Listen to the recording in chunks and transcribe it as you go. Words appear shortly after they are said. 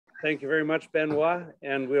Thank you very much, Benoit.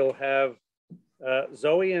 And we'll have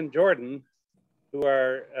Zoe and Jordan, who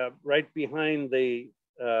are right behind the,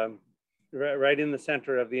 right in the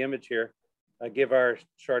center of the image here, give our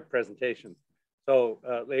short presentation. So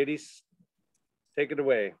ladies, take it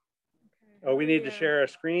away. Okay. Oh, we need to share our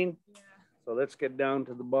screen. Yeah. So let's get down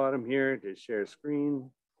to the bottom here to share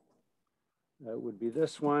screen. That would be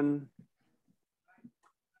this one.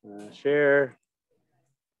 Share.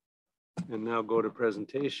 And now go to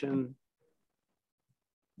presentation.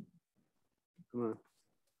 Come on.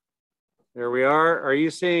 There we are. Are you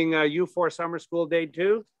seeing UFOR Summer School Day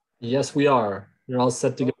 2? Yes, we are. You're all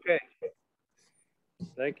set to go. Okay.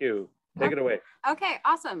 Thank you. Take it away. Okay,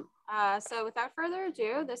 awesome. So without further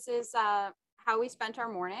ado, this is how we spent our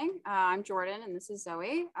morning. I'm Jordan and this is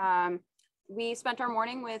Zoe. We spent our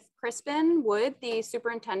morning with Crispen Wood, the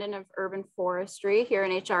Superintendent of Urban Forestry here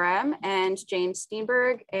in HRM, and James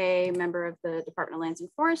Steenberg, a member of the Department of Lands and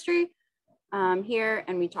Forestry here.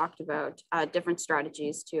 And we talked about different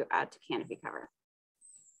strategies to add to canopy cover.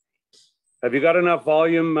 Have you got enough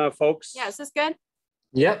volume, folks? Yeah, is this good?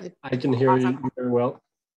 Yep, I can hear you very well.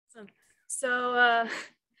 Awesome. So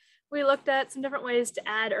we looked at some different ways to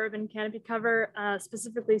add urban canopy cover,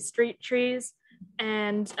 specifically street trees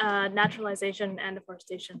and naturalization and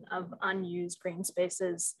deforestation of unused green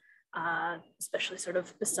spaces, especially sort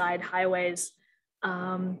of beside highways.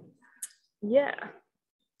 Yeah,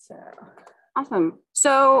 so. Awesome.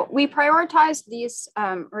 So we prioritized these,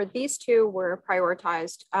 or these two were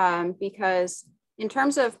prioritized because in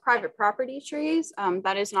terms of private property trees,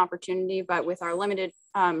 that is an opportunity, but with our limited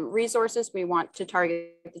resources, we want to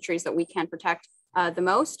target the trees that we can protect the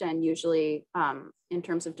most. And usually in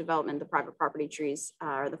terms of development, the private property trees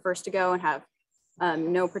are the first to go and have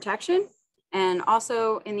no protection. And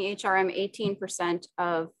also in the HRM, 18%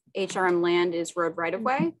 of HRM land is road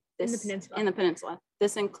right-of-way. In the peninsula.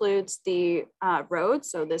 This includes the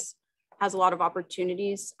roads. So this has a lot of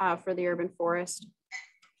opportunities for the urban forest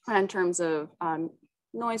in terms of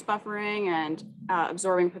noise buffering and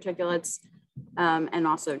absorbing particulates, and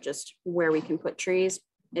also just where we can put trees.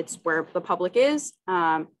 It's where the public is,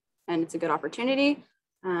 and it's a good opportunity.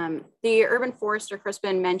 The urban forester,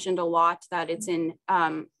 Crispen, mentioned a lot that it's in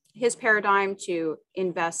his paradigm to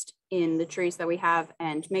invest in the trees that we have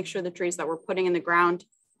and make sure the trees that we're putting in the ground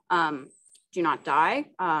do not die,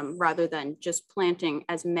 rather than just planting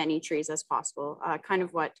as many trees as possible. Kind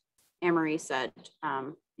of what Anne-Marie said,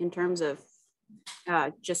 in terms of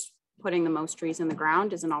just putting the most trees in the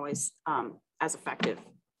ground isn't always as effective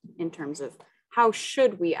in terms of how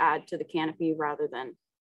should we add to the canopy rather than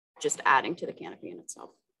just adding to the canopy in itself.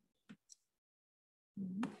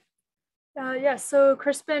 Yeah, so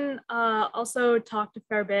Crispen also talked a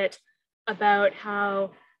fair bit about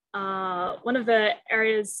how one of the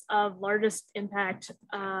areas of largest impact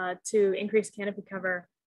to increase canopy cover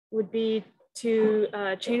would be to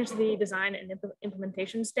change the design and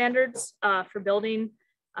implementation standards for building,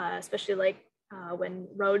 especially like when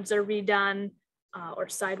roads are redone or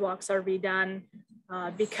sidewalks are redone,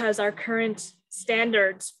 because our current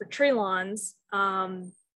standards for tree lawns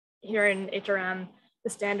here in HRM, the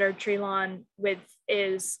standard tree lawn width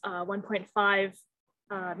is 1.5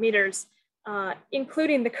 meters.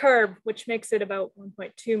 Including the curb, which makes it about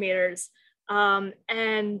 1.2 meters.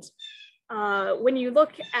 And when you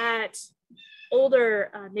look at older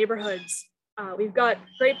neighborhoods, we've got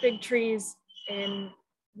great big trees in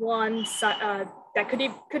one that could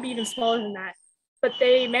be even smaller than that, but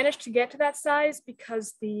they managed to get to that size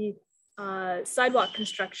because the sidewalk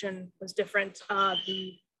construction was different.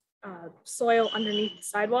 The soil underneath the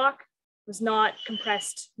sidewalk was not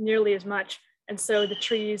compressed nearly as much. And so the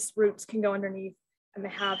trees' roots can go underneath and they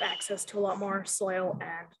have access to a lot more soil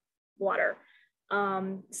and water.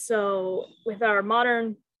 So with our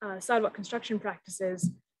modern sidewalk construction practices,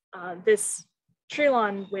 this tree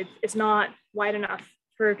lawn width is not wide enough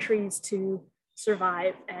for trees to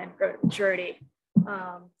survive and grow to maturity.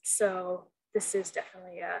 So this is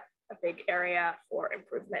definitely a big area for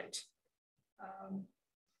improvement.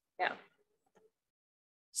 Yeah.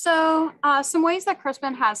 So some ways that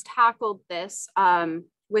Crispen has tackled this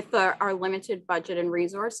with our limited budget and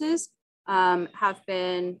resources have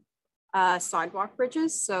been sidewalk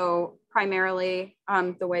bridges. So primarily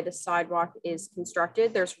the way the sidewalk is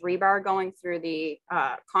constructed, there's rebar going through the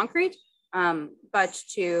concrete, but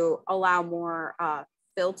to allow more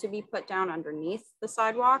fill to be put down underneath the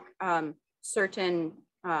sidewalk, certain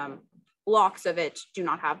blocks of it do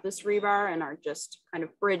not have this rebar and are just kind of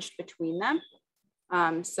bridged between them.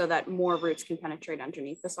 So that more roots can penetrate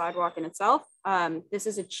underneath the sidewalk in itself. This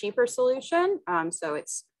is a cheaper solution, so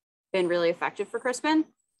it's been really effective for Crispen.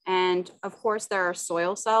 And of course, there are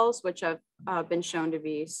soil cells, which have been shown to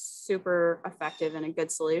be super effective and a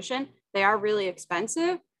good solution. They are really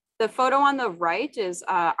expensive. The photo on the right is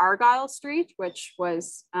Argyle Street, which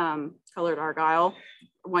was colored Argyle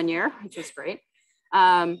one year, which was great.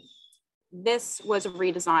 This was a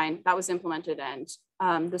redesign that was implemented, and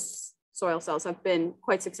the soil cells have been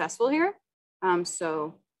quite successful here. That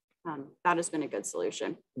has been a good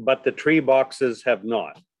solution. But the tree boxes have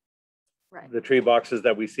not. Right. The tree boxes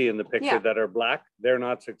that we see in the picture that are black, they're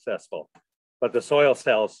not successful. But the soil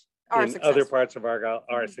cells in other parts of Argyle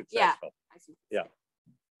are successful.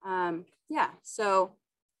 So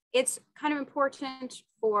it's kind of important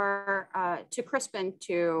for to Crispen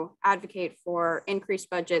to advocate for increased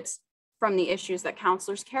budgets from the issues that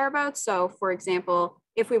councillors care about. So for example,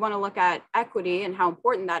 if we want to look at equity and how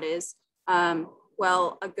important that is,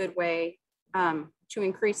 well, a good way to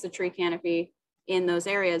increase the tree canopy in those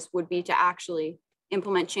areas would be to actually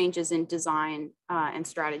implement changes in design and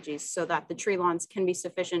strategies so that the tree lawns can be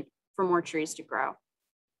sufficient for more trees to grow.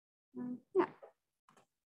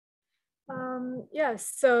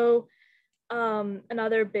 So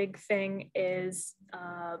another big thing is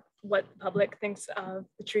what the public thinks of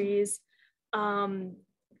the trees,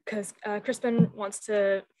 because Crispen wants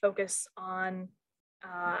to focus on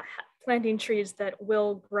planting trees that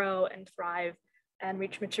will grow and thrive and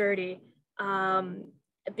reach maturity,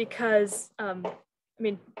 because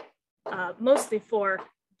mostly for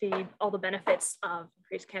all the benefits of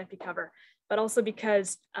increased canopy cover, but also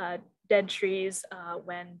because dead trees,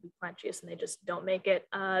 when we plant trees and they just don't make it,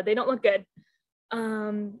 they don't look good.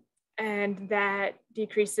 And that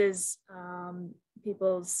decreases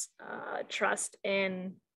people's trust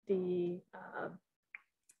in the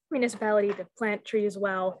municipality to plant trees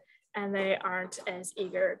well, and they aren't as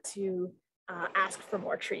eager to ask for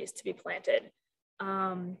more trees to be planted.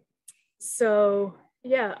 I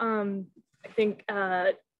think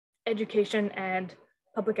education and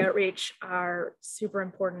public outreach are super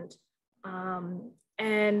important. Crispen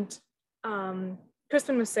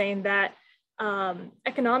was saying that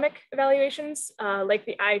economic evaluations, like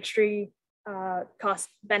the iTree cost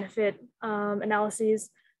benefit analyses,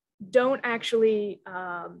 don't actually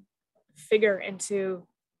figure into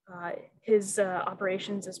his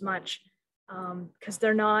operations as much, because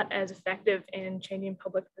they're not as effective in changing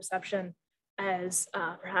public perception as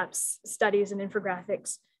perhaps studies and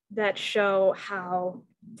infographics that show how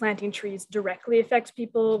planting trees directly affects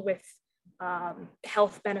people with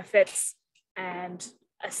health benefits and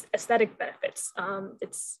aesthetic benefits.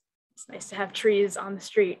 It's nice to have trees on the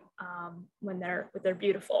street when they're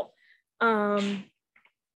beautiful.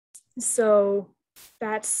 So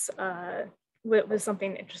that's was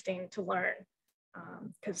something interesting to learn,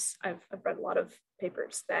 because I've read a lot of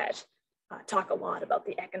papers that talk a lot about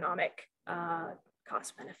the economic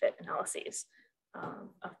cost benefit analyses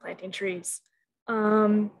of planting trees.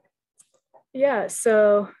 The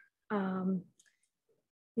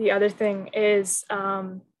other thing is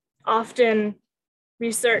often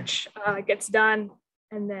research gets done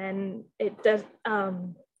and then it does,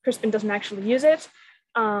 Crispen doesn't actually use it.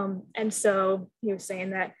 And so he was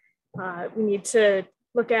saying that we need to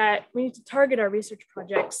target our research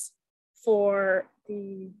projects for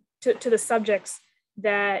to the subjects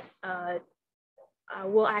that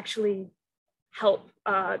will actually help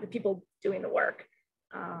the people doing the work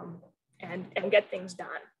and get things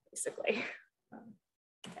done, basically.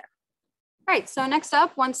 All right, so next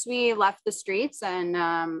up, once we left the streets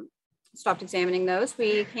and stopped examining those,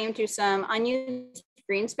 we came to some unused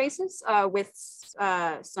green spaces with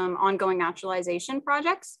some ongoing naturalization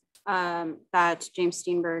projects that James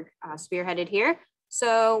Steenberg spearheaded here.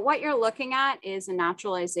 So what you're looking at is a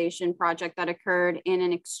naturalization project that occurred in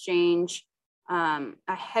an exchange,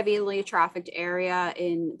 a heavily trafficked area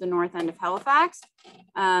in the north end of Halifax.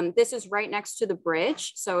 This is right next to the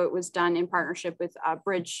bridge. So it was done in partnership with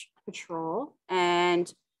Bridge Patrol,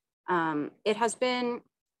 and it has been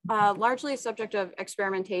largely a subject of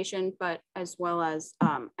experimentation, but as well as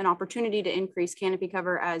an opportunity to increase canopy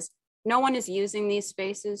cover, as no one is using these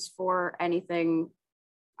spaces for anything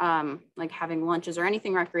like having lunches or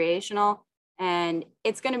anything recreational. And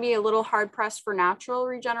it's going to be a little hard pressed for natural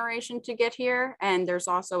regeneration to get here. And there's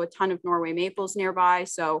also a ton of Norway maples nearby.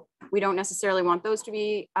 So we don't necessarily want those to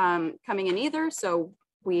be coming in either. So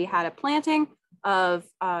we had a planting of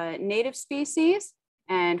native species,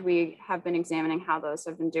 and we have been examining how those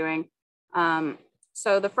have been doing.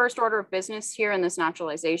 So the first order of business here in this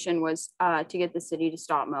naturalization was to get the city to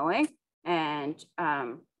stop mowing, and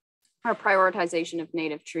our prioritization of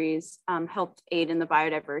native trees helped aid in the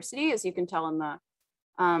biodiversity. As you can tell in the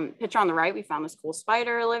picture on the right, we found this cool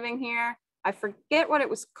spider living here. I forget what it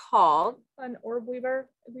was called. An orb weaver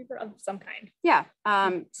of some kind. Yeah,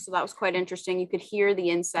 so that was quite interesting. You could hear the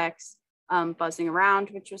insects buzzing around,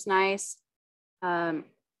 which was nice.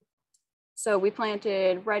 So we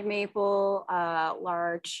planted red maple,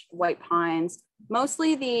 large white pines.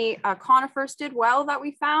 Mostly the conifers did well that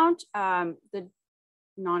we found. The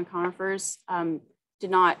non-conifers did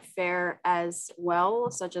not fare as well,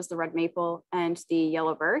 such as the red maple and the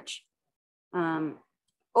yellow birch.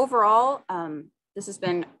 Overall, this has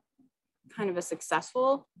been kind of a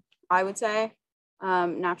successful, I would say,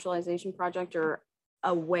 naturalization project, or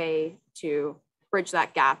a way to bridge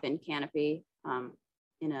that gap in canopy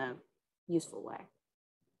in a useful way.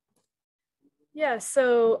 Yeah,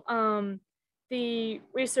 so the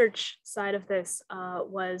research side of this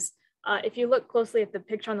was, if you look closely at the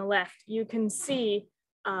picture on the left, you can see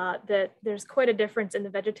that there's quite a difference in the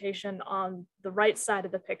vegetation on the right side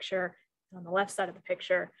of the picture. On the left side of the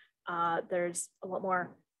picture, there's a lot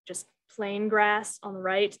more just plain grass on the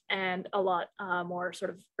right, and a lot more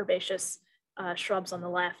sort of herbaceous shrubs on the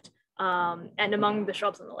left. And among the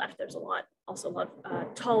shrubs on the left, there's also a lot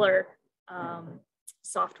of taller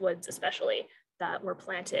softwoods, especially, that were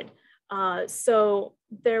planted. So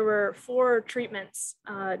there were 4 treatments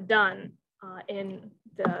done in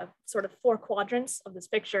the sort of 4 quadrants of this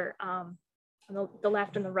picture, on the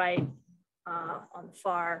left and the right, on the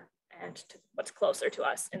far, and to what's closer to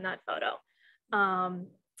us in that photo.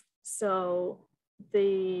 So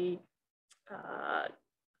the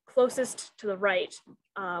closest to the right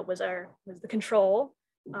was the control.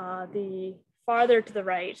 The farther to the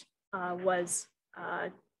right was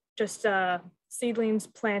just seedlings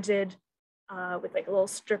planted with like a little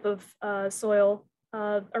strip of soil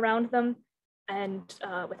around them, and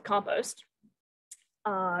with compost.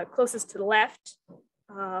 Closest to the left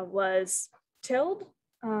was tilled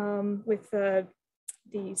with the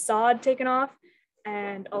sod taken off,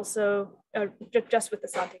 and also just with the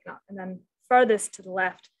sod taken off. And then farthest to the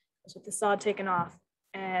left was with the sod taken off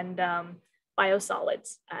and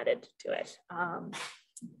biosolids added to it.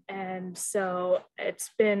 And so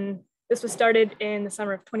this was started in the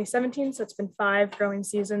summer of 2017, so it's been 5 growing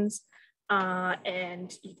seasons.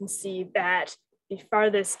 And you can see that the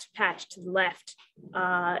farthest patch to the left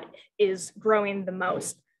is growing the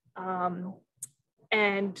most.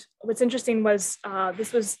 And what's interesting was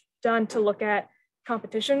this was done to look at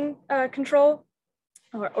competition control,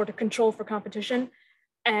 or to control for competition.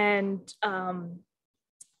 And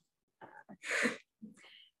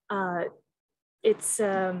it's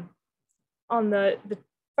on the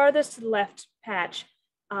farthest to the left patch.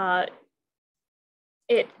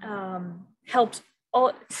 It helped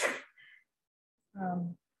all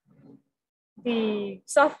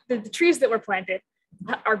the trees that were planted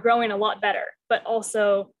are growing a lot better, but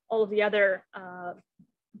also all of the other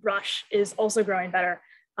brush is also growing better.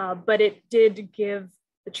 But it did give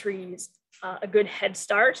the trees a good head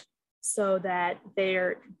start, so that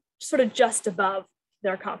they're sort of just above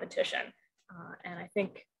their competition. And I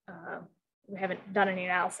think we haven't done any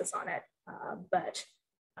analysis on it, but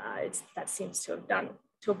that seems to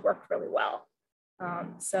have worked really well.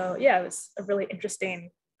 So yeah, it was a really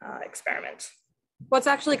interesting experiment. What's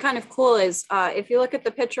actually kind of cool is if you look at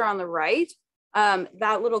the picture on the right,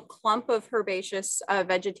 that little clump of herbaceous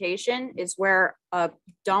vegetation is where a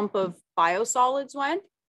dump of biosolids went.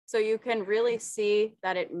 So you can really see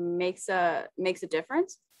that it makes a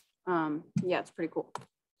difference. Yeah, it's pretty cool.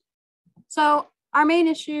 So our main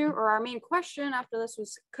issue, or our main question after this,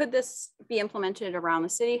 was, could this be implemented around the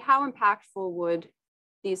city? How impactful would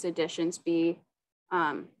these additions be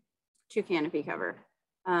to canopy cover?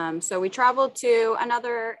 So we traveled to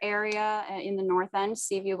another area in the north end,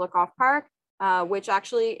 Seaview Lookoff Park, which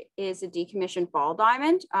actually is a decommissioned ball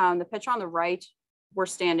diamond. The picture on the right, we're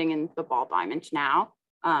standing in the ball diamond now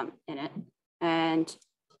in it, and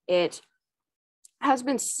it has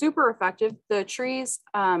been super effective. The trees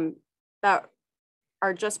that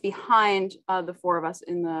are just behind the 4 of us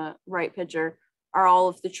in the right picture are all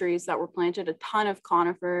of the trees that were planted, a ton of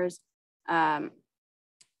conifers,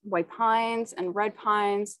 white pines and red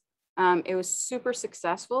pines. It was super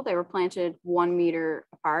successful. They were planted 1 meter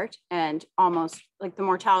apart, and almost like the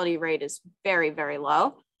mortality rate is very, very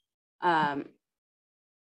low.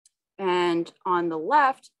 And on the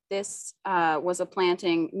left, this was a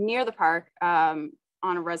planting near the park on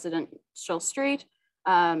a residential street,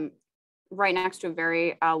 right next to a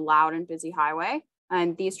very loud and busy highway.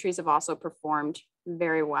 And these trees have also performed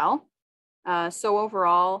very well. So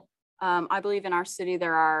overall, I believe in our city,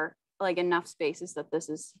 there are like enough spaces that this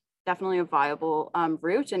is definitely a viable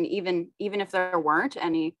route. And even if there weren't,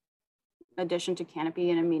 any addition to canopy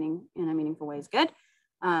in a meaningful way is good.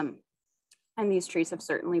 And these trees have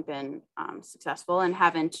certainly been successful and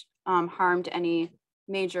haven't harmed any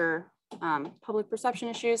major public perception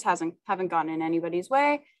issues, haven't gotten in anybody's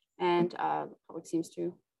way, and the public seems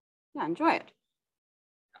to enjoy it.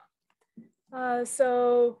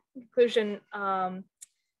 So in conclusion,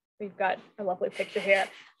 we've got a lovely picture here.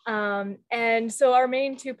 And so our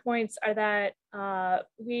main 2 points are that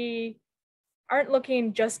we aren't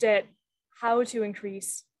looking just at how to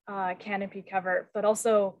increase canopy cover, but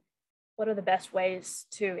also what are the best ways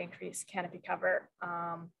to increase canopy cover.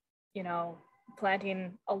 You know,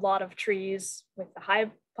 planting a lot of trees with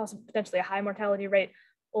a potentially a high mortality rate,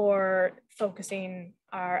 or focusing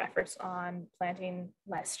our efforts on planting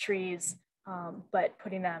less trees, but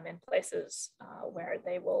putting them in places where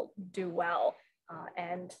they will do well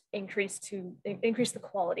and increase the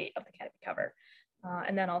quality of the canopy cover.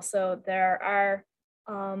 And then also there are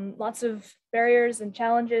lots of barriers and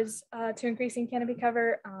challenges to increasing canopy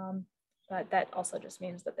cover, but that also just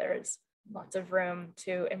means that there is lots of room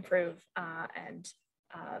to improve and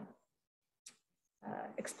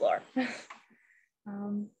explore.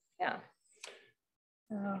 Yeah.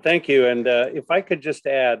 Thank you. And if I could just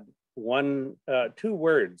add two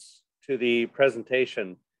words to the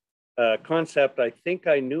presentation, concept I think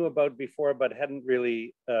I knew about before, but hadn't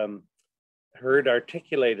really heard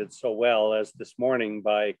articulated so well as this morning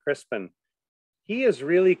by Crispen. He is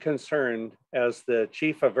really concerned as the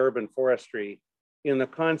Chief of Urban Forestry in the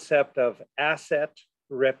concept of asset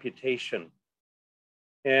reputation.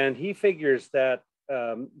 And he figures that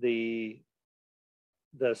the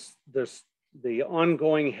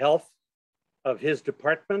ongoing health of his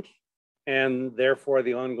department, and therefore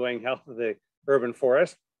the ongoing health of the urban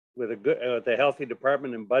forest, with a healthy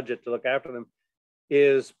department and budget to look after them,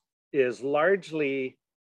 is largely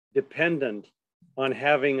dependent on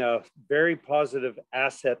having a very positive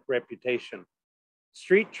asset reputation.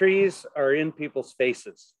 Street trees are in people's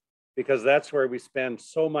faces because that's where we spend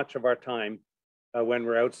so much of our time when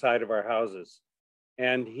we're outside of our houses.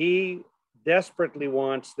 And he desperately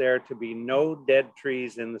wants there to be no dead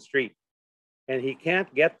trees in the street. And he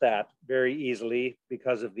can't get that very easily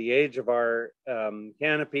because of the age of our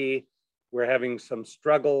canopy. We're having some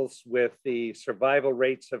struggles with the survival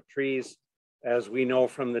rates of trees, as we know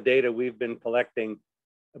from the data we've been collecting.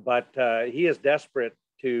 But he is desperate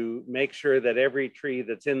to make sure that every tree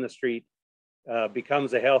that's in the street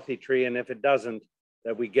becomes a healthy tree. And if it doesn't,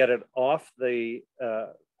 that we get it off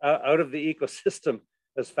out of the ecosystem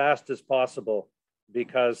as fast as possible,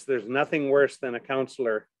 because there's nothing worse than a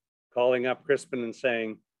councillor calling up Crispen and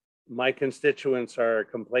saying, my constituents are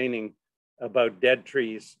complaining about dead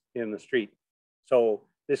trees in the street. So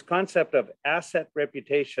this concept of asset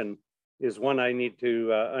reputation is one I need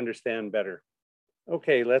to understand better.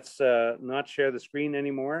 Okay, let's not share the screen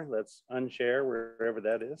anymore. Let's unshare wherever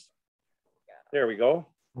that is. There we go.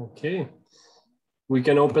 Okay. We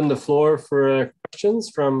can open the floor for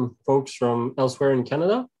questions from folks from elsewhere in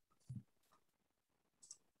Canada.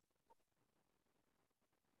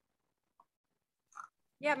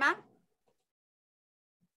 Yeah, Matt?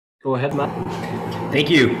 Go ahead, Matt. Thank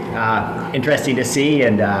you. Interesting to see,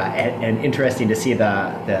 and interesting to see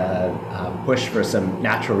the push for some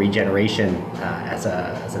natural regeneration as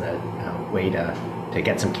a way to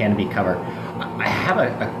get some canopy cover. I have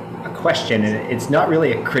a question, and it's not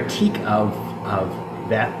really a critique of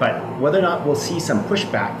that, but whether or not we'll see some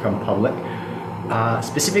pushback from public.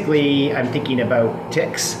 Specifically, I'm thinking about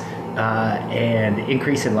ticks and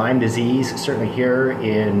increase in Lyme disease. Certainly here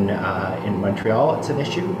in Montreal, it's an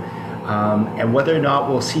issue. And whether or not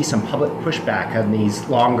we'll see some public pushback on these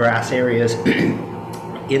long grass areas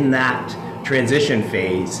in that transition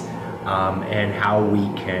phase, and how we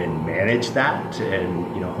can manage that,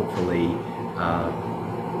 and hopefully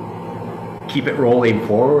keep it rolling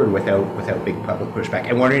forward without big public pushback.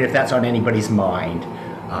 And wondering if that's on anybody's mind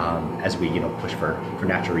as we push for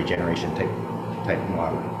natural regeneration type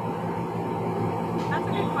model. That's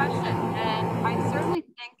a good question, and I certainly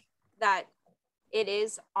think that it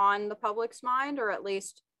is on the public's mind, or at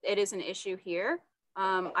least it is an issue here.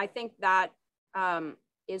 I think that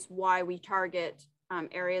is why we target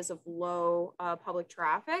areas of low public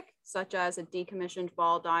traffic, such as a decommissioned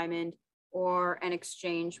ball diamond or an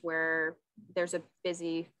exchange where there's a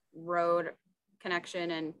busy road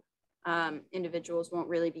connection and individuals won't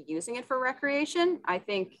really be using it for recreation. I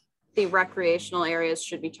think the recreational areas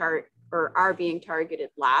should be are being targeted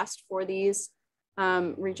last for these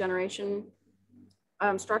regeneration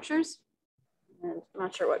structures. And I'm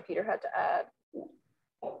not sure what Peter had to add.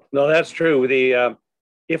 No, that's true.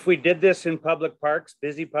 If we did this in public parks,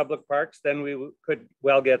 busy public parks, then we could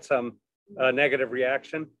well get some negative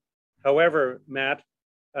reaction. However, Matt,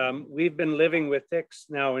 we've been living with ticks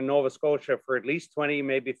now in Nova Scotia for at least 20,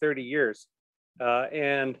 maybe 30 years.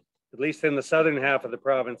 And at least in the southern half of the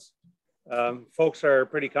province, folks are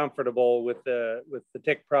pretty comfortable with the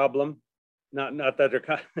tick problem. Not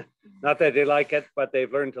that not that they like it, but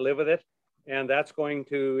they've learned to live with it. And that's going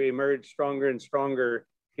to emerge stronger and stronger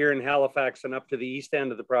here in Halifax and up to the east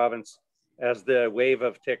end of the province as the wave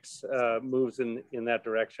of ticks moves in that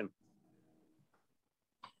direction.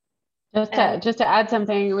 Just to add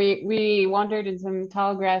something, we wandered in some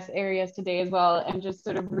tall grass areas today as well, and just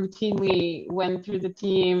sort of routinely went through the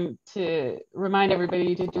team to remind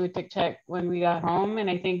everybody to do a tick check when we got home. And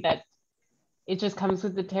I think that it just comes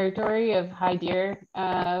with the territory of high deer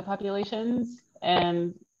populations,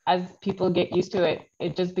 and as people get used to it,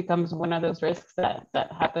 it just becomes one of those risks that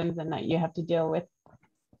happens and that you have to deal with.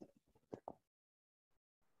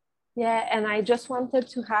 Yeah, and I just wanted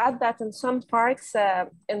to add that in some parks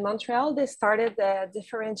in Montreal, they started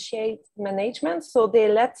differentiate management. So they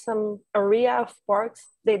let some area of parks,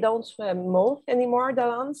 they don't mow anymore the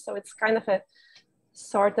lawns. So it's kind of a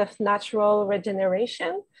sort of natural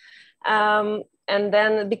regeneration. And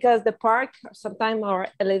then because the park sometimes are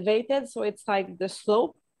elevated, so it's like the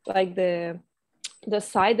slope, like the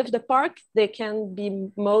side of the park, they can be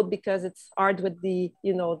mowed because it's hard with the,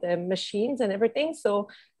 you know, the machines and everything. So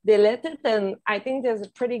they let it, and I think there's a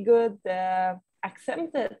pretty good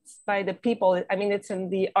acceptance by the people. I mean, it's in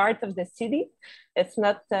the art of the city. It's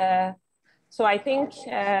not, so I think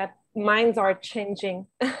minds are changing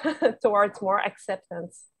towards more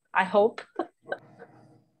acceptance, I hope.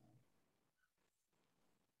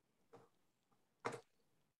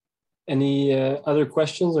 Any other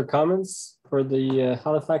questions or comments for the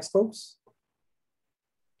Halifax folks?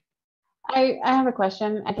 I have a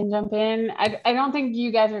question. I can jump in. I don't think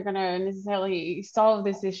you guys are going to necessarily solve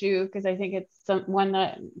this issue, because I think it's one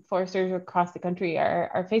that foresters across the country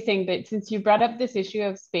are facing. But since you brought up this issue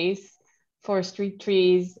of space for street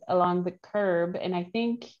trees along the curb, and I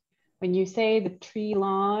think when you say the tree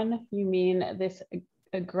lawn, you mean this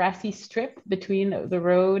a grassy strip between the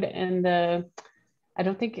road and the, I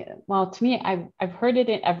don't think, well, to me, I've heard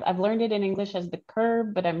it, I've learned it in English as the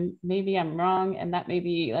curb, but maybe I'm wrong, and that may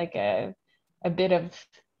be like a bit of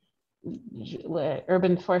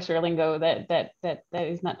urban forester lingo that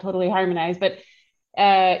is not totally harmonized. But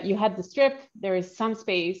you had the strip, there is some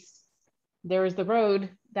space, there is the road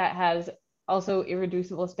that has also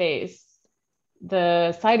irreducible space.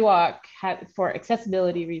 The sidewalk for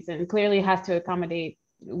accessibility reasons clearly has to accommodate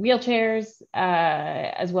wheelchairs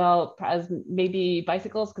as well as maybe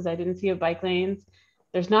bicycles, because I didn't see a bike lanes.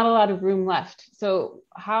 There's not a lot of room left. So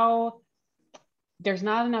how, there's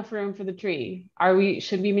not enough room for the tree.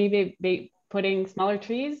 Should we maybe be putting smaller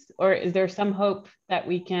trees, or is there some hope that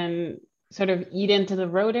we can sort of eat into the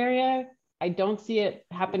road area? I don't see it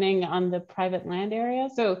happening on the private land area.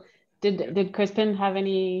 So did Crispen have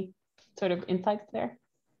any sort of insights there?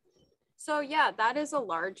 So yeah, that is a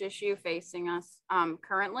large issue facing us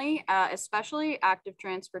currently, especially active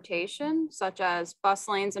transportation, such as bus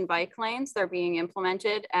lanes and bike lanes. They're being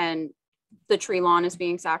implemented and the tree lawn is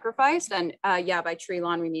being sacrificed. And yeah, by tree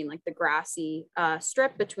lawn, we mean like the grassy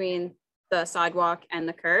strip between the sidewalk and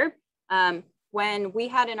the curb. When we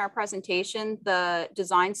had in our presentation, the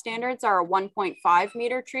design standards are a 1.5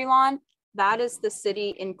 meter tree lawn. That is the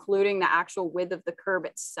city, including the actual width of the curb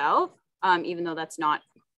itself, even though that's not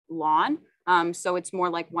lawn. So it's more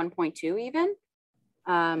like 1.2 even.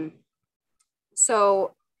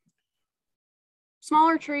 So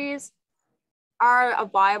smaller trees are a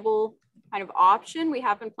viable kind of option. We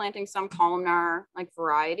have been planting some columnar like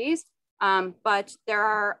varieties, but there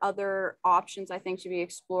are other options I think to be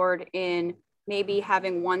explored in maybe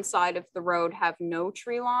having one side of the road have no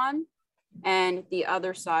tree lawn and the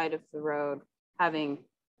other side of the road having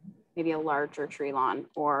maybe a larger tree lawn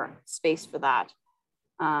or space for that.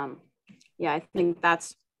 Yeah, I think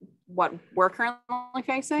that's what we're currently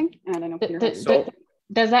facing. And I don't know.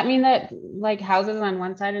 Does that mean that like houses on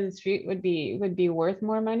one side of the street would be worth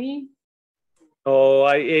more money?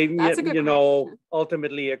 Oh, you know,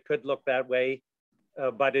 ultimately it could look that way,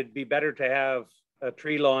 but it'd be better to have a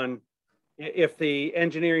tree lawn. If the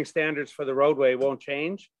engineering standards for the roadway won't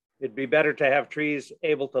change, it'd be better to have trees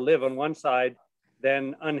able to live on one side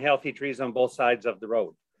than unhealthy trees on both sides of the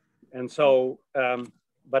road. And so,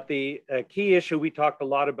 but the key issue we talked a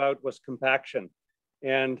lot about was compaction.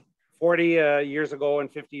 And 40 years ago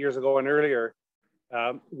and 50 years ago and earlier,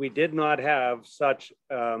 we did not have such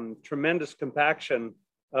tremendous compaction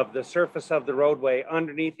of the surface of the roadway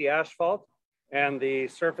underneath the asphalt and the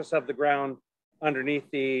surface of the ground underneath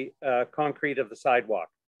the concrete of the sidewalk.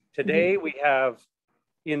 Today, we have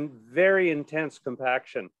in very intense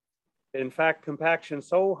compaction. In fact, compaction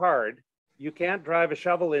so hard, you can't drive a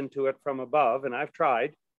shovel into it from above, and I've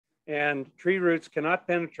tried, and tree roots cannot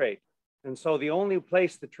penetrate. And so the only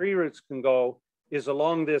place the tree roots can go is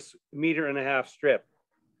along this 1.5 meter strip.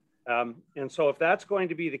 And so if that's going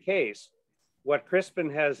to be the case, what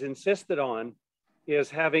Crispen has insisted on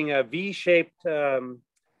is having a V-shaped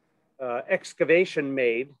excavation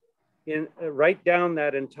made in right down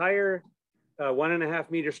that entire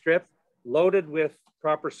 1.5 meter strip, loaded with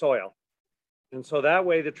proper soil. And so that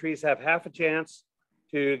way the trees have half a chance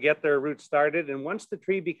to get their roots started. And once the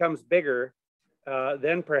tree becomes bigger,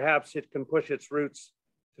 then perhaps it can push its roots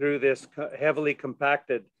through this heavily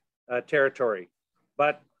compacted territory.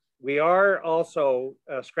 But we are also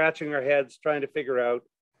scratching our heads trying to figure out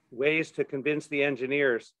ways to convince the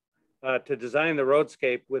engineers to design the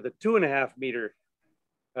roadscape with a 2.5 meter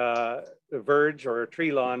verge or a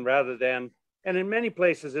tree lawn rather than, and in many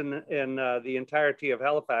places in the entirety of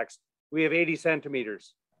Halifax, we have 80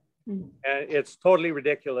 centimeters. And it's totally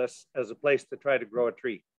ridiculous as a place to try to grow a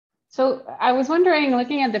tree. So I was wondering,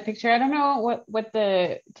 looking at the picture, I don't know what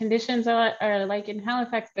the conditions are like in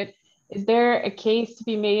Halifax, but is there a case to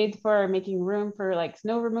be made for making room for like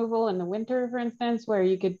snow removal in the winter, for instance, where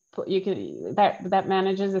you could that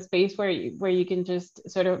manages a space where you can just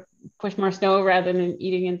sort of push more snow rather than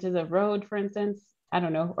eating into the road, for instance? I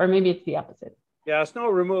don't know, or maybe it's the opposite. Yeah, snow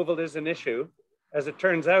removal is an issue. As it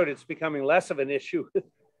turns out, it's becoming less of an issue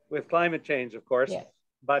with climate change, of course. Yeah.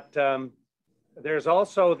 But there's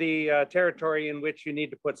also the territory in which you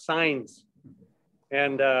need to put signs.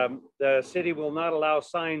 And the city will not allow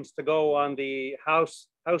signs to go on the house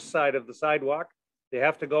side of the sidewalk. They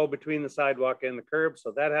have to go between the sidewalk and the curb,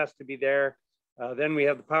 so that has to be there. Then we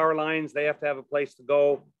have the power lines. They have to have a place to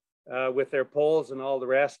go with their poles and all the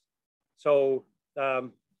rest. So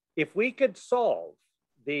if we could solve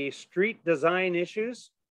the street design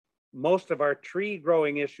issues, most of our tree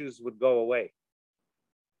growing issues would go away.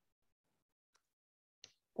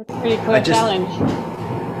 That's a pretty cool challenge.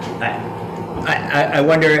 I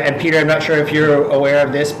wonder, and Peter, I'm not sure if you're aware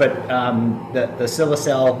of this, but the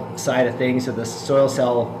silicel side of things, or the soil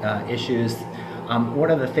cell issues,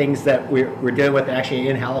 one of the things that we're dealing with actually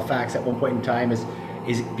in Halifax at one point in time is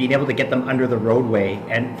being able to get them under the roadway.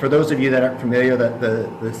 And for those of you that aren't familiar,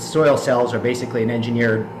 the soil cells are basically an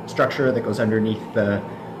engineered structure that goes underneath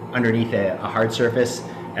a hard surface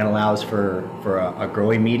and allows for a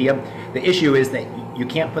growing medium. The issue is that you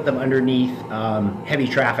can't put them underneath heavy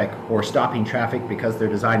traffic or stopping traffic because their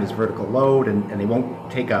design is vertical load, and they won't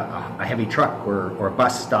take a heavy truck or a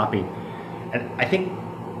bus stopping. And I think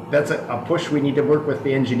that's a push we need to work with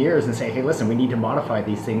the engineers and say, hey, listen, we need to modify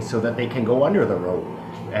these things so that they can go under the road.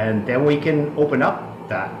 And then we can open up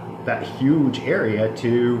that huge area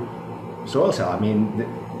to soil cell. I mean,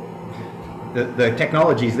 the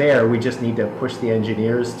technology's there. We just need to push the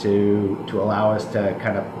engineers to allow us to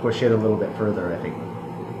kind of push it a little bit further, I think.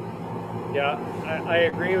 Yeah, I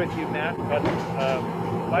agree with you, Matt, but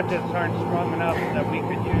budgets aren't strong enough that we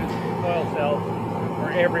could use soil cells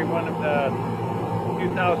for every one of the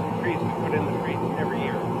 2,000 trees we put in the streets every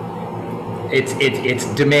year. It's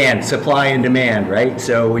demand, supply and demand, right?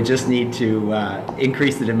 So we just need to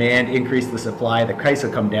increase the demand, increase the supply, the price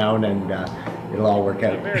will come down, and it'll all work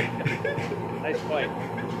out. Very nice point.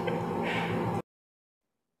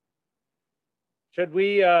 Should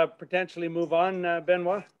we potentially move on,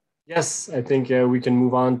 Benoit? Yes, I think we can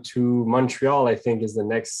move on to Montreal, I think is the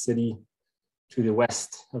next city to the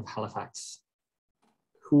west of Halifax.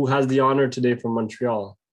 Who has the honor today from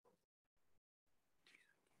Montreal?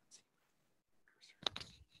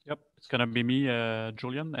 Yep, it's going to be me,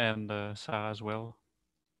 Julian, and Sarah as well.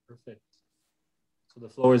 Perfect. So the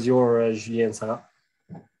floor is yours, Julien and Sarah.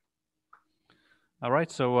 All right,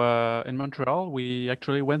 so in Montreal, we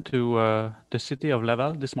actually went to the city of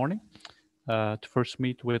Laval this morning to first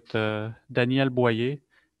meet with Daniel Boyer,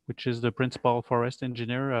 which is the principal forest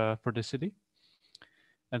engineer for the city.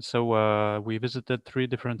 And so we visited 3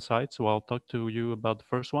 different sites. So I'll talk to you about the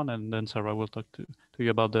first one, and then Sarah will talk to you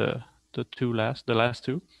about the last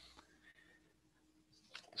 2.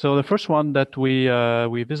 So the first one that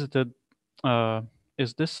we visited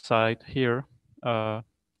is this site here,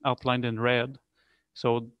 outlined in red.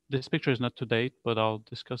 So this picture is not to date, but I'll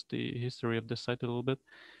discuss the history of this site a little bit.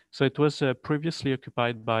 So it was previously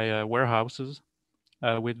occupied by warehouses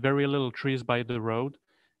with very little trees by the road.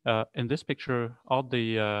 In this picture, all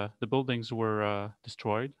the buildings were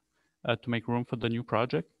destroyed to make room for the new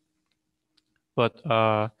project. But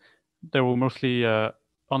there were mostly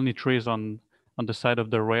only trees on the side of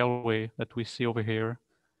the railway that we see over here,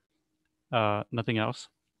 nothing else.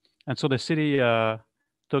 And so the city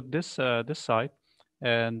took this site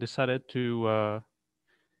and decided to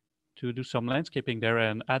do some landscaping there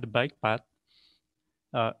and add a bike path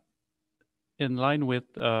in line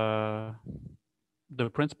with the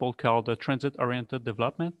principle called the transit-oriented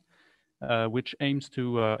development, which aims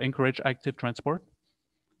to encourage active transport,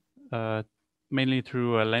 mainly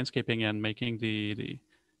through landscaping and making the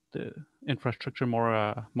infrastructure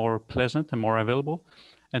more pleasant and more available.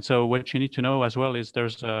 And so what you need to know as well is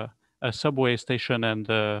there's a subway station and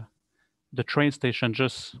the train station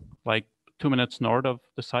just like 2 minutes north of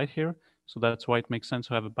the site here. So that's why it makes sense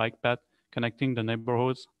to have a bike path connecting the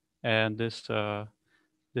neighborhoods and this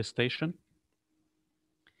station.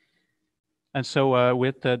 And so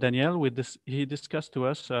with Daniel, he discussed to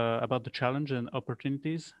us about the challenge and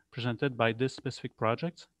opportunities presented by this specific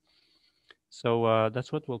project. So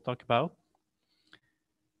that's what we'll talk about.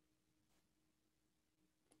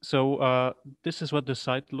 So this is what the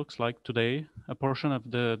site looks like today, a portion of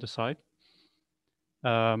the site.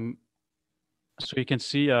 So you can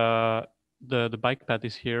see the bike path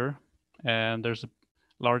is here, and there's a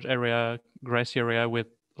large area, grassy area with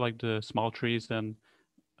like the small trees and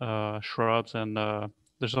shrubs, and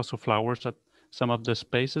there's also flowers at some of the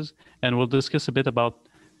spaces. And we'll discuss a bit about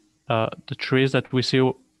the trees that we see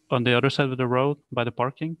on the other side of the road by the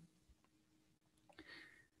parking.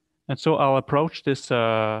 And so I'll approach this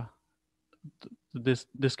this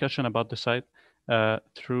discussion about the site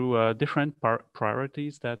through different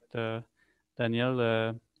priorities that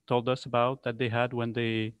Daniel told us about that they had when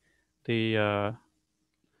they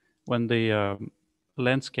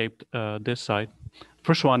landscaped this site.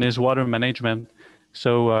 First one is water management.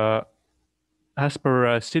 So as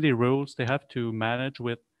per city rules, they have to manage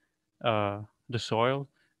with the soil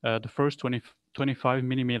the first 25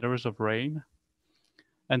 millimeters of rain.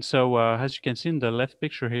 And so as you can see in the left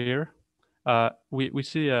picture here, we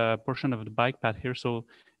see a portion of the bike path here. So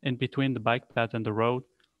in between the bike path and the road,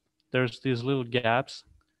 there's these little gaps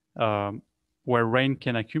where rain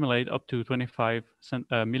can accumulate up to 25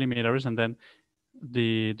 millimeters, and then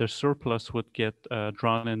the surplus would get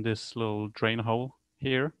drawn in this little drain hole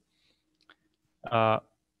here.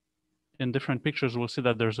 In different pictures, we'll see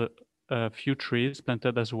that there's a few trees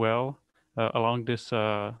planted as well along this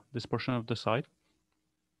this portion of the site.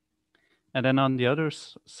 And then on the other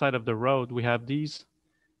side of the road, we have these,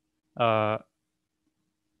 I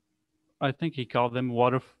think he called them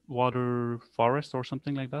water forest or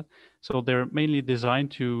something like that. So they're mainly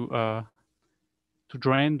designed to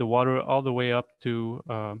drain the water all the way up to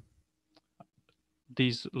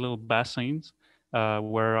these little basins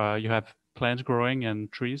where you have plants growing and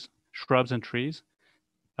trees, shrubs and trees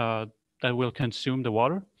that will consume the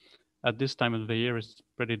water. At this time of the year, it's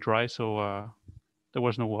pretty dry, so there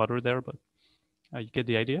was no water there, but you get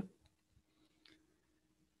the idea.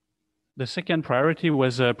 The second priority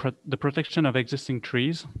was the protection of existing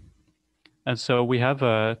trees. And so we have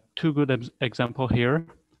two good examples here.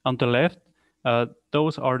 On the left,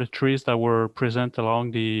 those are the trees that were present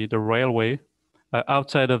along the railway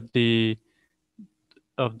outside of the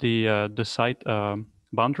site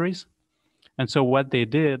boundaries. And so what they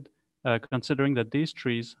did, considering that these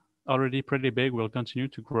trees already pretty big will continue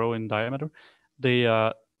to grow in diameter, they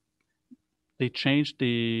changed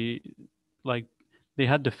they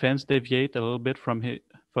had the fence deviate a little bit from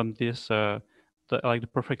this the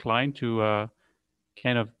perfect line to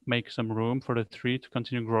kind of make some room for the tree to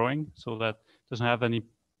continue growing, so that it doesn't have any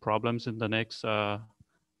problems in the next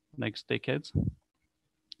decades.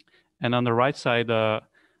 And on the right side, there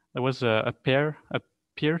was a pear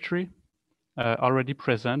tree already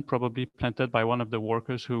present, probably planted by one of the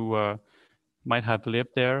workers who might have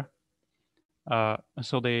lived there.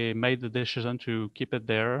 So they made the decision to keep it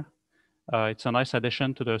there. It's a nice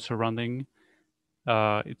addition to the surrounding.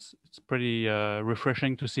 It's pretty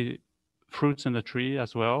refreshing to see fruits in the tree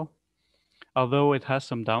as well. Although it has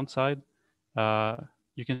some downside,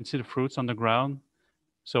 you can see the fruits on the ground,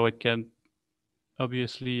 so it can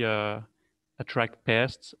obviously attract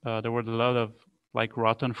pests. There were a lot of like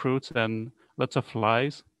rotten fruits and lots of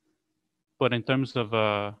flies, but in terms of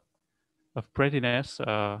prettiness,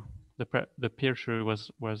 the pear tree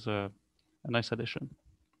was a nice addition.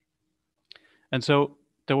 And so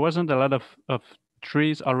there wasn't a lot of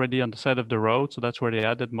trees already on the side of the road, so that's where they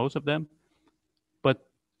added most of them. But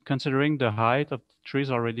considering the height of the trees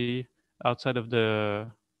already outside of the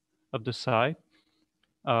site,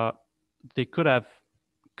 they could have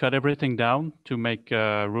cut everything down to make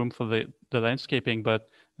room for the landscaping, but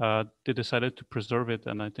they decided to preserve it,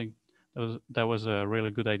 and I think that was a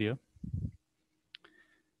really good idea.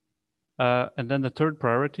 And then the third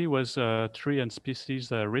priority was tree and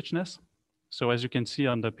species richness. So as you can see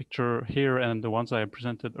on the picture here and the ones I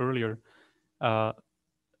presented earlier,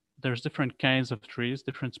 there's different kinds of trees,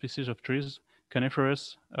 different species of trees,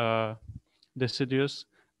 coniferous, deciduous,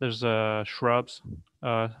 there's shrubs,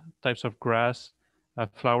 types of grass,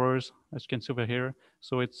 flowers, as you can see over here.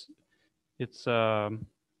 So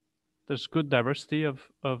there's good diversity of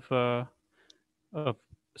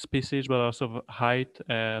species, but also of height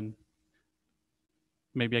and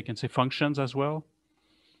maybe I can say functions as well.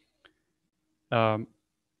 And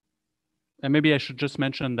maybe I should just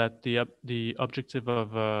mention that the objective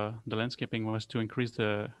of the landscaping was to increase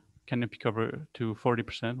the canopy cover to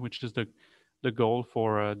 40%, which is the goal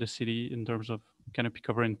for the city in terms of canopy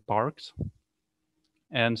cover in parks.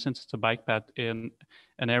 And since it's a bike path in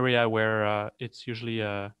an area where it's usually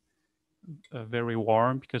very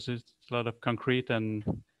warm because it's a lot of concrete and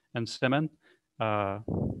cement,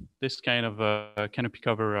 this kind of canopy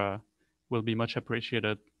cover will be much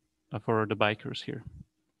appreciated for the bikers here.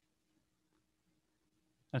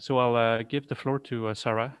 And so I'll give the floor to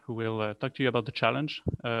Sarah, who will talk to you about the challenge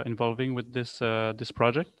involving with this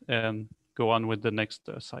project and go on with the next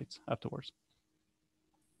sites afterwards.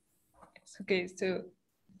 Okay, so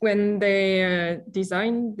when they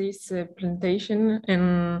designed this plantation,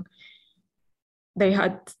 and they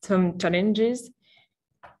had some challenges.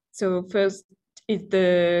 So first is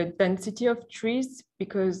the density of trees,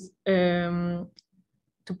 because to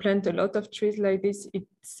plant a lot of trees like this, it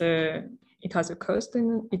has a cost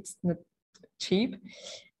and it's not cheap.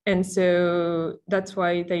 And so that's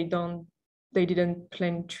why they didn't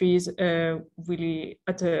plant trees really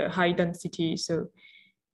at a high density. So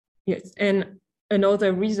yes, and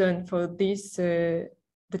another reason for this, the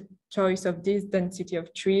choice of this density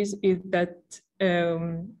of trees is that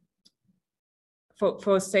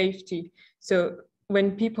for safety. So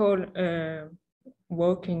when people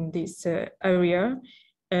walk in this area,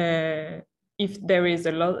 if there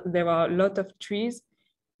are a lot of trees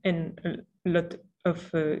and a lot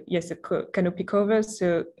of yes, a canopy cover,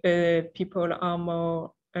 so people are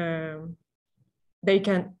more it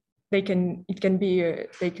can be a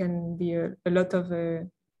lot of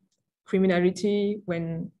criminality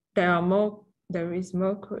when there is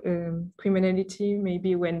more criminality,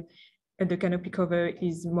 maybe when the canopy cover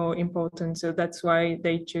is more important. So that's why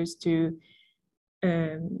they choose to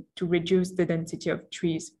reduce the density of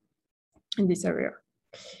trees in this area.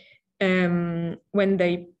 When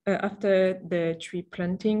they after the tree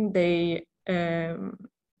planting, they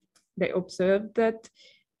observed that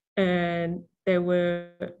there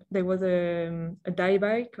was a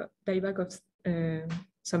dieback of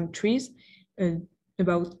some trees,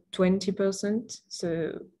 about 20%.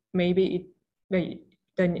 So maybe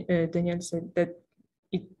Daniel said that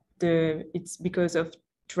it's because of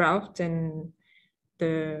drought and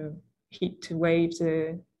the heat waves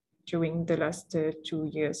during the last 2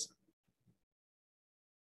 years.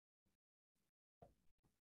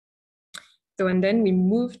 So, and then we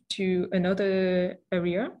moved to another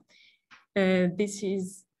area. This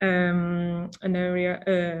is an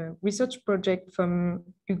area, research project from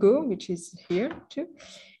Hugo, which is here too.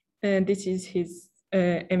 And this is his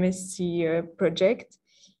MSc project.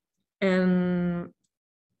 And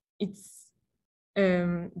it's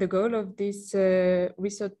the goal of this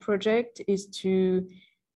research project is to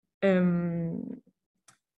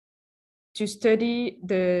study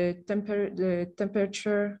the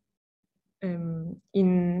temperature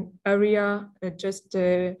in area just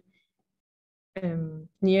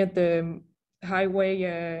near the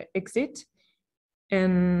highway exit,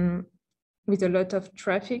 and with a lot of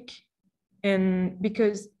traffic. And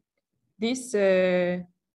because this, yes,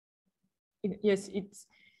 it's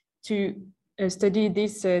to study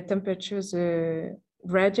this temperatures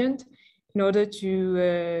gradient in order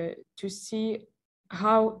to see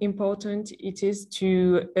how important it is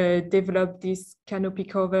to develop this canopy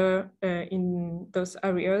cover in those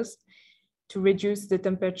areas to reduce the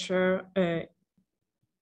temperature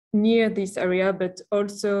near this area, but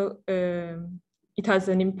also it has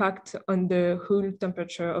an impact on the whole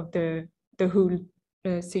temperature of the whole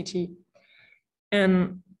city.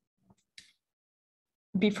 And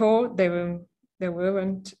before there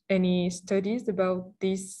weren't any studies about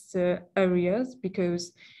these areas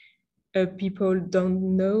because people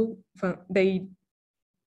don't know, they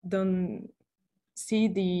don't see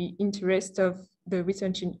the interest of the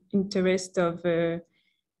research interest of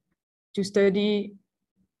to study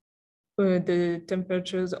the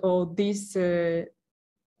temperatures or this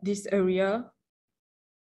area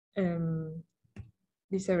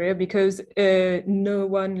because no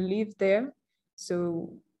one lived there,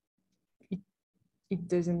 so it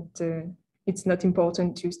doesn't it's not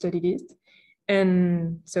important to study this.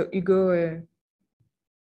 And so Hugo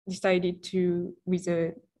decided to, with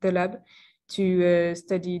the lab, to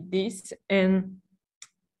study this, and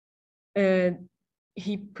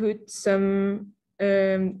he put some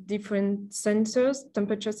different sensors,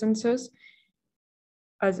 temperature sensors,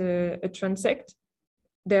 as a transect.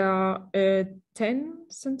 There are 10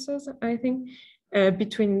 sensors, I think,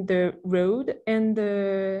 between the road and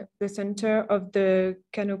the center of the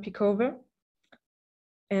canopy cover.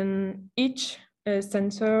 And each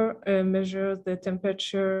sensor measures the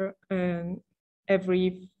temperature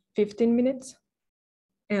every 15 minutes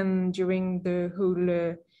and during the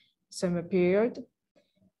whole summer period.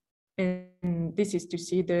 And this is to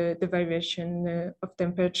see the variation of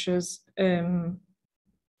temperatures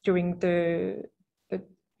during the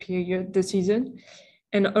period, the season,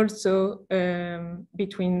 and also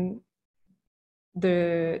between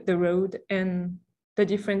the road and the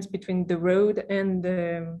difference between the road and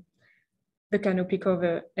the canopy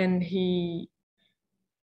cover. And he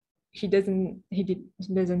doesn't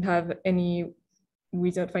have any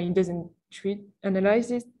result. He doesn't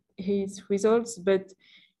analyze his results, but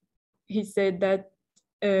he said that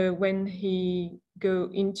when he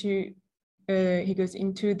goes into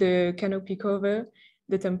the canopy cover,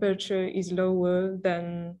 the temperature is lower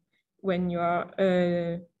than when you are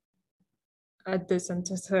at the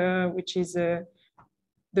center, which is the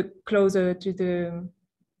closer to the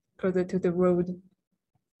road.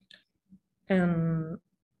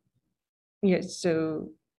 Yes, so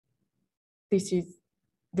this is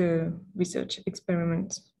the research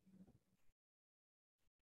experiment.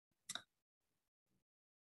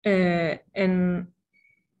 And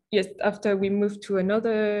yes, after we moved to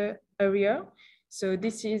another area. So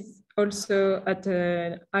this is also at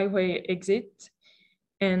a highway exit,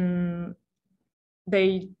 and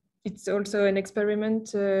it's also an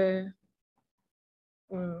experiment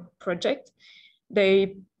project.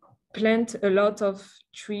 They plant a lot of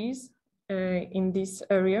trees in this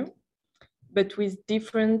area, but with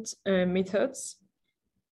different methods.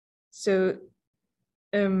 So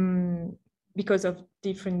because of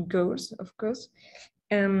different goals, of course.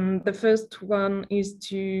 And the first one is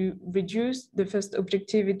to reduce, the first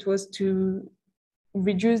objective, it was to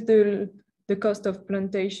reduce the cost of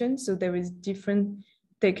plantation. So there is different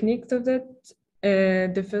techniques of that.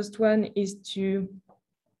 The first one is to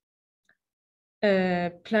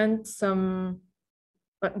plant some,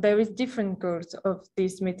 there is different goals of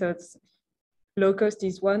these methods. Low cost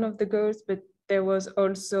is one of the goals, but there was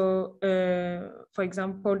also, for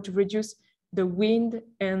example, to reduce the wind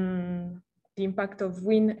and the impact of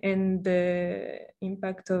wind and the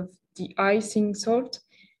impact of the icing salt,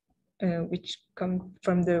 which come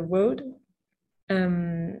from the road.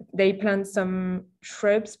 They plant some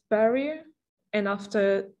shrubs barrier, and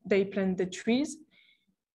after they plant the trees.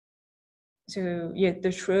 So yeah,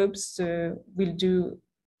 the shrubs will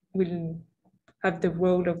have the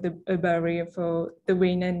role of a barrier for the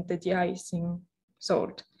wind and the de-icing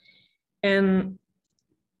salt. And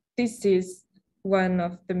this is one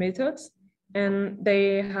of the methods. And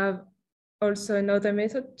they have also another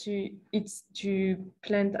method it's to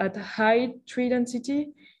plant at high tree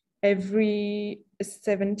density every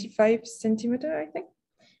 75 centimeter, I think.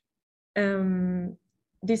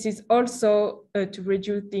 This is also to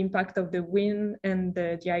reduce the impact of the wind and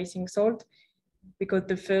the de-icing salt, because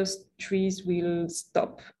the first trees will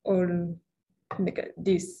stop all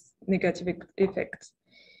these negative effects.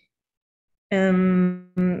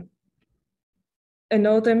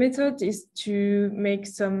 Another method is to make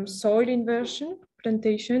some soil inversion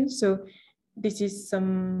plantation. So this is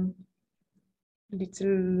some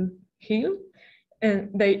little hill, and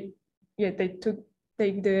they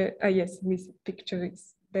take the, yes, this picture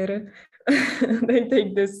is better. They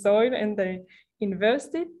take the soil and they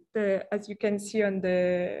invert it, as you can see on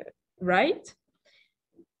the right.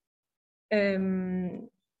 And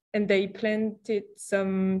they planted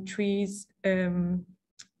some trees in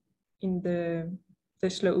the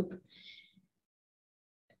slope.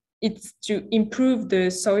 It's to improve the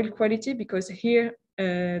soil quality, because here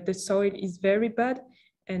the soil is very bad.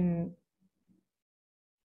 And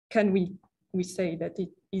can we say that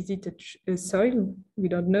is it a soil? We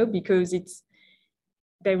don't know, because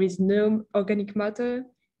there is no organic matter,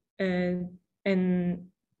 and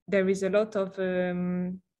there is a lot of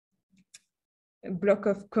block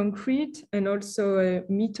of concrete and also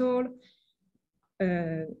metal.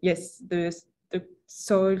 Yes, the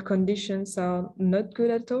soil conditions are not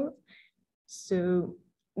good at all. So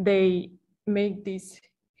they make this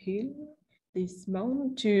hill, this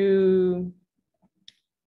mound,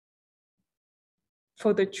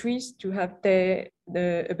 for the trees to have a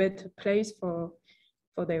better place for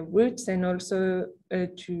for their roots, and also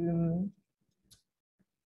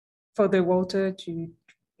for the water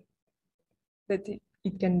that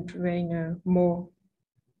it can drain more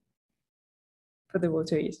for the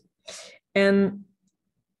water is. And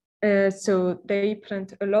so they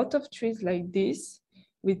plant a lot of trees like this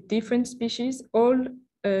with different species. All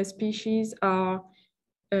species are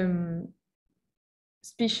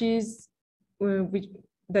species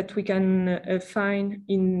that we can find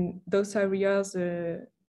in those areas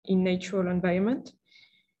in natural environment.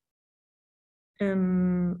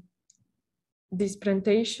 This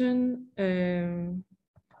plantation,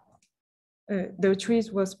 the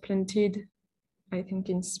trees was planted, I think,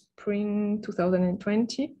 in spring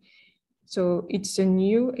 2020. So it's a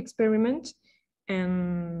new experiment,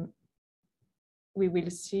 and we will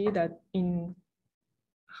see that in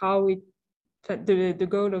how the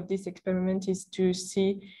goal of this experiment is to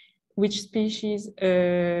see which species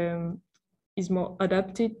is more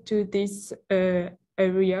adapted to this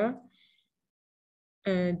area,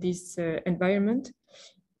 this environment,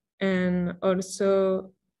 and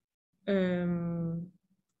also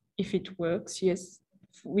if it works, yes,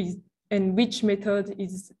 and which method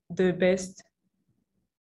is the best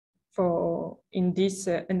for in this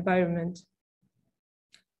environment.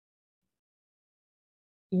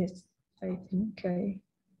 Yes, I think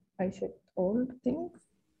I said all things.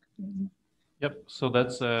 Yep, so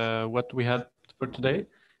that's what we had for today.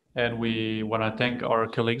 And we want to thank our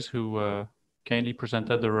colleagues who kindly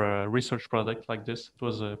presented their research project like this. It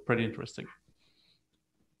was pretty interesting.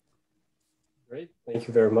 Great, thank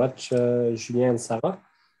you very much, Julien and Sarah.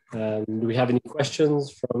 Do we have any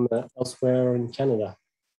questions from elsewhere in Canada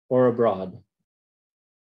or abroad?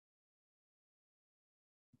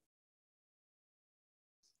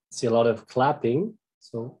 See a lot of clapping,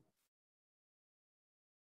 so.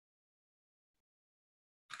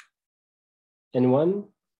 Anyone?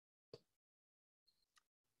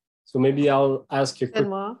 So maybe I'll ask you.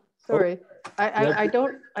 Benoit, sorry, I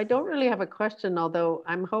Yeah. don't really have a question, although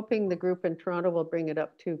I'm hoping the group in Toronto will bring it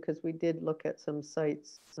up too, because we did look at some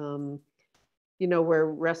sites, you know, where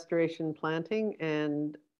restoration planting,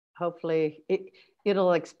 and hopefully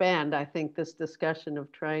it'll expand, I think, this discussion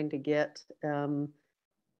of trying to get,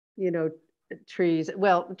 you know, trees,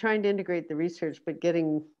 well, trying to integrate the research, but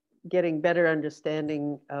getting better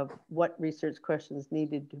understanding of what research questions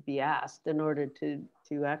needed to be asked in order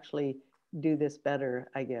to actually do this better,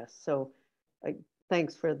 I guess. So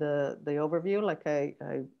thanks for the overview. Like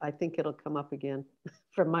I think it'll come up again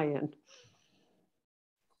from my end.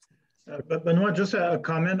 But Benoit, just a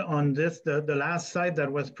comment on this, the last slide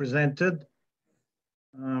that was presented.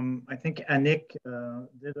 I think Annick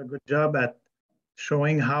did a good job at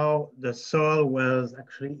showing how the soil was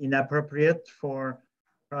actually inappropriate for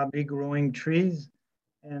probably growing trees.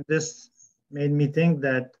 And this made me think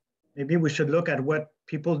that maybe we should look at what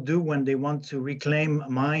people do when they want to reclaim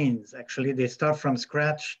mines. Actually, they start from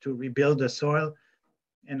scratch to rebuild the soil.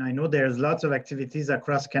 And I know there's lots of activities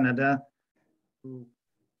across Canada to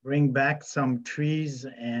bring back some trees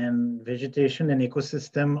and vegetation and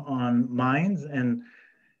ecosystem on mines. And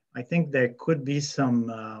I think there could be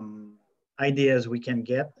some ideas we can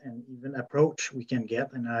get and even approach we can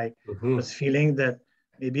get. And I was feeling that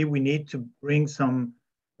maybe we need to bring some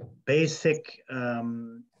basic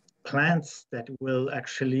plants that will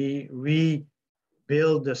actually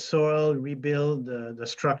rebuild the soil, rebuild the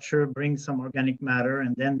structure, bring some organic matter,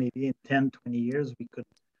 and then maybe in 10, 20 years, we could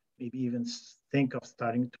maybe even think of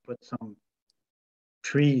starting to put some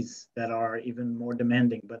trees that are even more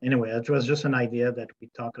demanding. But anyway, that was just an idea that we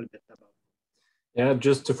talk a little bit about. Yeah,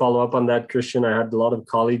 just to follow up on that, Christian, I had a lot of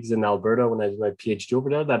colleagues in Alberta when I did my PhD over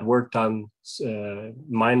there that worked on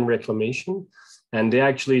mine reclamation. And they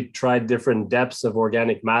actually tried different depths of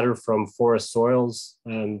organic matter from forest soils,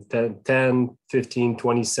 10, 15,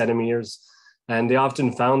 20 centimeters. And they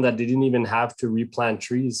often found that they didn't even have to replant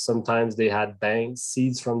trees. Sometimes they had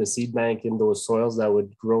seeds from the seed bank in those soils that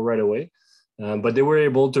would grow right away. But they were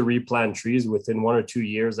able to replant trees within 1 or 2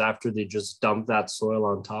 years after they just dumped that soil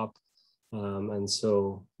on top. And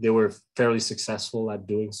so they were fairly successful at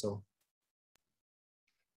doing so.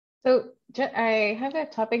 So I have a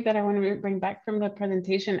topic that I want to bring back from the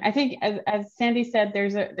presentation. I think, as Sandy said,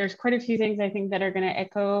 there's quite a few things I think that are going to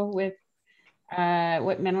echo with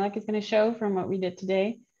what Menelik is going to show from what we did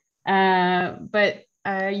today. But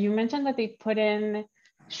you mentioned that they put in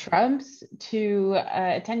shrubs to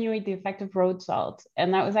attenuate the effect of road salt.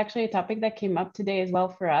 And that was actually a topic that came up today as well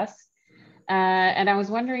for us. And I was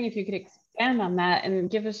wondering if you could expand on that and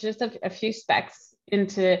give us just a few specs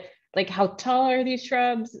into, like, how tall are these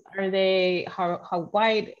shrubs? Are they, how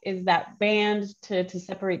wide is that band to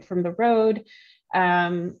separate from the road?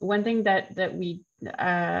 One thing that we,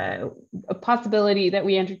 a possibility that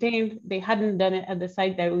we entertained, they hadn't done it at the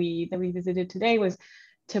site that we visited today, was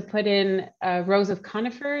to put in rows of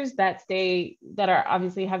conifers that are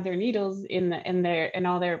obviously have their needles in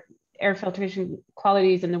all their air filtration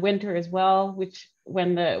qualities in the winter as well, which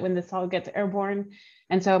when the salt gets airborne.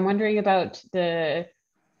 And so I'm wondering about the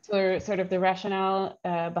sort of the rationale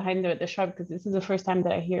behind the shrub, because this is the first time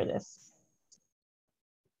that I hear this.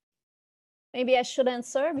 Maybe I should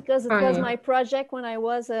answer, because it was my project when I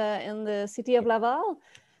was in the city of Laval.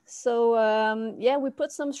 So yeah, we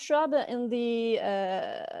put some shrub in the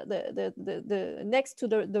next to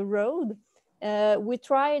the road. We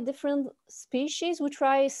try different species. We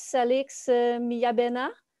try Salix miabena,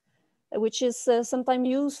 which is sometimes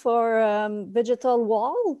used for vegetal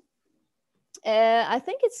wall. I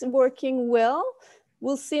think it's working well.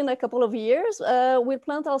 We'll see in a couple of years. We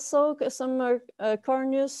plant also some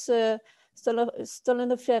Cornus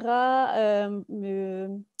stolonifera,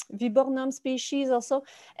 viburnum species also.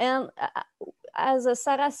 And as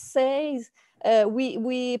Sarah says,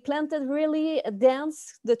 we planted really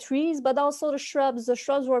dense the trees, but also the shrubs. The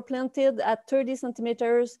shrubs were planted at 30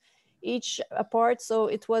 centimeters each apart. So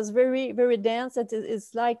it was very, very dense.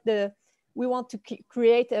 It's like we want to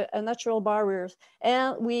create a natural barriers.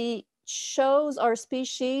 And we chose our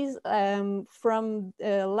species from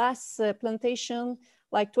last plantation,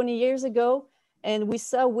 like 20 years ago. And we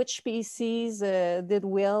saw which species did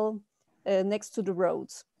well next to the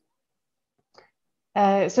roads.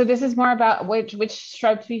 So this is more about which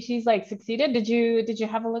shrub species like succeeded. Did you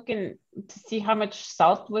have a look to see how much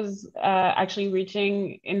salt was actually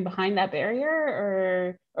reaching in behind that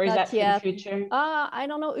barrier, or is Not that yet. for the future? I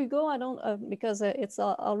don't know, Hugo. I don't because it's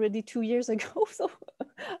already 2 years ago, so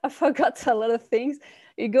I forgot a lot of things.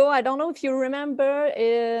 Hugo, I don't know if you remember.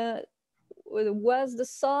 Was the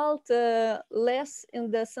salt less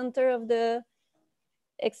in the center of the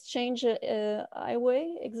exchange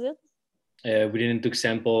highway exit? We didn't took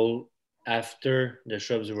sample after the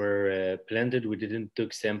shrubs were planted. We didn't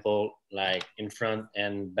took sample like in front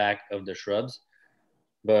and back of the shrubs,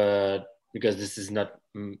 but because this is not,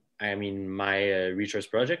 I mean, my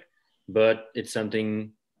research project, but it's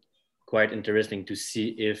something quite interesting to see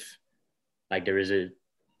if like there is a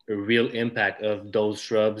real impact of those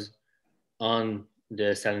shrubs on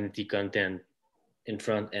the salinity content in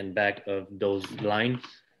front and back of those lines.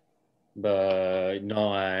 But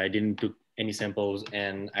no, I didn't took any samples,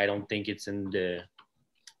 and I don't think it's in the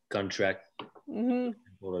contract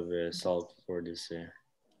of salt for this.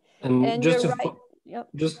 And just you're to right. Yep.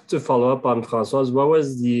 just to follow up on Françoise, what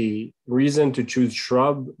was the reason to choose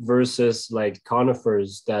shrub versus like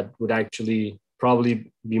conifers that would actually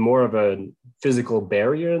probably be more of a physical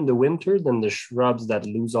barrier in the winter than the shrubs that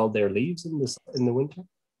lose all their leaves in the winter?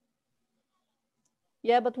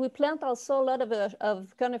 Yeah, but we plant also a lot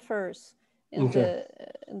of conifers in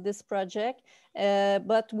this project,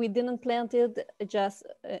 but we didn't plant it just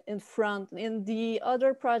in front. In the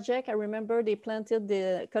other project, I remember they planted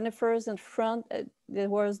the conifers in front. There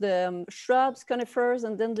was the shrubs, conifers,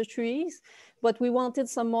 and then the trees. But we wanted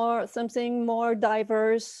something more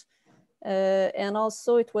diverse, and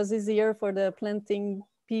also it was easier for the planting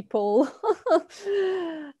people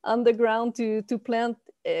on the ground to plant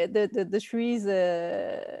the trees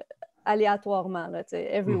aléatoirement, let's say,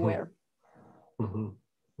 everywhere.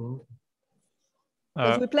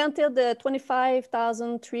 Because we planted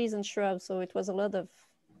 25,000 trees and shrubs, so it was a lot of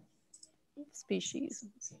species.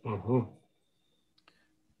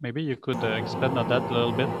 Maybe you could expand on that a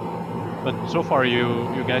little bit. But so far,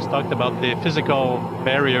 you guys talked about the physical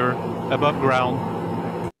barrier above ground.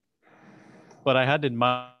 But I had in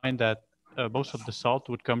mind that most of the salt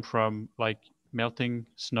would come from like melting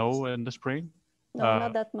snow in the spring. No,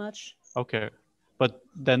 not that much. Okay, but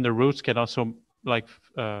then the roots can also like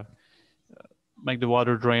make the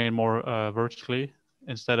water drain more vertically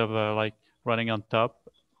instead of like running on top,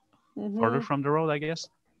 further from the road, I guess.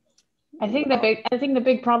 I think the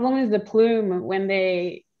big problem is the plume when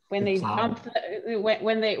they dump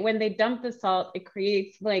the salt. It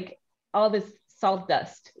creates like all this salt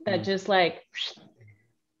dust that just like,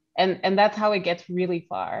 and that's how it gets really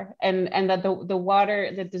far. And that the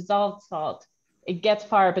water, the dissolved salt, it gets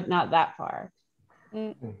far, but not that far.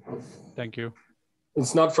 Thank you.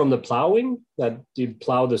 It's not from the plowing that you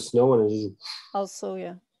plow the snow and it's... Also,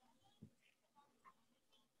 yeah.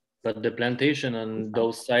 But the plantation on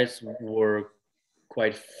those sites were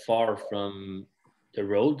quite far from the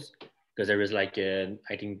roads because there is like,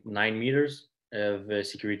 I think 9 meters of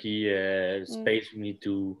security space we need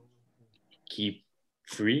to keep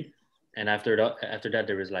free. And after that,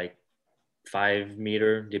 there is like 5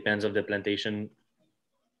 meter, depends on the plantation,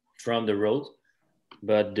 from the road.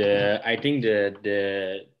 But I think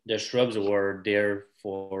the shrubs were there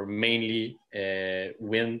for mainly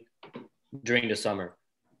wind during the summer,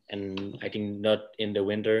 and I think not in the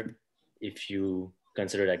winter, if you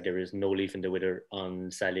consider that there is no leaf in the winter on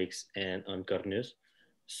Salix and on Cornus.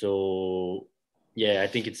 So yeah, I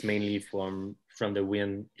think it's mainly from the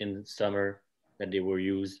wind in summer that they were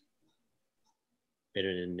used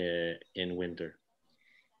better than in winter.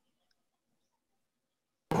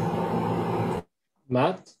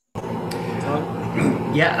 Matt?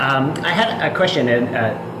 Yeah, I had a question, and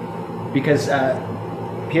because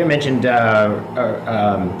Pierre mentioned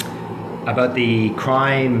about the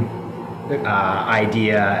crime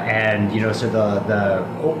idea, and so the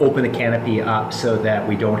open the canopy up so that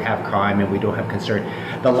we don't have crime and we don't have concern.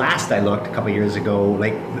 The last I looked a couple of years ago,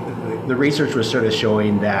 like the research was sort of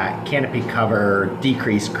showing that canopy cover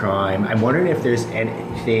decreased crime. I'm wondering if there's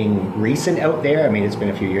anything recent out there. I mean, it's been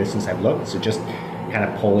a few years since I've looked, so just kind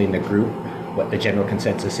of polling the group what the general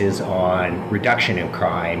consensus is on reduction in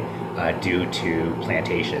crime due to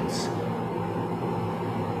plantations.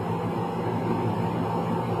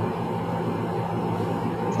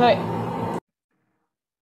 So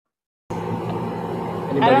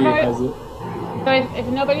I don't know. So if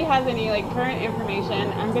nobody has any like current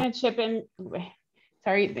information, I'm gonna chip in.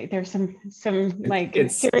 Sorry, there's some like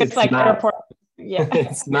serious like not, airport. Yeah,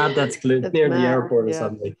 it's not that's near the airport or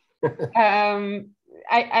something.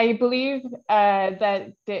 I believe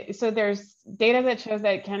that so there's data that shows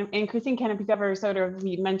that increasing canopy cover, sort of,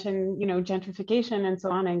 we mentioned, gentrification and so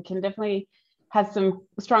on, and can definitely has some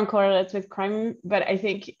strong correlates with crime. But I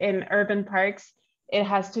think in urban parks, it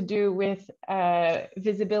has to do with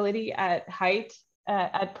visibility at height,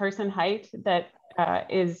 at person height, that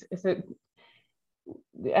is so,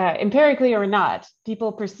 empirically or not,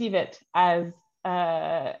 people perceive it as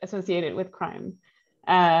associated with crime.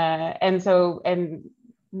 And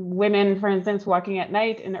women, for instance, walking at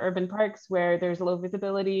night in urban parks where there's low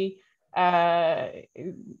visibility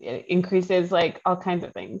increases like all kinds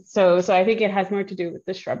of things. So I think it has more to do with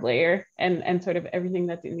the shrub layer and sort of everything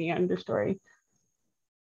that's in the understory.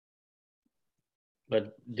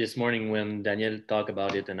 But this morning when Daniel talked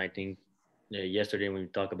about it, and I think yesterday when we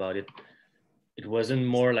talked about it, it wasn't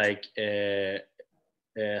more like a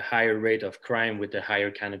higher rate of crime with the higher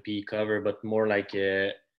canopy cover, but more like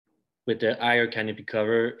with the higher canopy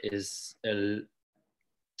cover is the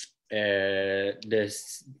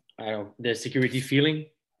security feeling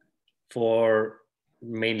for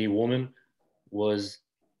mainly women was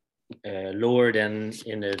lower than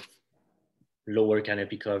in a lower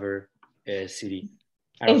canopy cover city.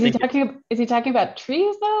 Is he talking about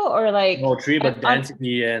trees though, or like? No, tree, but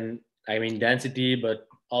density, and I mean density, but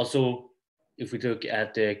also if we look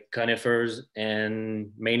at the conifers,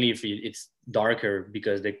 and mainly if it's darker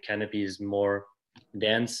because the canopy is more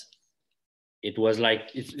dense, it was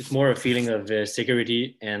like it's more a feeling of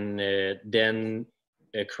security and then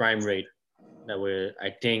a crime rate that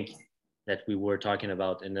I think that we were talking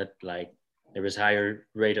about, and that like there was higher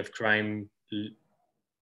rate of crime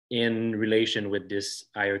in relation with this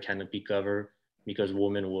higher canopy cover because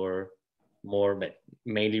women were more, but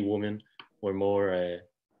mainly women were more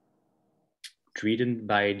treated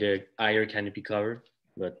by the higher canopy cover.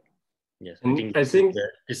 But yes, I think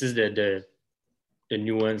this is the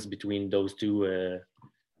nuance between those two.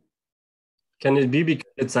 Can it be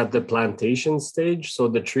because it's at the plantation stage? So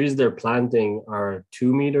the trees they're planting are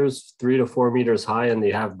 2 meters, 3 to 4 meters high, and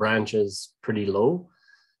they have branches pretty low.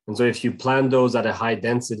 And so if you plant those at a high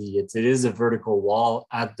density, it is a vertical wall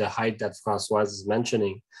at the height that Françoise is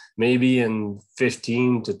mentioning. Maybe in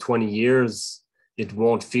 15 to 20 years, it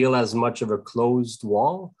won't feel as much of a closed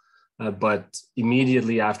wall, but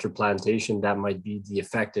immediately after plantation, that might be the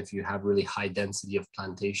effect if you have really high density of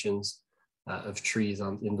plantations of trees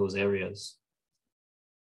in those areas.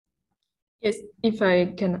 Yes, if I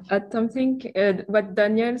can add something, what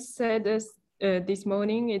Daniel said this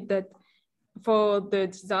morning is that for the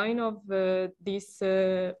design of this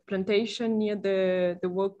plantation near the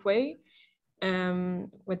walkway,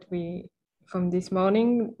 what we from this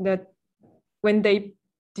morning, that when they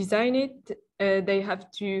design it, they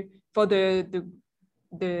have to, for the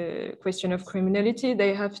question of criminality,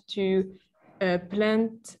 they have to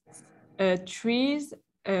plant trees,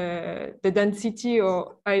 the density,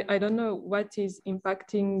 or I don't know what is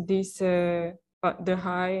impacting this, the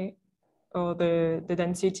high or the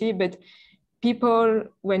density, but people,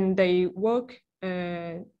 when they walk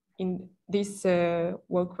in this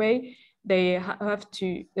walkway, they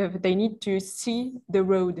need to see the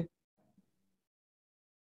road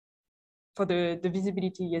for the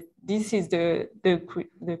visibility. Yes, this is the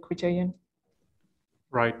criterion.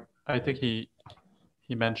 Right. I think he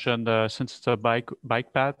mentioned since it's a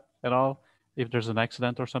bike path and all, if there's an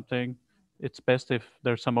accident or something, it's best if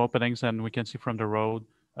there's some openings and we can see from the road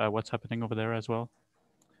what's happening over there as well.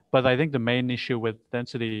 But I think the main issue with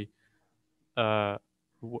density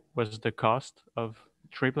was the cost of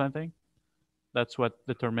tree planting. That's what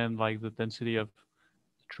determined like the density of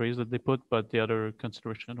trees that they put, but the other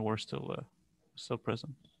considerations were still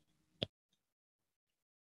present.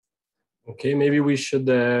 Okay, maybe we should,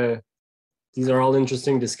 these are all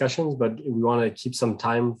interesting discussions, but we want to keep some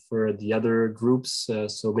time for the other groups.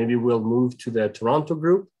 So maybe we'll move to the Toronto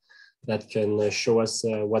group that can show us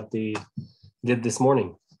what they did this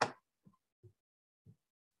morning.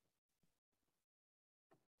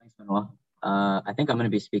 Thanks, Manuel. I think I'm going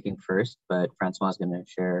to be speaking first, but Francois is going to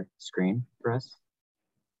share screen for us.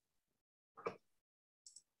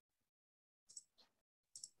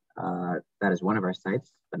 That is one of our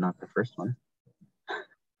sites, but not the first one.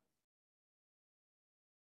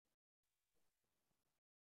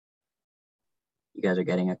 You guys are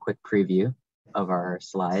getting a quick preview of our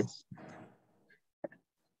slides.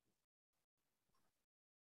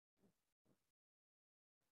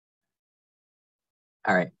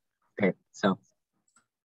 All right, great. So,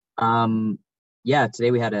 yeah, today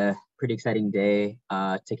we had a pretty exciting day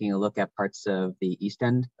taking a look at parts of the east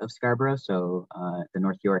end of Scarborough, so the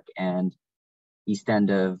North York and east end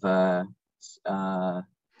of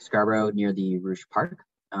Scarborough near the Rouge Park.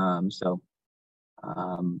 Yeah,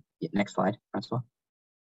 next slide, Francois.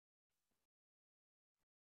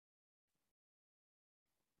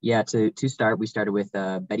 Yeah, to start, we started with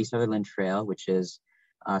Betty Sutherland Trail, which is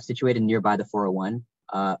situated nearby the 401.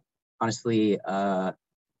 Honestly,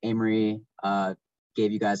 Amory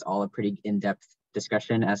gave you guys all a pretty in-depth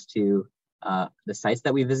discussion as to the sites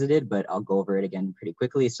that we visited, but I'll go over it again pretty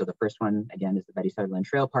quickly. So the first one, again, is the Betty Sutherland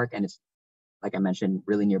Trail Park, and it's, like I mentioned,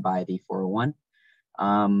 really nearby the 401.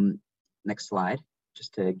 Next slide,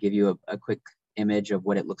 just to give you a quick image of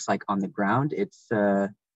what it looks like on the ground. It's a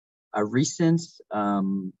recent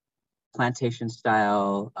plantation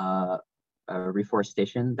style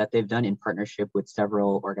reforestation that they've done in partnership with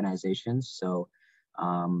several organizations. So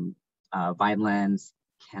Vinelands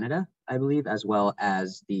Canada, I believe, as well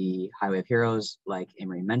as the Highway of Heroes, like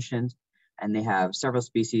Amory mentioned. And they have several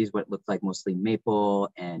species, what look like mostly maple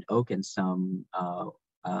and oak and some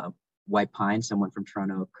white pine. Someone from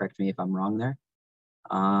Toronto, correct me if I'm wrong there.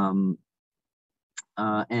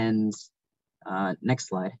 Next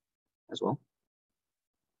slide as well.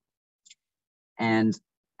 And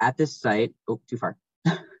at this site, oh, too far.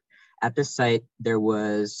 At this site, there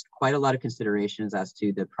was quite a lot of considerations as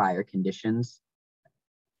to the prior conditions,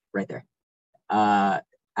 right there.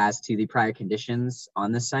 As to the prior conditions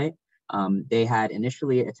on the site, they had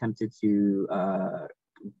initially attempted to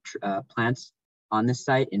plant on this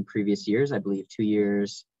site in previous years, I believe 2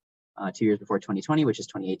 years before 2020, which is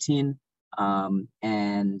 2018,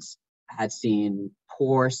 and had seen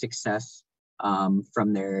poor success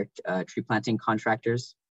from their tree planting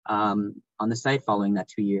contractors on the site following that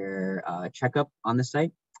 2-year checkup on the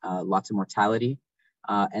site, lots of mortality.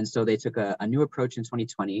 And so they took a new approach in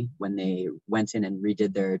 2020 when they went in and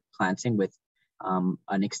redid their planting with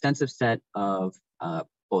an extensive set of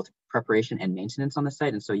both preparation and maintenance on the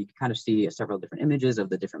site. And so you can kind of see several different images of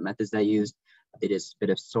the different methods they used. They did a bit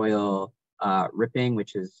of soil ripping,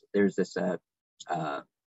 which is, there's this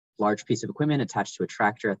large piece of equipment attached to a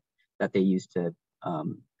tractor that they used to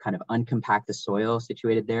kind of uncompact the soil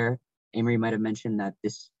situated there. Amory might have mentioned that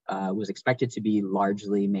this was expected to be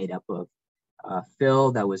largely made up of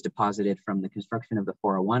fill that was deposited from the construction of the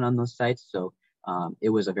 401 on those sites. So it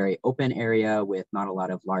was a very open area with not a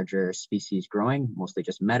lot of larger species growing, mostly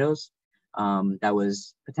just meadows. That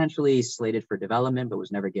was potentially slated for development, but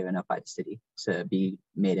was never given up by the city to be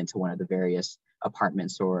made into one of the various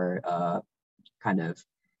apartments or kind of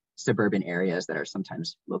suburban areas that are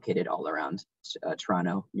sometimes located all around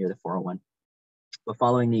Toronto near the 401. But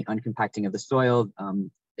following the uncompacting of the soil,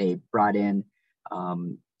 they brought in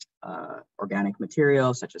organic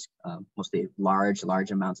material, such as mostly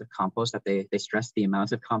large amounts of compost that they stressed the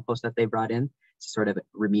amount of compost that they brought in to sort of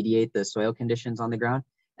remediate the soil conditions on the ground,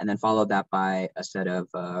 and then followed that by a set of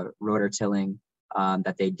rotor tilling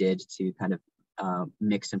that they did to kind of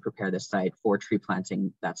mix and prepare the site for tree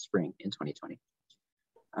planting that spring in 2020.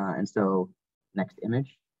 And so next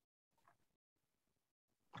image.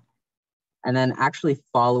 And then actually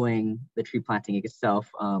following the tree planting itself,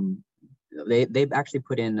 they've actually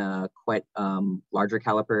put in quite larger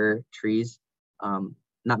caliper trees,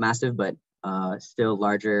 not massive, but still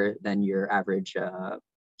larger than your average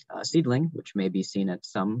seedling, which may be seen at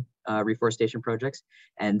some reforestation projects,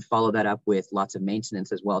 and follow that up with lots of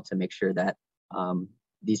maintenance as well to make sure that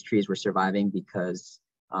these trees were surviving, because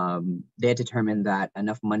they had determined that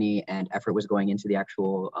enough money and effort was going into the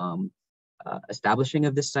actual establishing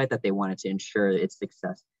of this site that they wanted to ensure its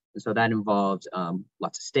success. And so that involved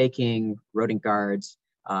lots of staking, rodent guards,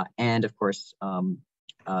 and of course,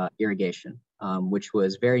 irrigation, which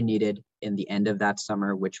was very needed in the end of that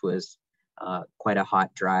summer, which was quite a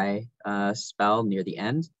hot, dry spell near the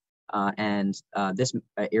end. This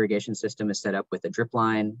irrigation system is set up with a drip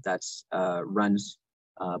line that's runs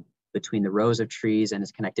between the rows of trees and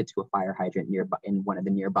is connected to a fire hydrant nearby in one of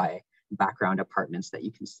the nearby background apartments that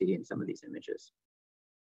you can see in some of these images.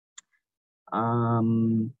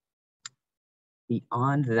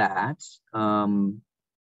 Beyond that,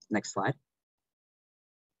 next slide.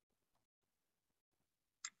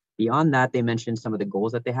 Beyond that, they mentioned some of the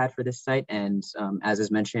goals that they had for this site. And as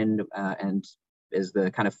is mentioned and is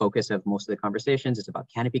the kind of focus of most of the conversations, it's about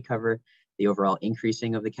canopy cover, the overall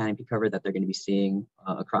increasing of the canopy cover that they're going to be seeing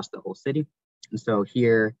across the whole city. And so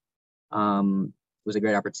here was a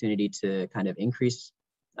great opportunity to kind of increase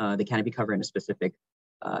the canopy cover in a specific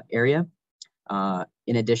area.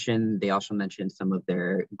 In addition, they also mentioned some of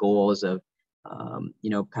their goals of,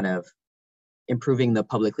 kind of improving the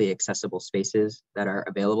publicly accessible spaces that are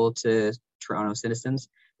available to Toronto citizens,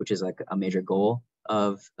 which is like a major goal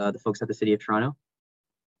of the folks at the City of Toronto.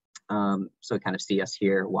 So kind of see us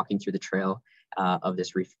here walking through the trail of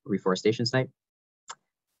this reforestation site.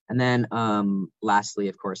 And then lastly,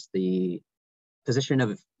 of course, the position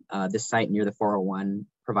of this site near the 401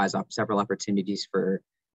 provides several opportunities for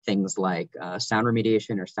things like sound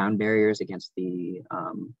remediation or sound barriers against the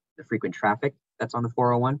frequent traffic that's on the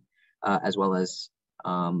 401, as well as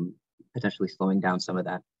potentially slowing down some of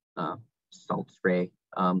that salt spray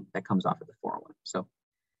that comes off of the 401. So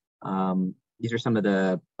these are some of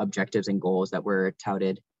the objectives and goals that were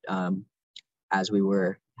touted as we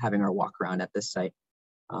were having our walk around at this site.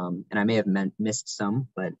 And I may have missed some,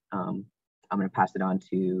 but I'm going to pass it on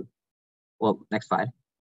to, well, next slide.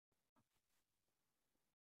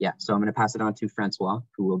 Yeah, so I'm going to pass it on to Francois,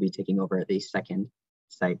 who will be taking over the second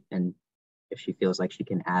site, and if she feels like she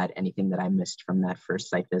can add anything that I missed from that first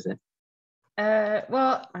site visit.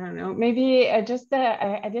 Well, I don't know, maybe just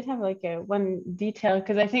I did have like one detail,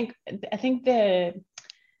 because I think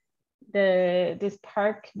this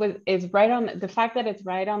park is right on the fact that it's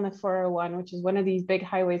right on the 401, which is one of these big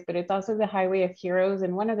highways, but it's also the highway of heroes,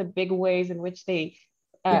 and one of the big ways in which they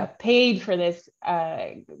paid for this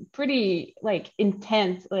pretty like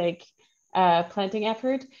intense planting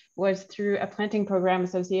effort was through a planting program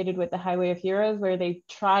associated with the Highway of Heroes, where they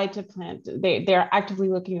tried to plant, they're actively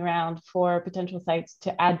looking around for potential sites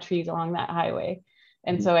to add trees along that highway.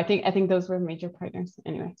 And so I think those were major partners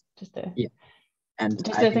anyway, just to, and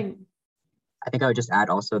just I to think. I think I would just add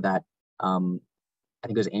also that I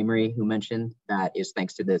think it was Amory who mentioned that is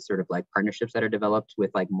thanks to the sort of like partnerships that are developed with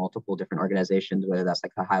like multiple different organizations, whether that's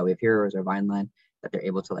like the Highway of Heroes or Vineland, that they're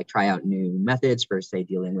able to like try out new methods for, say,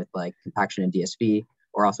 dealing with like compaction and DSV,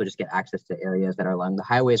 or also just get access to areas that are along the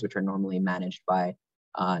highways, which are normally managed by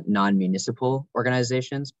non-municipal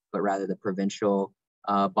organizations, but rather the provincial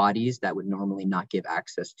bodies that would normally not give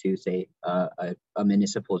access to, say, a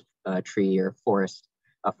municipal tree or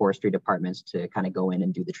forestry departments to kind of go in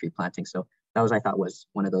and do the tree planting. So that was, I thought, was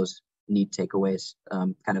one of those neat takeaways,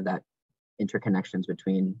 kind of that interconnections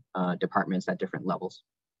between departments at different levels.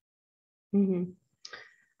 Mm-hmm.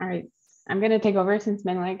 All right, I'm going to take over since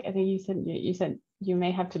Menelik, I think you said you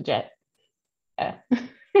may have to jet. All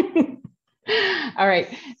right,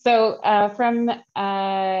 so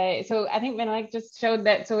so I think Menelik just showed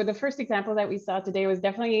that. So the first example that we saw today was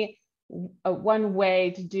definitely one way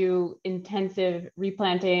to do intensive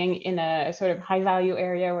replanting in a sort of high value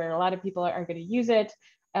area where a lot of people are going to use it,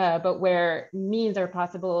 but where means are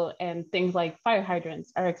possible and things like fire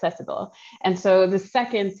hydrants are accessible. And so the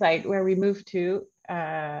second site where we moved to,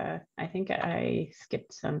 I think I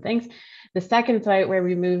skipped some things. The second site where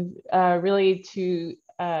we moved really to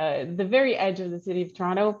the very edge of the city of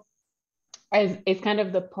Toronto is kind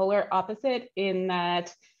of the polar opposite in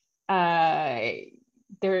that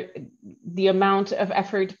the amount of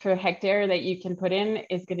effort per hectare that you can put in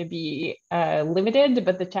is going to be limited,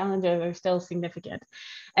 but the challenges are still significant.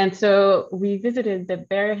 And so we visited the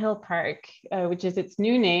Beare Hill Park, which is its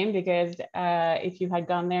new name, because if you had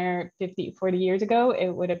gone there 40 years ago, it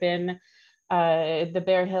would have been the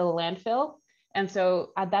Beare Hill landfill. And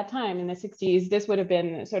so at that time in the 60s, this would have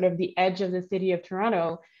been sort of the edge of the city of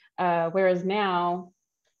Toronto, whereas now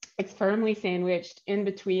It's firmly sandwiched in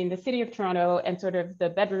between the city of Toronto and sort of the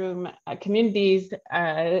bedroom communities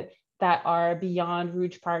that are beyond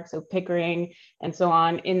Rouge Park, so Pickering and so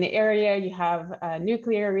on. In the area, you have a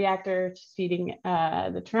nuclear reactor feeding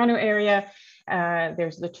the Toronto area.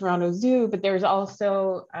 There's the Toronto Zoo, but there's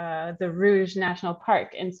also the Rouge National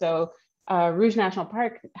Park. And so Rouge National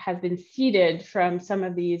Park has been ceded from some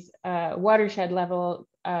of these watershed level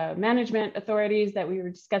management authorities that we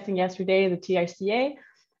were discussing yesterday, the TRCA.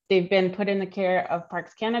 They've been put in the care of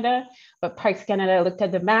Parks Canada, but Parks Canada looked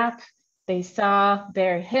at the map, they saw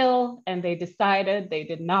Beare Hill, and they decided they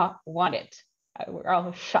did not want it. We're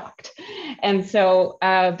all shocked. And so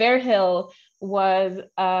Beare Hill was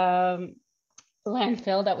landfill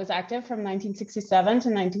that was active from 1967 to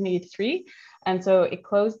 1983. And so it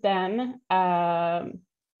closed then.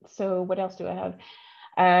 So what else do I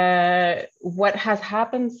have? What has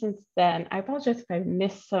happened since then? I apologize if I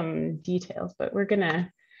missed some details, but we're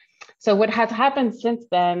gonna. So what has happened since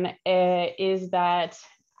then is that,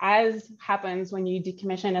 as happens when you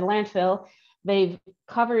decommission a landfill, they've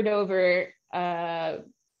covered over the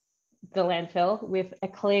landfill with a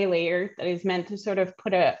clay layer that is meant to sort of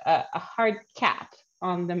put a hard cap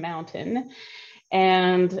on the mountain.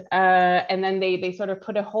 And then they sort of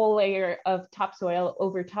put a whole layer of topsoil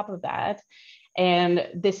over top of that. And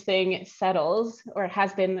this thing settles, or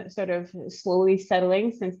has been sort of slowly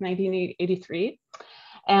settling since 1983.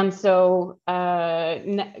 And so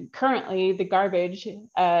currently the garbage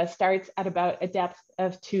starts at about a depth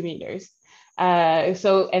of 2 meters.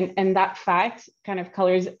 So that fact kind of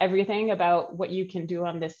colors everything about what you can do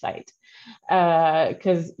on this site,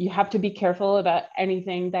 because you have to be careful about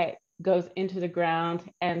anything that goes into the ground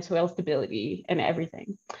and soil stability and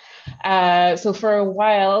everything. So for a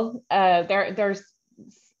while, there's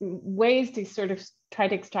ways to sort of try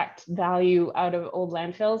to extract value out of old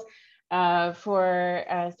landfills.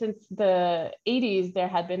 Since the 80s, there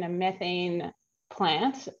had been a methane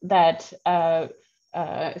plant that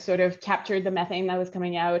sort of captured the methane that was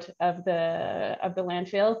coming out of the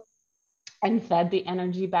landfill and fed the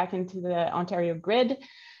energy back into the Ontario grid.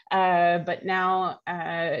 But now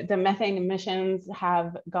the methane emissions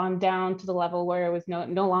have gone down to the level where it was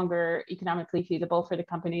no longer economically feasible for the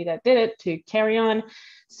company that did it to carry on.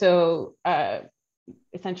 So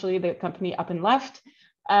essentially the company up and left.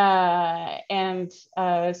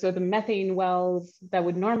 So the methane wells that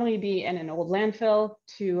would normally be in an old landfill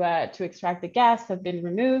to extract the gas have been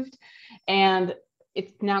removed, and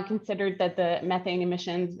it's now considered that the methane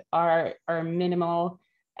emissions are minimal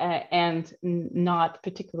and not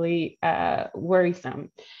particularly worrisome.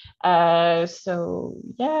 So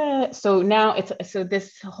now so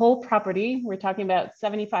this whole property, we're talking about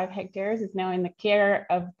 75 hectares, is now in the care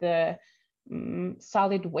of the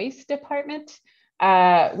solid waste department.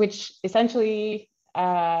 Which essentially,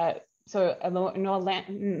 so an old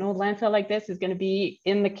landfill like this is going to be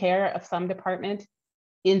in the care of some department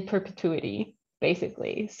in perpetuity,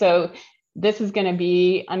 basically. So this is going to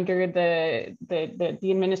be under the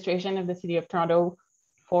administration of the City of Toronto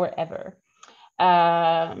forever.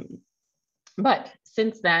 But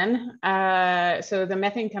since then, so the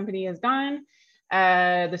methane company is gone,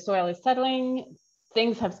 the soil is settling,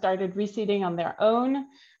 things have started reseeding on their own.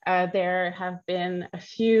 There have been a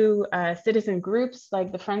few citizen groups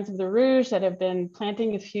like the Friends of the Rouge that have been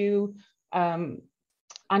planting a few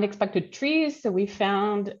unexpected trees. So we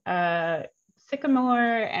found sycamore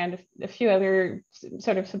and a few other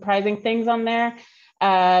sort of surprising things on there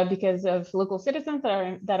because of local citizens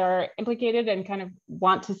that are implicated and kind of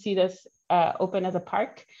want to see this open as a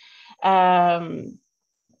park.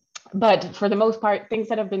 But for the most part, things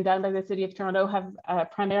that have been done by the City of Toronto have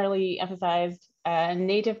primarily emphasized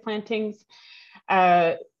native plantings.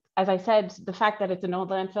 As I said, the fact that it's an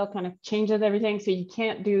old landfill kind of changes everything. So you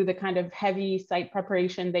can't do the kind of heavy site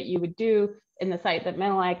preparation that you would do in the site that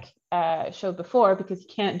Menelik showed before, because you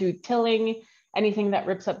can't do tilling. Anything that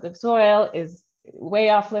rips up the soil is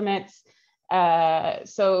way off limits.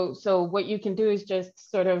 So what you can do is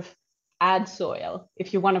just sort of add soil.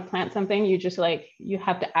 If you want to plant something, you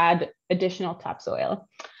have to add additional topsoil.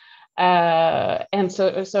 And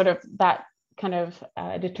so sort of that kind of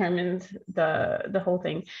determines the whole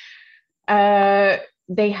thing.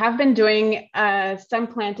 They have been doing some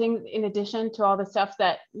planting in addition to all the stuff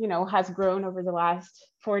that, has grown over the last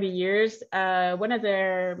 40 years. One of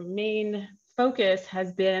their main focus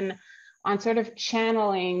has been on sort of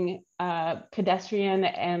channeling pedestrian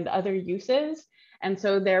and other uses. And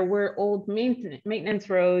so there were old maintenance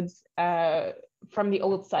roads from the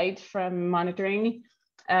old site from monitoring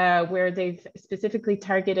where they've specifically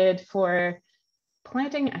targeted for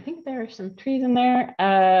planting. I think there are some trees in there,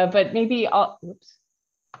 but maybe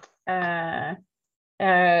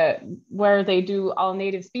where they do all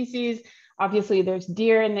native species. Obviously, there's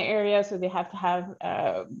deer in the area, so they have to have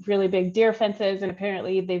really big deer fences. And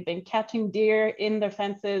apparently, they've been catching deer in their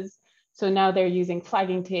fences. So now they're using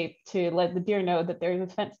flagging tape to let the deer know that there's a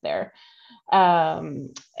fence there.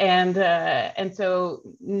 And so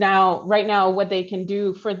now, right now, what they can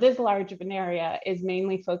do for this large of an area is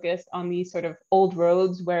mainly focus on these sort of old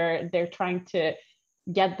roads where they're trying to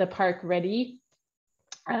get the park ready.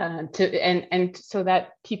 So that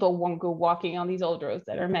people won't go walking on these old roads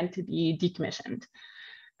that are meant to be decommissioned.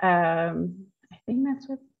 I think that's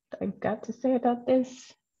what I got to say about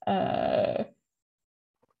this.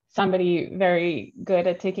 Somebody very good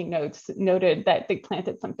at taking notes noted that they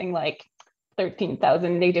planted something like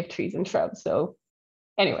 13,000 native trees and shrubs. So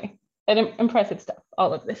anyway, impressive stuff,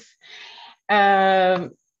 all of this.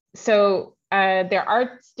 So there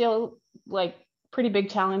are still like pretty big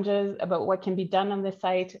challenges about what can be done on this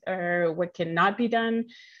site or what cannot be done.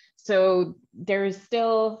 So there is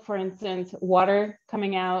still, for instance, water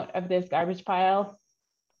coming out of this garbage pile.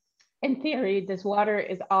 In theory, this water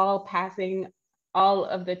is all passing all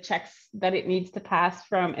of the checks that it needs to pass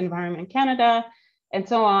from Environment Canada and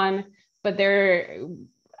so on. But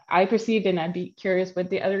I perceived, and I'd be curious what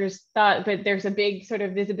the others thought, but there's a big sort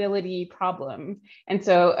of visibility problem. And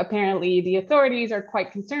so apparently the authorities are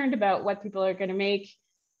quite concerned about what people are going to make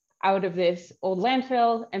out of this old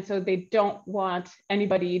landfill. And so they don't want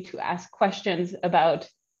anybody to ask questions about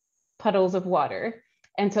puddles of water.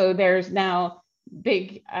 And so there's now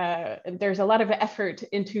there's a lot of effort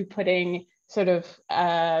into putting sort of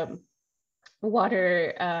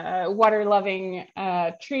water-loving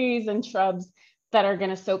trees and shrubs that are going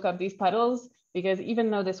to soak up these puddles, because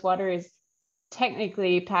even though this water is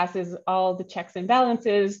technically passes all the checks and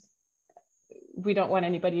balances, we don't want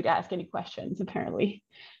anybody to ask any questions, apparently.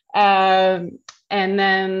 And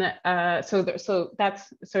then, so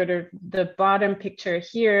that's sort of the bottom picture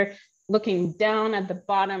here, looking down at the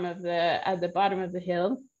bottom of the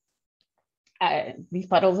hill. These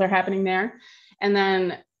puddles are happening there, and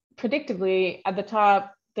then predictably at the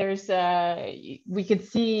top, there's we could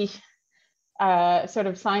see sort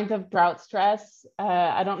of signs of drought stress.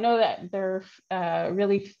 I don't know that they're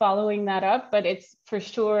really following that up, but it's for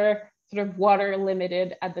sure sort of water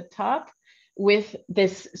limited at the top with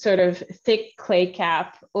this sort of thick clay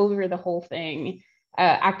cap over the whole thing,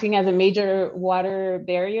 acting as a major water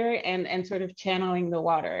barrier and sort of channeling the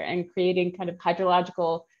water and creating kind of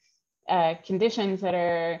hydrological conditions that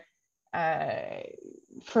are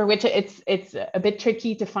for which it's a bit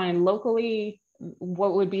tricky to find locally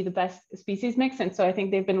what would be the best species mix. And so I think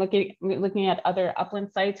they've been looking at other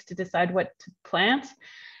upland sites to decide what to plant,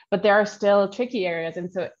 but there are still tricky areas.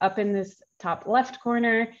 And so up in this top left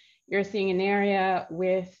corner, you're seeing an area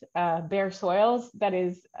with bare soils that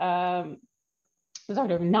is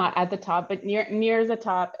sort of not at the top, but near the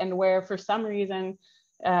top, and where for some reason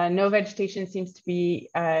no vegetation seems to be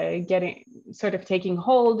taking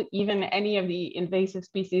hold. Even any of the invasive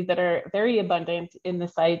species that are very abundant in the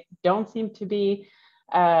site don't seem to be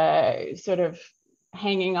sort of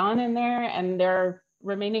hanging on in there. And there are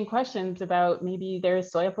remaining questions about maybe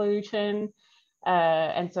there's soil pollution.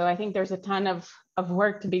 And so I think there's a ton of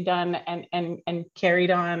work to be done and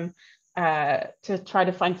carried on to try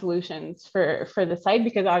to find solutions for the site,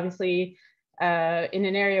 because obviously in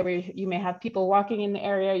an area where you may have people walking in the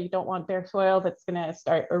area, you don't want bare soil that's going to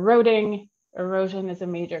start eroding. Erosion is a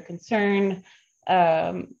major concern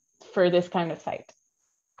for this kind of site.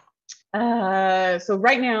 So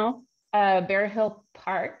right now, Beare Hill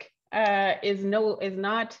Park is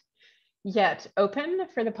not yet open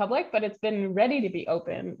for the public, but it's been ready to be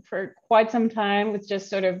open for quite some time. It's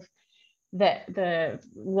just sort of the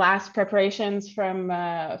last preparations from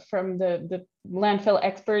the landfill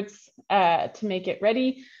experts to make it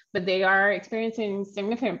ready, but they are experiencing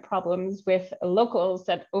significant problems with locals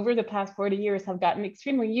that over the past 40 years have gotten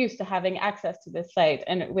extremely used to having access to this site,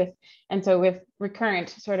 and so with recurrent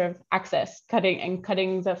sort of access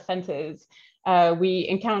cuttings of fences, we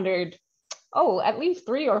encountered at least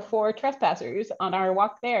 3 or 4 trespassers on our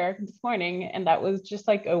walk there this morning, and that was just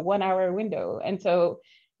like a 1-hour window. And so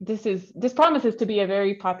this promises to be a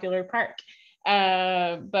very popular park,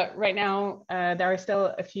 but right now there are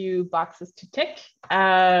still a few boxes to tick.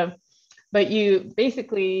 But you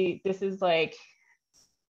basically, this site,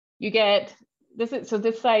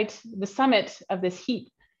 the summit of this heap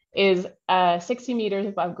is 60 meters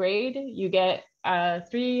above grade. You get a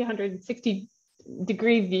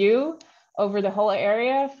 360-degree view over the whole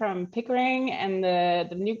area from Pickering and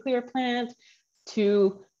the nuclear plant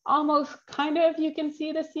to almost kind of, you can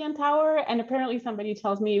see the CN Tower, and apparently somebody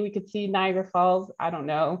tells me we could see Niagara Falls. I don't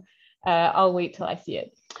know. I'll wait till I see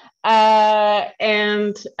it.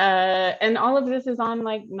 And all of this is on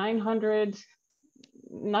like 900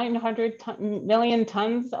 million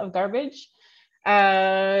tons of garbage.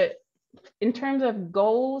 In terms of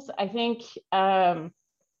goals, I think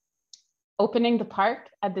opening the park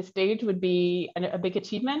at this stage would be a big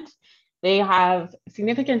achievement. They have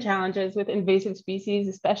significant challenges with invasive species,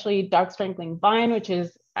 especially dark strangling vine, which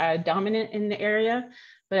is dominant in the area.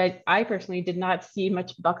 But I personally did not see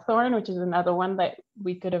much buckthorn, which is another one that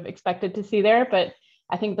we could have expected to see there. But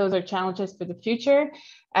I think those are challenges for the future.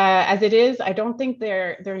 As it is, I don't think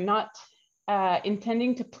they're not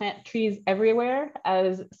intending to plant trees everywhere,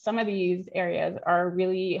 as some of these areas are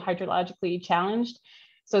really hydrologically challenged.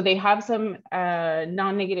 So they have some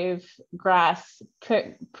non-native grass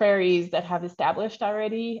prairies that have established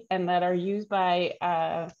already and that are used by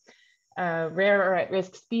rare or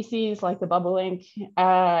at-risk species like the bobolink.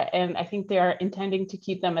 And I think they are intending to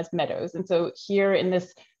keep them as meadows. And so here in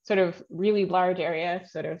this sort of really large area,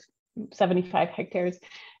 sort of 75 hectares,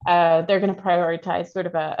 they're going to prioritize sort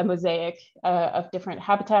of a mosaic of different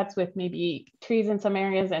habitats with maybe trees in some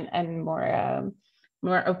areas and more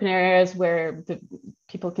open areas where the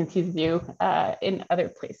people can see the view in other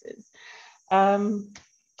places.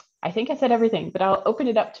 I think I said everything, but I'll open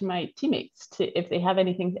it up to my teammates if they have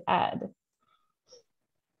anything to add.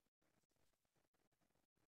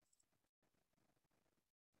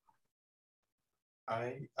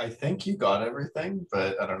 I think you got everything,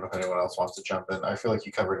 but I don't know if anyone else wants to jump in. I feel like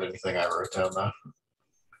you covered anything I wrote down though.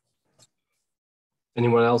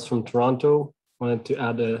 Anyone else from Toronto wanted to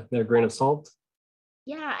add their grain of salt?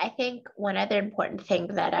 Yeah, I think one other important thing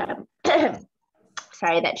that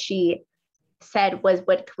sorry, that she said was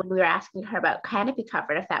when we were asking her about canopy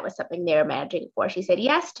cover, if that was something they were managing for, she said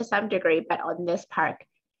yes to some degree, but on this park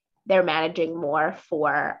they're managing more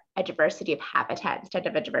for a diversity of habitat instead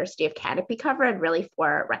of a diversity of canopy cover, and really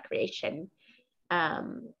for recreation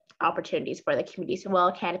opportunities for the community. So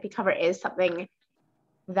while canopy cover is something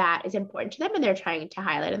that is important to them and they're trying to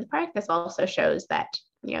highlight in the park, this also shows that,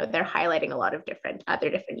 you know, they're highlighting a lot of other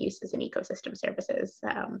different uses and ecosystem services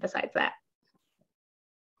besides that.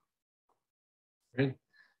 Great.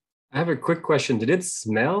 I have a quick question. Did it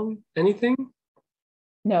smell anything?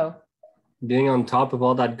 No. Being on top of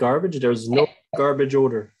all that garbage, there's no garbage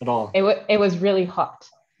odor at all. It was really hot.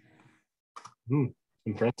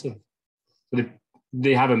 Impressive. So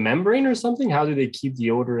they have a membrane or something? How do they keep the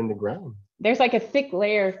odor in the ground? There's like a thick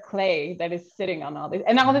layer of clay that is sitting on all this,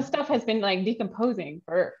 and all this stuff has been like decomposing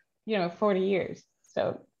for 40 years.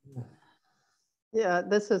 So yeah,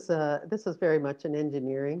 this is very much an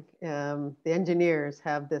engineering. The engineers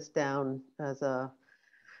have this down as a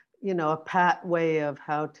pat way of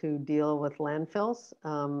how to deal with landfills.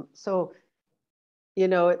 So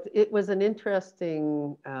it was an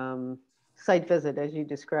interesting site visit, as you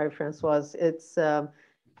described, Francoise. It's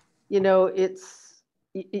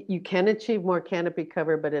you can achieve more canopy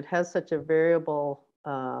cover, but it has such a variable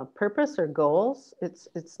purpose or goals.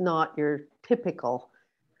 It's not your typical,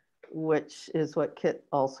 which is what Kit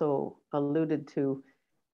also alluded to.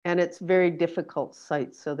 And it's very difficult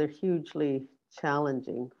sites. So they're hugely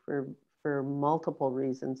challenging for multiple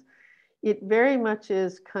reasons. It very much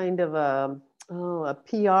is kind of a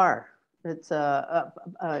PR. It's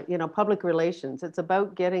public relations. It's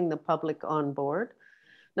about getting the public on board.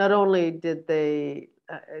 Not only did they,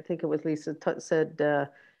 I think it was Lisa said,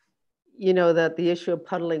 that the issue of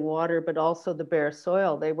puddling water, but also the bare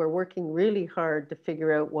soil. They were working really hard to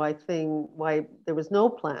figure out why there was no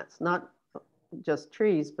plants, not just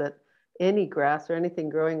trees, but any grass or anything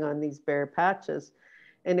growing on these bare patches.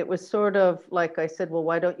 And it was sort of like I said, well,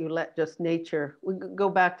 why don't you let just nature, we go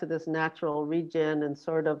back to this natural regen, and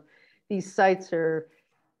sort of these sites are,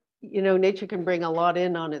 nature can bring a lot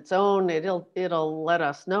in on its own. It'll let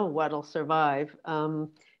us know what'll survive.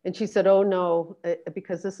 And she said, oh no,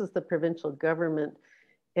 because this is the provincial government.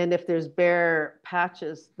 And if there's bare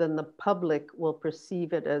patches, then the public will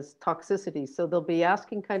perceive it as toxicity. So they'll be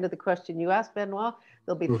asking kind of the question you asked, Benoit.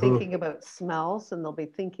 They'll be thinking about smells, and they'll be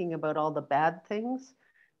thinking about all the bad things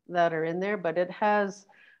that are in there. But it has,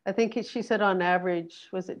 I think she said on average,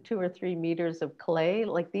 was it 2 or 3 meters of clay?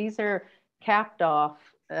 Like these are capped off,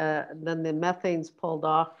 then the methane's pulled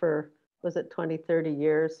off for, was it 20, 30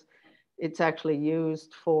 years? It's actually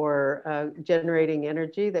used for generating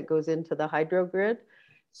energy that goes into the hydro grid.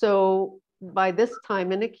 So by this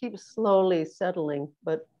time, and it keeps slowly settling,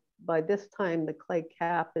 but by this time the clay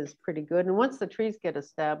cap is pretty good. And once the trees get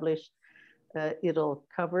established, it'll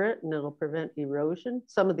cover it and it'll prevent erosion.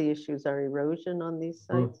 Some of the issues are erosion on these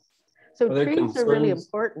sites. So trees are really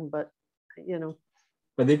important, but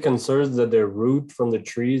Are they concerned that the root from the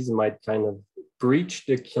trees might kind of breach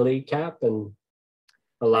the clay cap and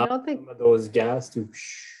allow some of those gas to?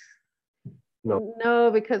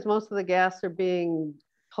 No, because most of the gas are being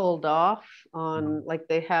pulled off on, like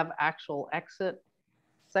they have actual exit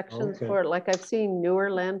sections for it. Like I've seen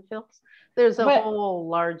newer landfills. There's a whole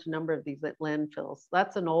large number of these landfills.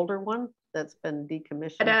 That's an older one that's been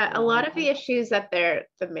decommissioned. But a lot of the issues that the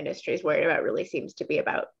ministry is worried about really seems to be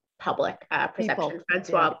about public perception.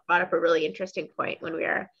 Francois brought up a really interesting point when we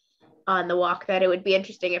were on the walk, that it would be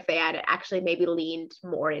interesting if they had actually maybe leaned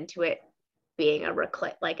more into it being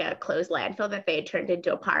like a closed landfill that they had turned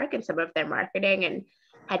into a park, and some of their marketing and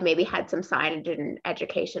had maybe had some signage and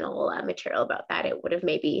educational material about that. It would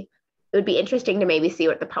be interesting to maybe see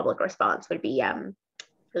what the public response would be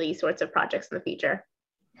for these sorts of projects in the future.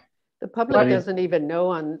 The public doesn't even know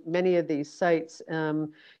on many of these sites.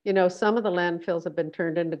 You know, some of the landfills have been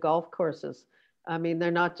turned into golf courses. I mean, they're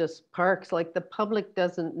not just parks. Like the public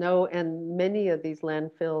doesn't know, and many of these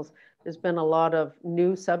landfills, there's been a lot of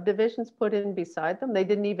new subdivisions put in beside them. They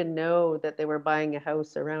didn't even know that they were buying a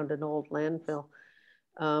house around an old landfill.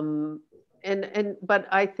 But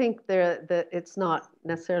I think that it's not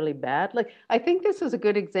necessarily bad. Like, I think this is a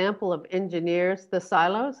good example of engineers, the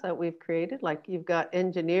silos that we've created. Like you've got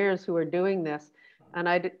engineers who are doing this,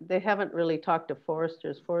 and they haven't really talked to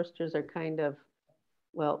foresters. Foresters are kind of,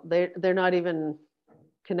 well, they're not even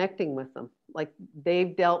connecting with them. Like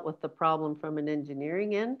they've dealt with the problem from an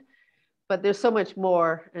engineering end, but there's so much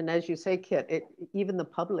more. And as you say, Kit, even the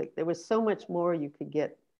public, there was so much more you could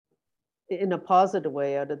get in a positive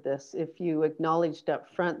way out of this if you acknowledged up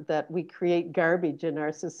front that we create garbage in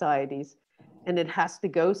our societies and it has to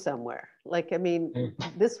go somewhere. Like, I mean,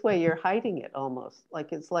 this way you're hiding it almost.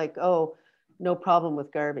 Like it's like, oh, no problem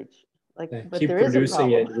with garbage. Like, but keep there is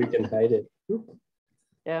producing a problem. it, we can hide it.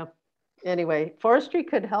 Yeah. Anyway, forestry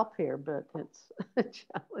could help here, but it's a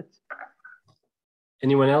challenge.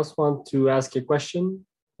 Anyone else want to ask a question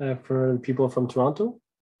for people from Toronto?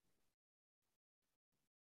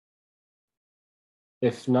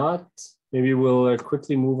 If not, maybe we'll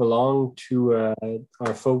quickly move along to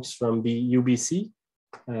our folks from UBC.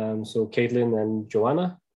 So Caitlin and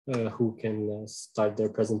Joanna, who can start their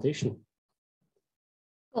presentation.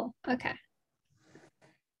 Cool, okay.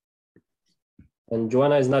 And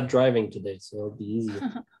Joanna is not driving today, so it'll be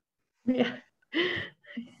easier. Yeah.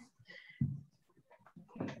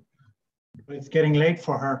 It's getting late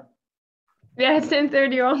for her. Yeah, it's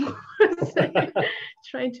 10:30 almost.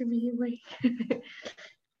 Trying to be awake.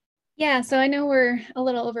 Yeah, so I know we're a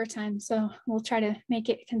little over time, so we'll try to make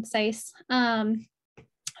it concise. So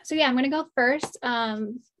yeah, I'm going to go first,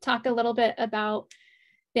 talk a little bit about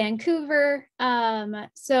Vancouver.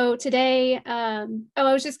 So today, I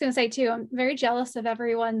was just going to say too, I'm very jealous of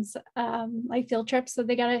everyone's like field trips that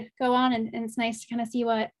they got to go on, and it's nice to kind of see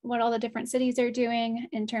what all the different cities are doing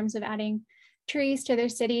in terms of adding trees to their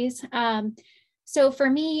cities. So for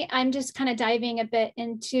me, I'm just kind of diving a bit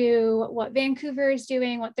into what Vancouver is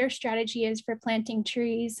doing, what their strategy is for planting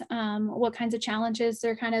trees, what kinds of challenges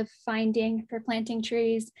they're kind of finding for planting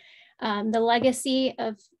trees, the legacy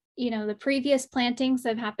of, you know, the previous plantings that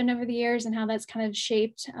have happened over the years and how that's kind of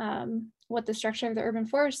shaped what the structure of the urban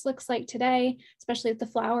forest looks like today, especially with the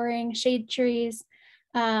flowering shade trees.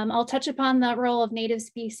 I'll touch upon the role of native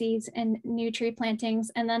species and new tree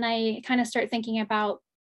plantings, and then I kind of start thinking about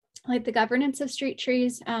like the governance of street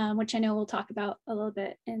trees, which I know we'll talk about a little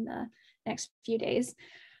bit in the next few days.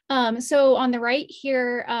 So on the right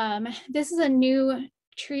here, this is a new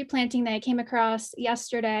tree planting that I came across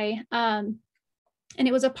yesterday. And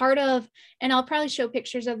it was a part of, and I'll probably show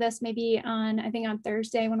pictures of this maybe on, I think on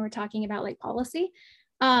Thursday when we're talking about like policy.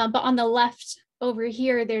 But on the left over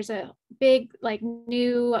here, there's a big like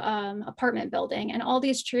new apartment building, and all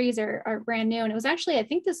these trees are brand new. And it was actually, I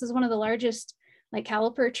think this is one of the largest like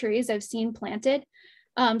caliper trees I've seen planted.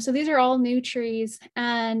 So these are all new trees.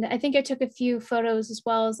 And I think I took a few photos as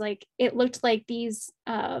well, as like, it looked like these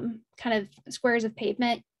kind of squares of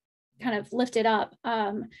pavement kind of lifted up.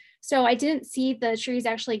 So I didn't see the trees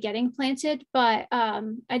actually getting planted, but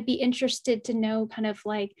I'd be interested to know kind of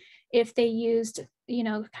like if they used, you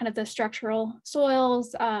know, kind of the structural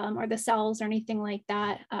soils or the cells or anything like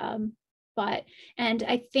that. And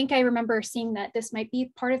I think I remember seeing that this might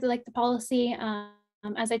be part of the policy,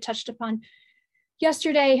 as I touched upon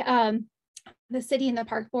yesterday. The city and the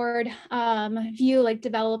park board view like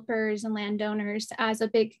developers and landowners as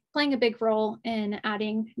playing a big role in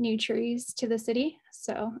adding new trees to the city.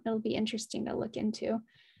 So it'll be interesting to look into.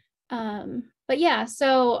 But yeah,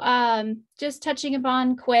 so just touching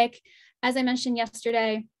upon quick, as I mentioned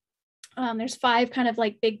yesterday, There's 5 kind of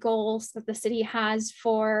like big goals that the city has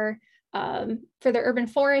for the urban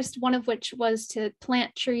forest, one of which was to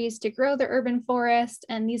plant trees to grow the urban forest.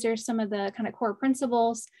 And these are some of the kind of core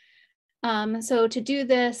principles. So to do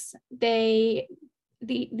this,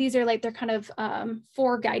 these are like their kind of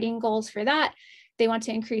 4 guiding goals for that. They want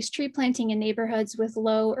to increase tree planting in neighborhoods with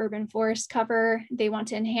low urban forest cover. They want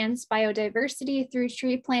to enhance biodiversity through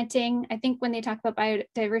tree planting. I think when they talk about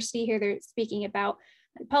biodiversity here, they're speaking about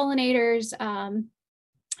pollinators,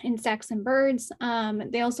 insects and birds.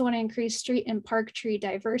 They also want to increase street and park tree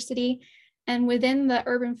diversity. And within the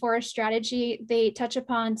urban forest strategy, they touch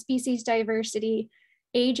upon species diversity,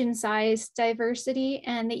 age and size diversity,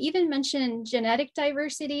 and they even mention genetic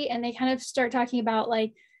diversity, and they kind of start talking about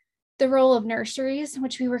like the role of nurseries,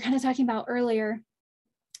 which we were kind of talking about earlier.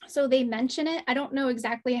 So they mention it. I don't know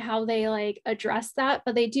exactly how they like address that,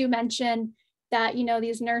 but they do mention that, you know,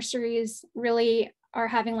 these nurseries really are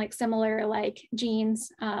having like similar like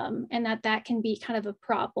genes, and that can be kind of a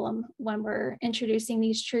problem when we're introducing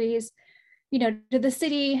these trees, you know, to the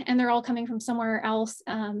city, and they're all coming from somewhere else.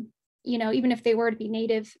 You know, even if they were to be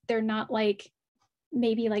native, they're not like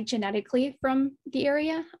maybe like genetically from the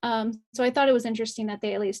area. So I thought it was interesting that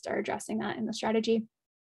they at least are addressing that in the strategy.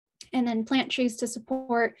 And then plant trees to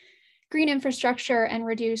support green infrastructure and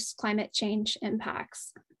reduce climate change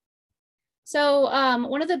impacts. So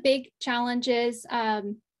one of the big challenges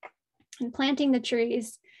in planting the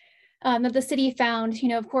trees that the city found, you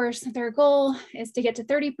know, of course, their goal is to get to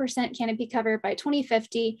 30% canopy cover by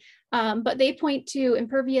 2050, but they point to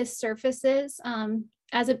impervious surfaces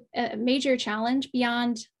as a major challenge.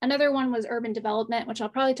 Beyond, another one was urban development, which I'll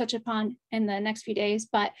probably touch upon in the next few days,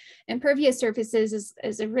 but impervious surfaces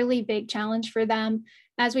is a really big challenge for them.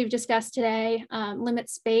 As we've discussed today,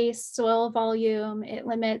 limits space, soil volume, it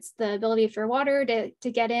limits the ability for water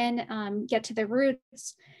to get in, get to the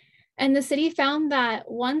roots. And the city found that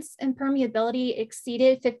once impermeability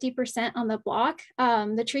exceeded 50% on the block,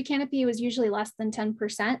 the tree canopy was usually less than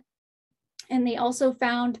 10%. And they also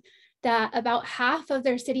found that about half of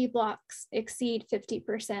their city blocks exceed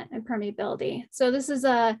 50% impermeability. So this is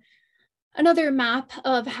another map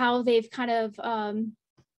of how they've kind of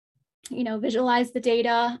you know, visualize the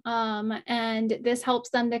data, and this helps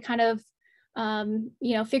them to kind of,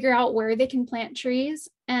 you know, figure out where they can plant trees.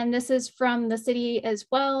 And this is from the city as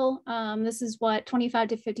well. This is what 25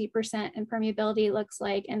 to 50% impermeability looks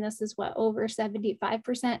like, and this is what over 75%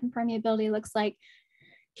 impermeability looks like.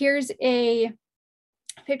 Here's a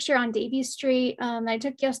picture on Davie Street that I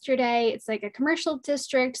took yesterday. It's like a commercial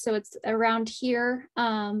district, so it's around here.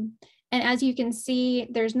 And as you can see,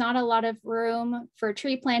 there's not a lot of room for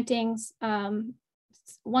tree plantings.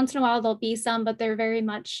 Once in a while, there'll be some, but they're very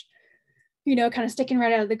much, you know, kind of sticking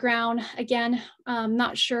right out of the ground. Again,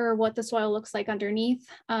 not sure what the soil looks like underneath.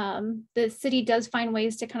 The city does find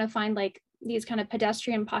ways to kind of find like these kind of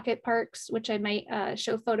pedestrian pocket parks, which I might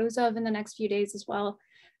show photos of in the next few days as well.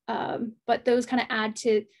 But those kind of add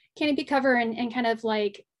to canopy cover and kind of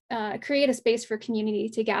like create a space for community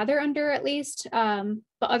to gather under at least.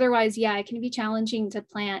 But otherwise, yeah, it can be challenging to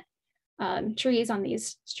plant trees on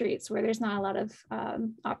these streets where there's not a lot of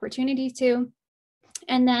opportunity to.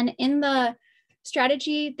 And then in the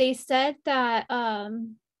strategy, they said that,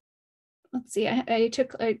 let's see, I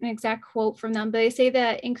took an exact quote from them, but they say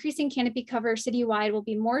that increasing canopy cover citywide will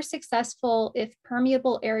be more successful if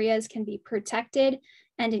permeable areas can be protected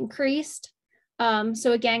and increased.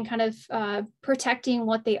 So again, kind of protecting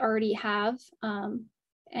what they already have,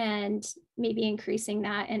 and maybe increasing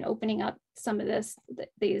that and opening up some of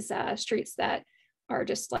these streets that are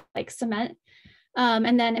just like cement.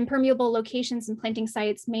 And then impermeable locations and planting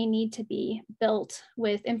sites may need to be built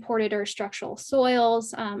with imported or structural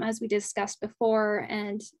soils, as we discussed before,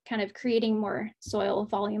 and kind of creating more soil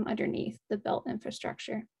volume underneath the built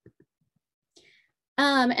infrastructure.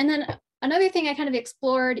 And then another thing I kind of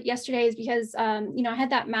explored yesterday is because, you know, I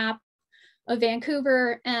had that map of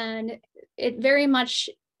Vancouver, and it very much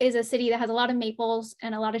is a city that has a lot of maples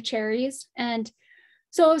and a lot of cherries. And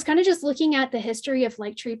so I was kind of just looking at the history of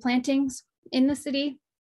like tree plantings in the city.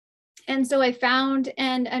 And so I found,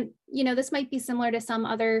 and you know, this might be similar to some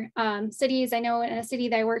other cities. I know in a city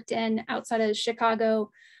that I worked in outside of Chicago,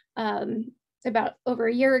 about over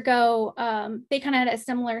a year ago, they kind of had a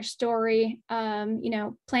similar story, you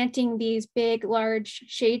know, planting these big, large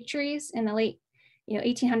shade trees in the late, you know,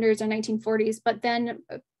 1800s or 1940s. But then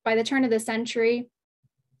by the turn of the century,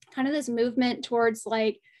 kind of this movement towards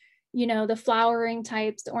like, you know, the flowering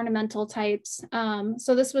types, the ornamental types.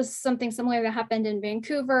 So this was something similar that happened in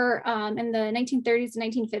Vancouver in the 1930s and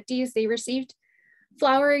 1950s. They received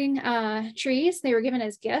flowering trees. They were given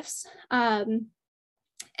as gifts. And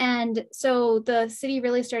And so the city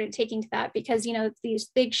really started taking to that because, you know, these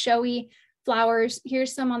big showy flowers.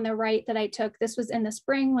 Here's some on the right that I took. This was in the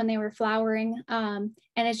spring when they were flowering. And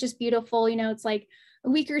it's just beautiful. You know, it's like a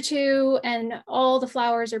week or two and all the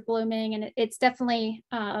flowers are blooming, and it's definitely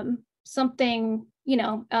something, you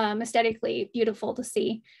know, aesthetically beautiful to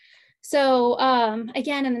see. So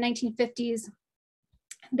again, in the 1950s,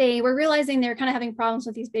 they were realizing they were kind of having problems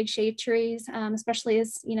with these big shade trees, especially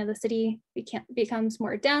as, you know, the city becomes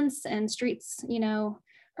more dense and streets, you know,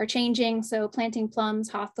 are changing. So planting plums,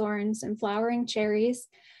 hawthorns, and flowering cherries.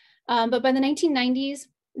 But by the 1990s,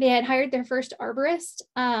 they had hired their first arborist,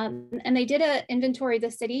 and they did an inventory of the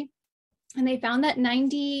city, and they found that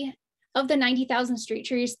of the 90,000 street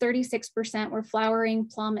trees, 36% were flowering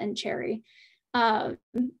plum and cherry.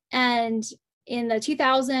 And in the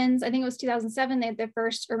 2000s, I think it was 2007, they had their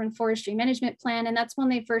first urban forestry management plan. And that's when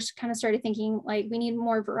they first kind of started thinking, like, we need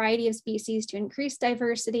more variety of species to increase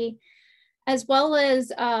diversity, as well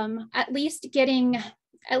as at least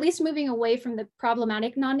moving away from the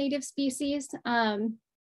problematic non-native species.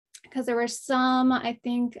 Because there were some, I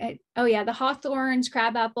think, the hawthorns,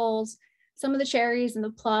 crab apples, some of the cherries and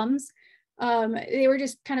the plums. They were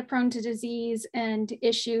just kind of prone to disease and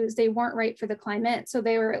issues. They weren't right for the climate. So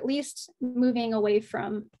they were at least moving away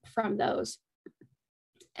from those.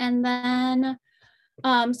 And then,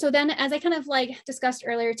 as I kind of like discussed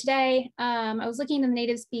earlier today, I was looking at the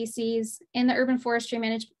native species in the urban forestry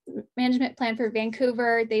management plan for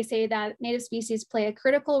Vancouver. They say that native species play a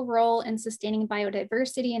critical role in sustaining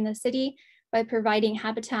biodiversity in the city by providing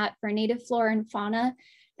habitat for native flora and fauna,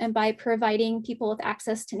 and by providing people with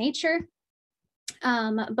access to nature.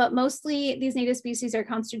 But mostly these native species are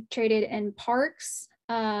concentrated in parks.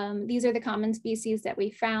 These are the common species that we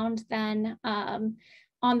found then.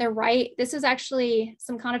 On the right, this is actually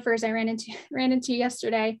some conifers I ran into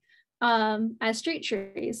yesterday as street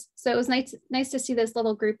trees. So it was nice to see this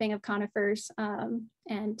little grouping of conifers, and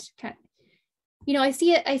kind of, you know, I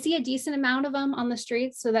see a decent amount of them on the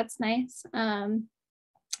streets, so that's nice.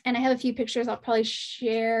 And I have a few pictures I'll probably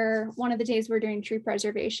share. One of the days we're doing tree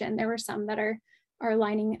preservation, there were some that are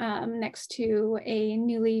lining next to a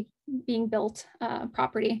newly being built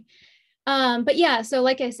property. But yeah, so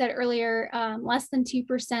like I said earlier, less than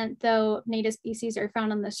 2% though native species are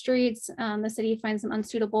found on the streets. The city finds them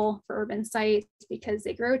unsuitable for urban sites because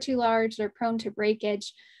they grow too large, they're prone to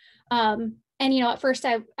breakage. And you know, at first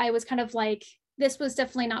I was kind of like, this was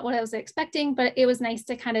definitely not what I was expecting, but it was nice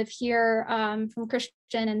to kind of hear from Crispen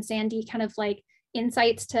and Sandy kind of like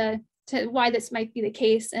insights to why this might be the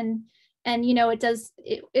case. And you know,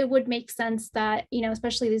 it would make sense that, you know,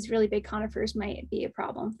 especially these really big conifers might be a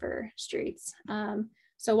problem for streets.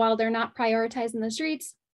 So while they're not prioritized in the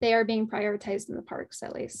streets, they are being prioritized in the parks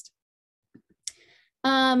at least.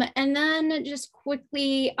 And then just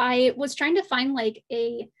quickly, I was trying to find like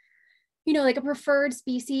a preferred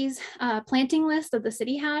species planting list that the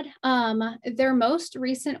city had. Their most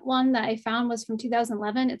recent one that I found was from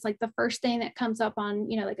 2011. It's like the first thing that comes up on,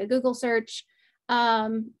 you know, like a Google search.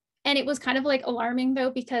 And it was kind of like alarming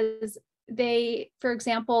though, because they, for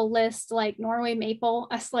example, list like Norway maple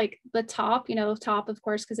as like the top of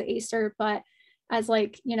course, because of Acer, but as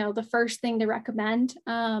like, you know, the first thing to recommend.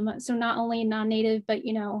 So not only non-native, but,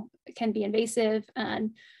 you know, it can be invasive.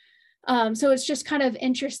 And so it's just kind of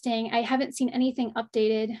interesting. I haven't seen anything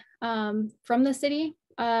updated from the city.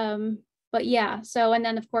 But yeah, so, and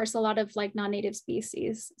then of course, a lot of like non-native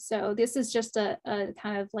species. So this is just a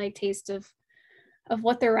kind of like taste of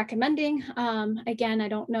what they're recommending. Again, I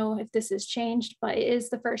don't know if this has changed, but it is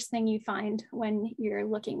the first thing you find when you're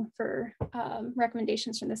looking for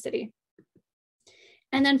recommendations from the city.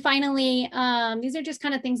 And then finally, these are just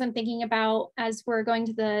kind of things I'm thinking about as we're going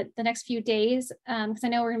to the next few days, because I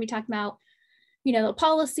know we're going to be talking about, you know, the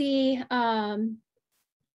policy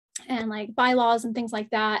and like bylaws and things like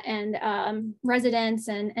that, and residents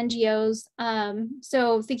and NGOs.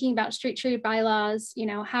 So thinking about street tree bylaws, you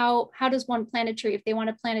know, how does one plant a tree if they want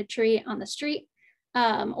to plant a tree on the street?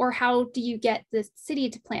 Or how do you get the city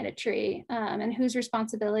to plant a tree? And whose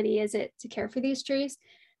responsibility is it to care for these trees?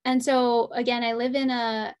 And so again, I live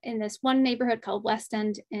in this one neighborhood called West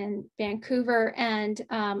End in Vancouver, and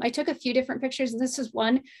I took a few different pictures, and this is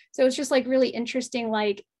one. So it's just like really interesting,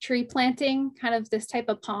 like tree planting, kind of this type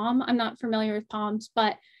of palm. I'm not familiar with palms,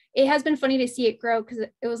 but it has been funny to see it grow, because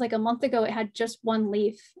it was like a month ago, it had just one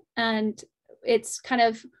leaf, and it's kind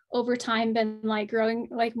of over time been like growing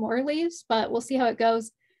like more leaves, but we'll see how it goes.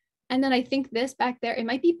 And then I think this back there, it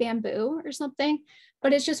might be bamboo or something,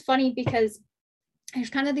 but it's just funny because there's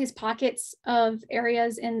kind of these pockets of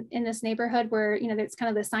areas in this neighborhood where, you know, there's kind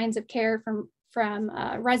of the signs of care from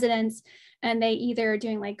residents, and they either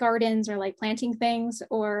doing like gardens or like planting things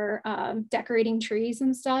or decorating trees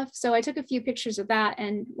and stuff. So I took a few pictures of that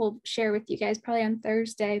and we'll share with you guys probably on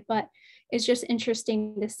Thursday, but it's just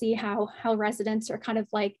interesting to see how residents are kind of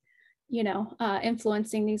like, you know,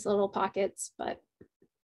 influencing these little pockets. But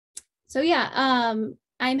so yeah,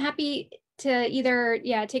 I'm happy to either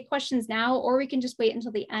take questions now, or we can just wait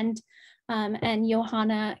until the end and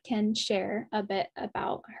Johanna can share a bit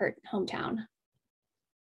about her hometown.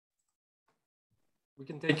 We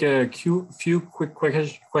can take a few quick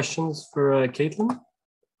questions for Caitlin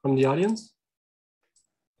from the audience.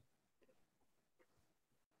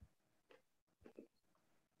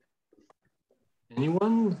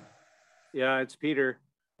 Anyone? Yeah, it's Peter.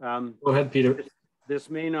 Go ahead, Peter. This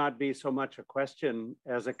may not be so much a question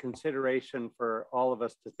as a consideration for all of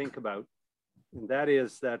us to think about. And that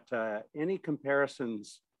is that any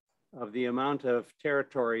comparisons of the amount of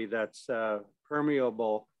territory that's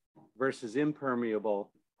permeable versus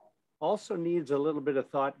impermeable also needs a little bit of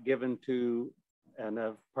thought given to, and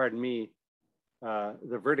pardon me,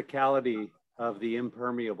 the verticality of the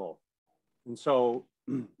impermeable. And so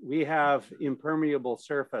we have impermeable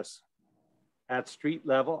surface at street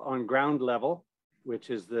level, on ground level, which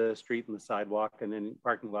is the street and the sidewalk and then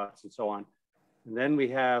parking lots and so on. And then we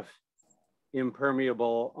have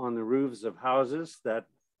impermeable on the roofs of houses that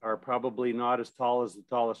are probably not as tall as the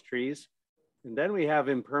tallest trees. And then we have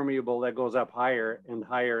impermeable that goes up higher and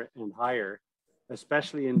higher and higher,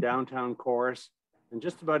 especially in downtown cores. And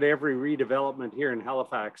just about every redevelopment here in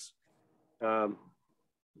Halifax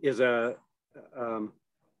is a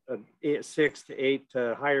 6 to 8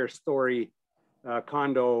 higher story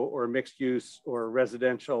condo or mixed use or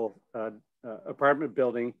residential apartment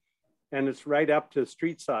building. And it's right up to the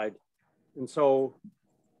street side. And so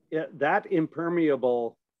that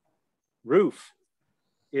impermeable roof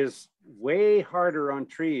is way harder on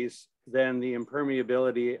trees than the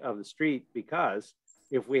impermeability of the street, because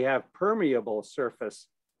if we have permeable surface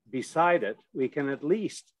beside it, we can at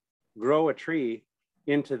least grow a tree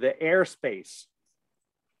into the airspace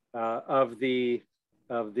of the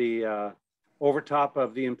over top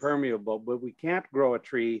of the impermeable, but we can't grow a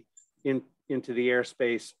tree into the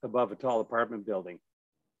airspace above a tall apartment building.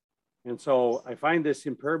 And so I find this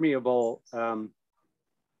impermeable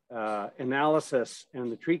analysis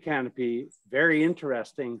and the tree canopy very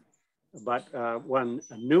interesting, but one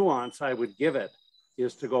nuance I would give it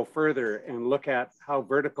is to go further and look at how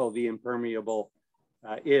vertical the impermeable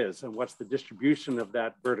is and what's the distribution of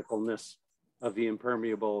that verticalness of the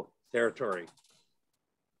impermeable territory.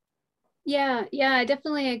 Yeah, I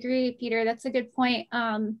definitely agree, Peter. That's a good point.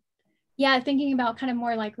 Yeah, thinking about kind of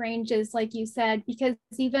more like ranges, like you said, because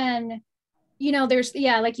even, you know, there's,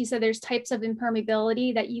 like you said, there's types of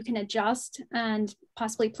impermeability that you can adjust and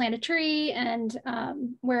possibly plant a tree, and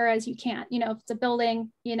whereas you can't, you know, if it's a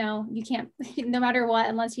building, you know, you can't, no matter what,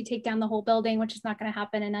 unless you take down the whole building, which is not going to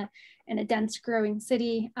happen in a dense growing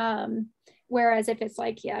city. Whereas if it's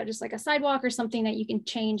like, just like a sidewalk or something that you can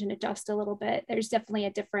change and adjust a little bit, there's definitely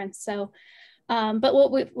a difference. So, but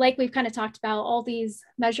what we've kind of talked about, all these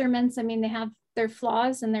measurements, I mean, they have their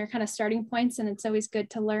flaws and their kind of starting points, and it's always good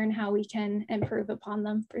to learn how we can improve upon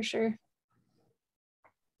them for sure.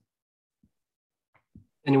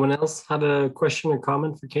 Anyone else had a question or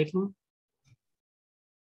comment for Caitlin?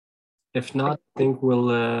 If not, I think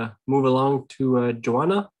we'll move along to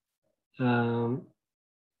Joanna.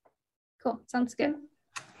 Cool, sounds good.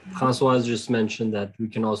 Françoise just mentioned that we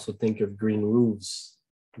can also think of green roofs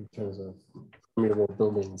in terms of permeable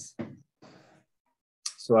buildings.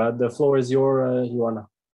 So the floor is yours, Joanna.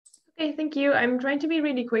 Okay, thank you. I'm trying to be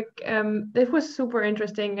really quick. This was super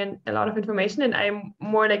interesting and a lot of information, and I'm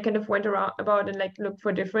more like kind of went around about and like looked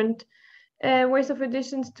for different ways of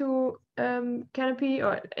additions to canopy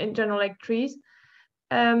or in general like trees.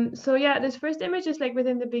 So yeah, this first image is like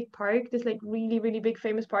within the big park, this like really, really big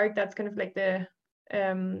famous park that's kind of like the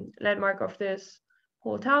landmark of this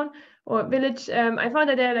whole town or village. I found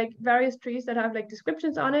that there are like various trees that have like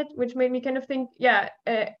descriptions on it, which made me kind of think,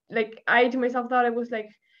 like I to myself thought it was like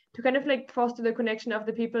to kind of like foster the connection of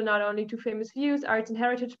the people, not only to famous views, arts and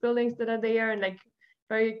heritage buildings that are there and like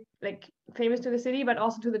very like famous to the city, but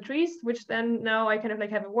also to the trees, which then now I kind of like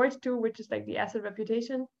have a word to, which is like the asset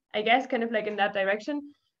reputation, I guess, kind of like in that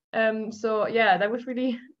direction. So yeah, that was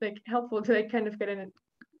really like helpful to like kind of get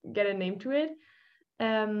a name to it.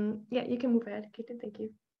 Yeah, you can move ahead, Caitlin, thank you.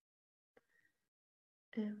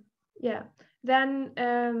 Then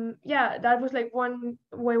that was like one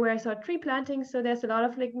way where I saw tree planting. So there's a lot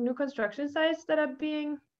of like new construction sites that are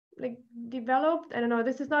being like developed. I don't know,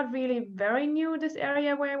 this is not really very new, this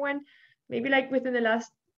area where I went, maybe like within the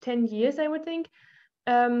last 10 years, I would think.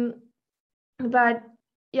 But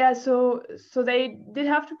yeah, so they did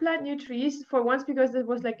have to plant new trees for once because it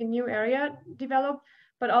was like a new area developed,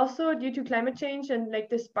 but also due to climate change and like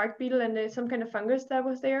the spark beetle and some kind of fungus that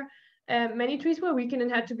was there. Many trees were weakened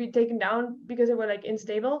and had to be taken down because they were like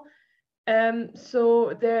unstable.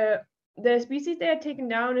 So the species they are taken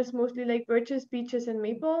down is mostly like birches, beeches, and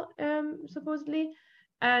maple, supposedly,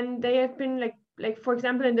 and they have been like for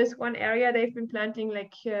example in this one area they've been planting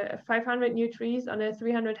like 500 new trees on a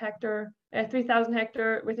 3,000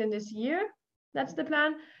 hectare within this year. That's the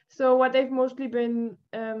plan. So what they've mostly been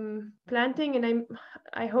planting, and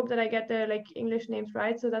I hope that I get the like English names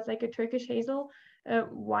right. So that's like a Turkish hazel,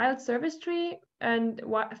 wild service tree, and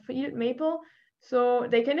field maple. So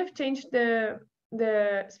they kind of changed the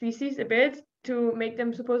species a bit to make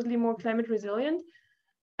them supposedly more climate resilient.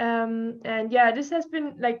 And yeah, this has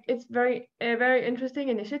been like, it's a very interesting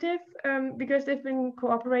initiative because they've been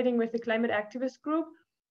cooperating with the climate activist group.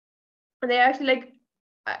 And they actually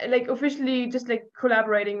like officially just like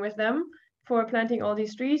collaborating with them for planting all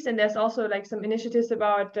these trees. And there's also like some initiatives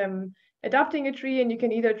about adopting a tree, and you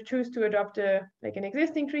can either choose to adopt like an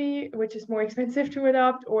existing tree, which is more expensive to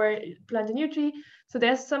adopt, or plant a new tree. So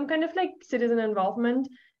there's some kind of like citizen involvement.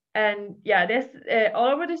 And yeah, there's all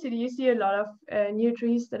over the city, you see a lot of new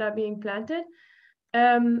trees that are being planted.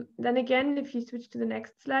 Then again, if you switch to the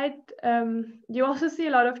next slide, you also see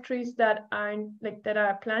a lot of trees that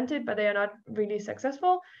are planted, but they are not really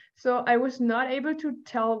successful. So I was not able to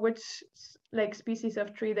tell which like species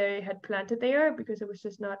of tree they had planted there because it was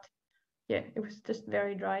just not, yeah, it was just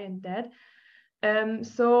very dry and dead.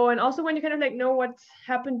 So, and also when you kind of like know what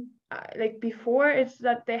happened like before, it's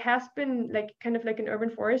that there has been like kind of like an urban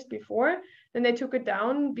forest before, then they took it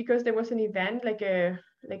down because there was an event like a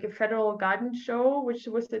federal garden show, which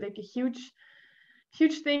was like a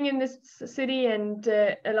huge thing in this city, and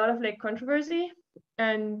a lot of like controversy.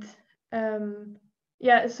 And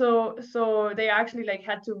yeah, so they actually like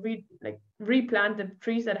had to replant the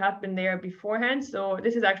trees that had been there beforehand. So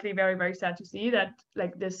this is actually very, very sad to see that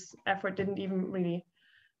like this effort didn't even really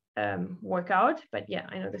work out. But yeah,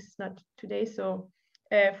 I know this is not today, so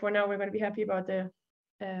for now we're going to be happy about the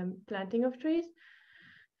planting of trees.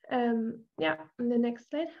 Yeah, on the next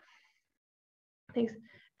slide. Thanks.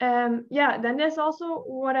 Yeah, then there's also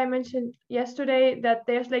what I mentioned yesterday, that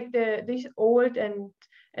there's like these old and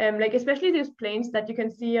like especially these planes that you can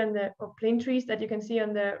see on the, or plane trees that you can see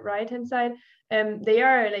on the right hand side. They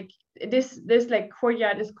are like this like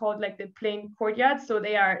courtyard is called like the plane courtyard. So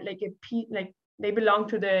they are like they belong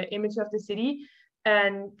to the image of the city.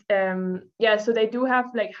 And yeah, so they do have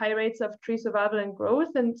like high rates of tree survival and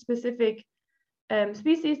growth, and specific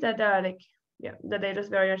species that are like, yeah, that they just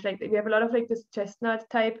very much like. We have a lot of like this chestnut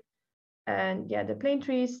type, and yeah, the plane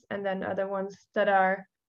trees, and then other ones that are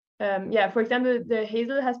yeah, for example, the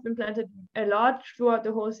hazel has been planted a lot throughout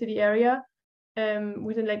the whole city area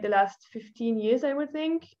within like the last 15 years, I would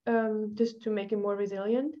think, just to make it more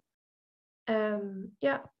resilient.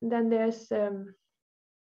 Yeah, then there's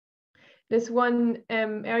this one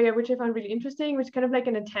area which I found really interesting, which is kind of like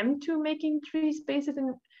an attempt to making tree spaces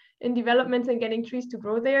in developments and getting trees to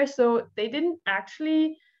grow there. So they didn't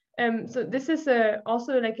actually, so this is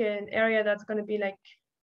also like an area that's going to be like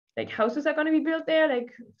houses are going to be built there,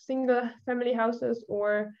 like single family houses,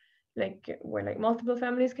 or like where like multiple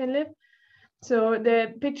families can live. So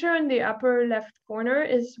the picture in the upper left corner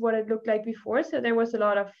is what it looked like before. So there was a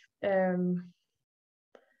lot of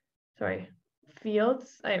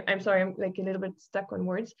fields. I'm sorry, I'm like a little bit stuck on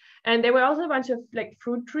words. And there were also a bunch of like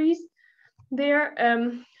fruit trees there,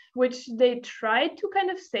 which they tried to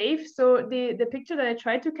kind of save. So the picture that I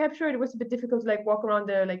tried to capture, it was a bit difficult to like walk around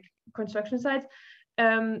the like construction sites.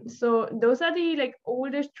 So those are the like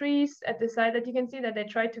older trees at the side that you can see that they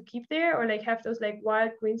tried to keep there, or like have those like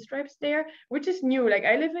wild green stripes there, which is new. Like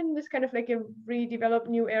I live in this kind of like a redeveloped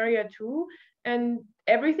new area too, and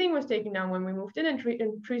everything was taken down when we moved in,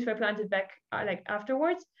 and trees were planted back like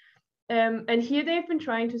afterwards. And here they've been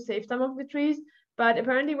trying to save some of the trees, but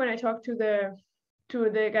apparently when I talked to the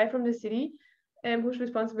guy from the city, who's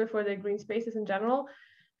responsible for the green spaces in general,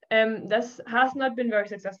 this has not been very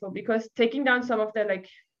successful, because taking down some of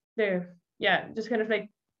just kind of like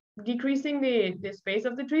decreasing the space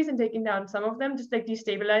of the trees and taking down some of them just like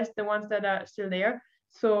destabilized the ones that are still there.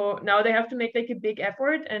 So now they have to make like a big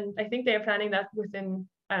effort, and I think they are planning that within,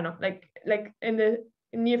 I don't know, like in the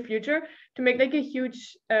near future, to make like a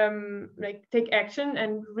huge like take action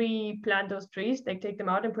and replant those trees, like take them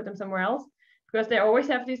out and put them somewhere else, because they always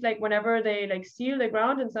have these like, whenever they like seal the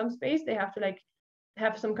ground in some space, they have to like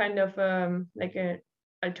have some kind of like a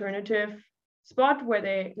alternative spot where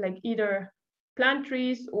they like either plant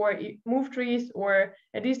trees or move trees, or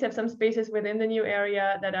at least have some spaces within the new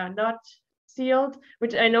area that are not sealed,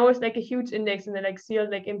 which I know is like a huge index in the like sealed,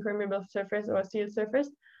 like impermeable surface or sealed surface.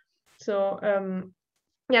 So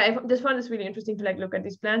yeah, I just found this really interesting to like look at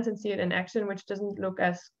these plants and see it in action, which doesn't look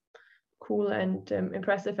as cool and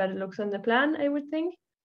impressive as it looks on the plan, I would think.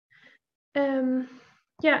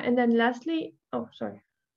 Yeah, and then lastly, oh, sorry.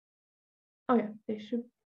 Oh yeah, they should.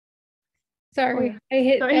 Sorry, oh,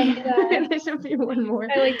 yeah. There should be one more.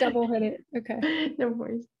 I like double hit it. Okay. No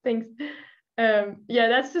worries, thanks. Yeah,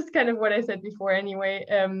 that's just kind of what I said before anyway.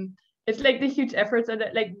 It's like the huge efforts, and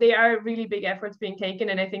like they are really big efforts being taken,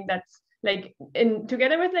 and I think that's like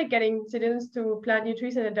together with like getting citizens to plant new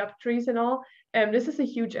trees and adopt trees and all, this is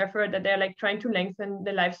a huge effort that they're like trying to lengthen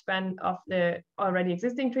the lifespan of the already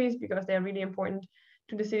existing trees, because they're really important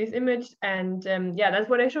to the city's image. And yeah, that's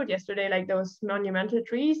what I showed yesterday, like those monumental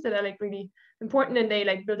trees that are like really important, and they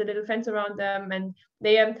like build a little fence around them. And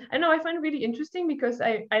they I know, I find it really interesting because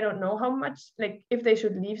I don't know how much, like if they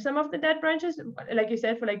should leave some of the dead branches, like you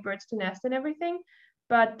said, for like birds to nest and everything.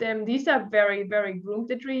 But these are very, very groomed,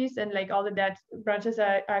 the trees, and like all the dead branches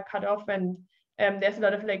are cut off, and there's a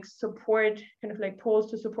lot of like support, kind of like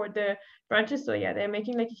poles to support the branches. So yeah, they're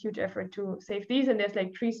making like a huge effort to save these, and there's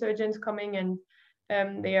like tree surgeons coming, and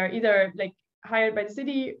they are either like hired by the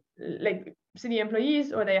city, like city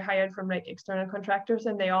employees, or they're hired from like external contractors,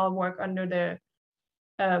 and they all work under the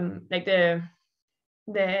like the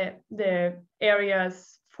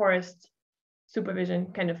area's forest supervision,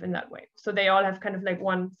 kind of in that way. So they all have kind of like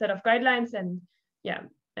one set of guidelines, and yeah,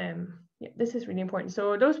 yeah, this is really important.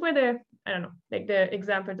 So those were the, I don't know, like the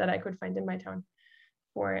examples that I could find in my town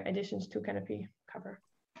for additions to canopy cover.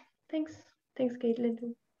 Thanks, Caitlin.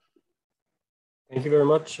 Thank you very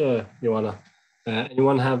much, Joanna.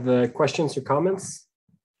 Anyone have questions or comments?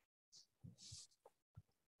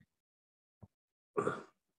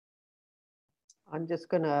 I'm just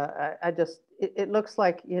gonna, it looks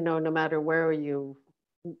like, you know, no matter where you,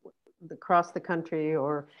 across the country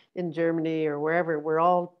or in Germany or wherever, we're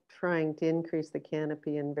all trying to increase the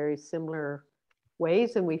canopy in very similar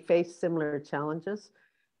ways, and we face similar challenges.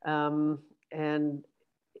 And,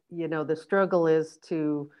 you know, the struggle is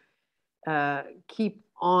to keep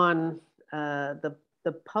on the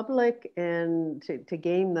public and to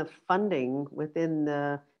gain the funding within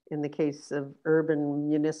the, in the case of urban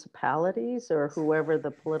municipalities or whoever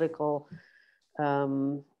the political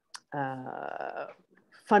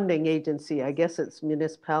funding agency, I guess it's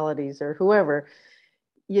municipalities or whoever,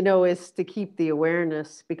 you know, is to keep the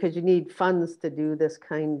awareness, because you need funds to do this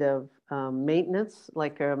kind of maintenance,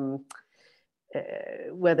 like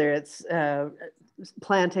whether it's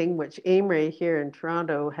planting, which Amory here in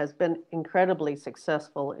Toronto has been incredibly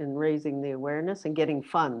successful in raising the awareness and getting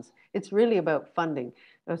funds. It's really about funding.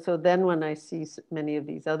 So then when I see many of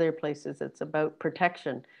these other places, it's about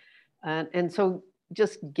protection. And so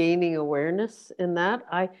just gaining awareness in that,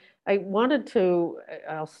 I wanted to,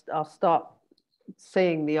 I'll stop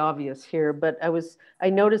saying the obvious here, but I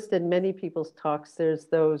noticed in many people's talks, there's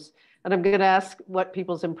those, and I'm going to ask what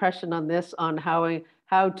people's impression on this, on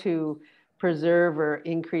how to preserve or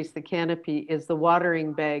increase the canopy, is the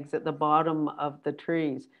watering bags at the bottom of the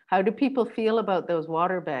trees. How do people feel about those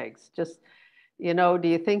water bags? Just, you know, do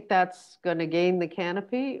you think that's going to gain the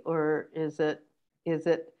canopy, or is it,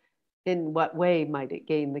 in what way might it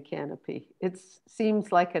gain the canopy? It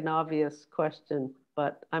seems like an obvious question,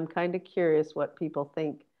 but I'm kind of curious what people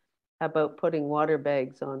think about putting water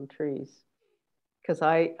bags on trees. Because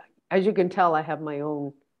as you can tell, I have my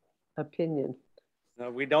own opinion. No,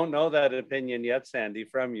 we don't know that opinion yet, Sandy,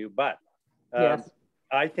 from you, but yes.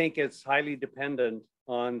 I think it's highly dependent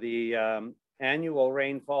on the annual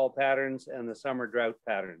rainfall patterns and the summer drought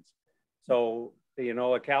patterns. So, you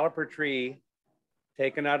know, a caliper tree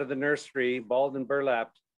taken out of the nursery, balled and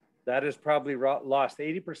burlapped, that has probably lost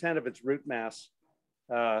 80% of its root mass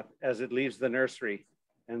as it leaves the nursery.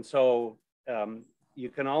 And so you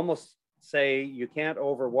can almost say you can't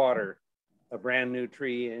overwater a brand new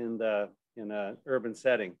tree in an urban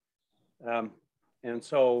setting. And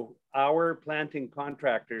so our planting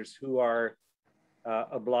contractors, who are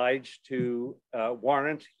obliged to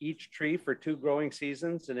warrant each tree for 2 growing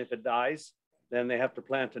seasons, and if it dies, then they have to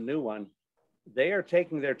plant a new one. They are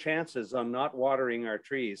taking their chances on not watering our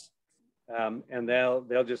trees, and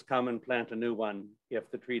they'll just come and plant a new one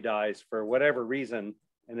if the tree dies for whatever reason.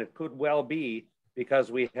 And it could well be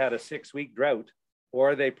because we had a 6-week drought,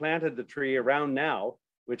 or they planted the tree around now,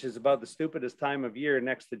 which is about the stupidest time of year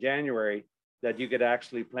next to January that you could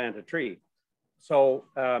actually plant a tree. So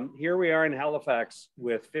here we are in Halifax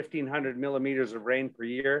with 1,500 millimeters of rain per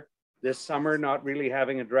year. This summer, not really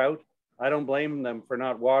having a drought. I don't blame them for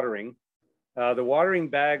not watering. The watering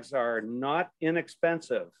bags are not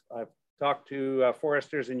inexpensive. I've talked to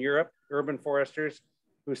foresters in Europe, urban foresters,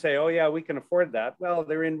 who say, oh yeah, we can afford that. Well,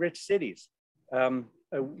 they're in rich cities.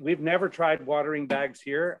 We've never tried watering bags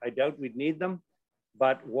here. I doubt we'd need them,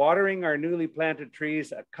 but watering our newly planted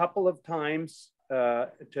trees a couple of times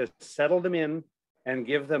to settle them in and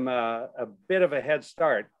give them a bit of a head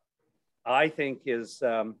start, I think is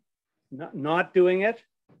not doing it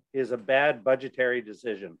is a bad budgetary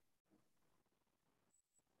decision.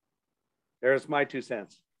 There's my 2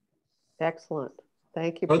 cents. Excellent.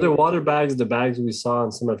 Thank you. Are the Peter. water bags the bags we saw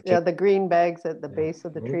in some of Yeah, the green bags at the base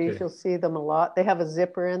of the trees, Okay. you'll see them a lot. They have a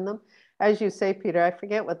zipper in them. As you say, Peter, I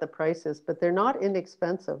forget what the price is, but they're not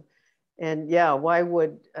inexpensive. And yeah, why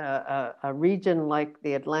would a region like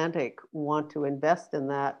the Atlantic want to invest in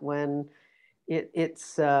that when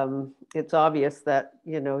it's obvious that,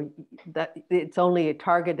 you know, that it's only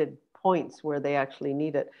targeted points where they actually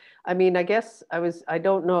need it. I mean, I guess I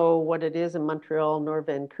don't know what it is in Montreal nor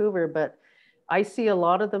Vancouver, but I see a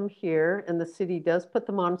lot of them here, and the city does put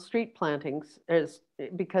them on street plantings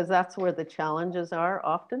because that's where the challenges are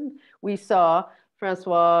often. We saw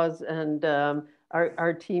Francoise and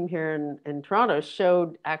our team here in Toronto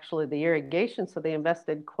showed actually the irrigation, so they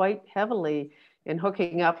invested quite heavily in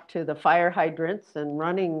hooking up to the fire hydrants and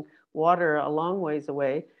running water a long ways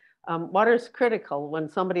away. Water is critical. When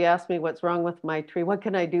somebody asks me what's wrong with my tree, what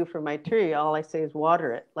can I do for my tree? All I say is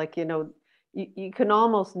water it. Like, you know, you can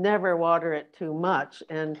almost never water it too much,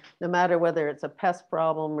 and no matter whether it's a pest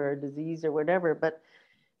problem or a disease or whatever. But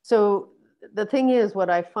so the thing is, what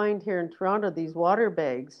I find here in Toronto, these water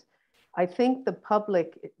bags, I think the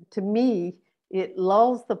public, to me, it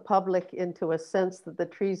lulls the public into a sense that the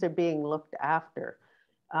trees are being looked after,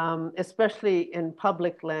 especially in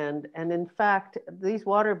public land. And in fact, these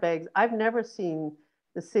water bags, I've never seen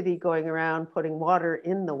the city going around putting water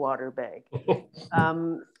in the water bag.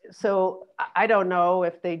 So I don't know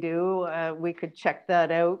if they do. We could check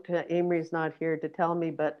that out. Amory's not here to tell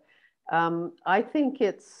me, but I think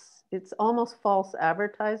it's almost false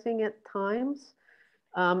advertising at times.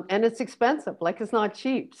 And it's expensive, like it's not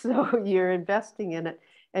cheap. So you're investing in it,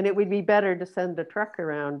 and it would be better to send a truck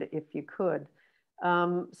around if you could.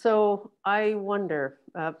 So I wonder,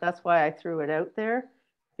 that's why I threw it out there,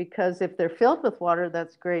 because if they're filled with water,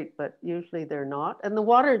 that's great, but usually they're not. And the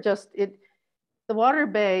water the water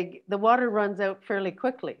bag, the water runs out fairly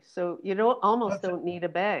quickly. So you almost don't need a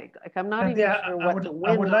bag. Like I'm not even sure what the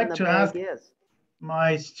win on the bag is.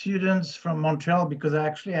 My students from Montreal, because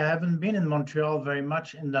actually I haven't been in Montreal very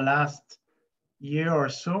much in the last year or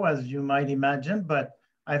so, as you might imagine, but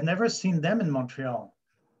I've never seen them in Montreal.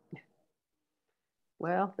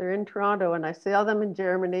 Well, they're in Toronto, and I saw them in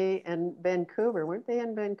Germany and Vancouver. Weren't they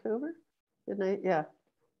in Vancouver? Didn't I? Yeah.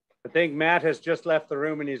 I think Matt has just left the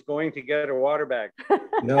room and he's going to get a water bag.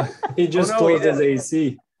 No, he just closed his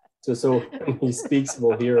AC. So when he speaks,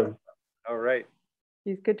 we'll hear him. All right.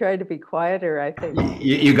 He's trying to be quieter, I think.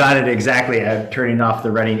 You got it exactly. I'm turning off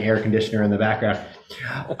the running air conditioner in the background.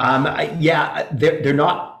 Yeah, they're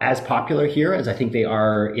not as popular here as I think they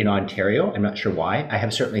are in Ontario. I'm not sure why. I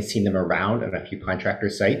have certainly seen them around on a few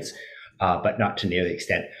contractor sites, but not to near the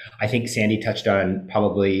extent. I think Sandy touched on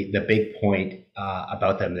probably the big point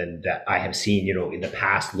about them that I have seen, in the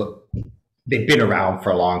past. Look, they've been around for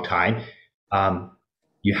a long time.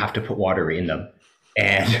 You have to put water in them.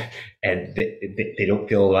 And they don't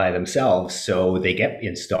fill by themselves, so they get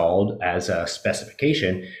installed as a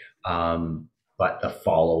specification, but the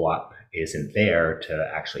follow-up isn't there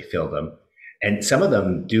to actually fill them. And some of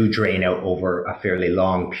them do drain out over a fairly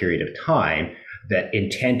long period of time. The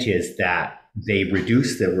intent is that they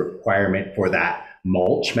reduce the requirement for that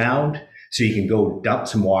mulch mound, so you can go dump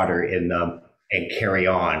some water in them and carry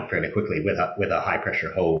on fairly quickly with a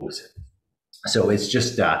high-pressure hose. So it's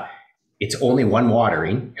just it's only one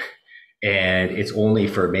watering, and it's only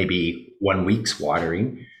for maybe 1 week's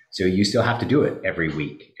watering. So you still have to do it every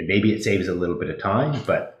week. And maybe it saves a little bit of time,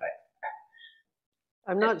 but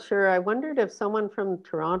I'm not sure. I wondered if someone from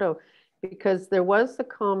Toronto, because there was the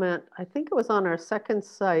comment, I think it was on our second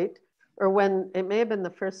site, or when it may have been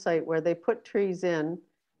the first site, where they put trees in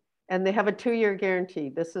and they have a 2-year guarantee.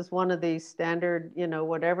 This is one of these standard,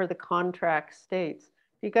 whatever the contract states.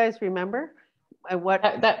 Do you guys remember? What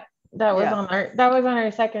That was on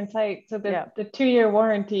our second site. So the 2-year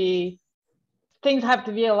warranty, things have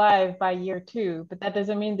to be alive by year 2, but that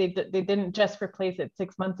doesn't mean they didn't just replace it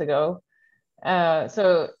 6 months ago.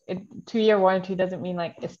 So 2-year warranty doesn't mean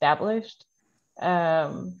like established. I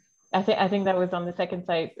think that was on the second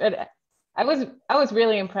site. But I was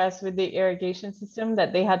really impressed with the irrigation system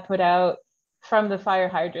that they had put out from the fire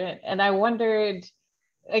hydrant. And I wondered,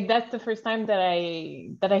 like, that's the first time that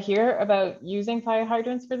I hear about using fire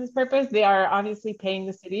hydrants for this purpose. They are obviously paying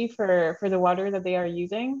the city for the water that they are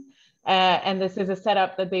using. And this is a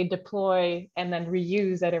setup that they deploy and then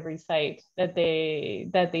reuse at every site that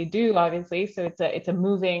they do, obviously. So it's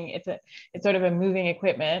sort of a moving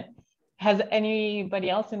equipment. Has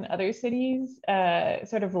anybody else in other cities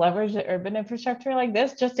sort of leveraged the urban infrastructure like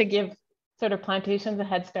this just to give sort of plantations a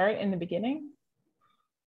head start in the beginning?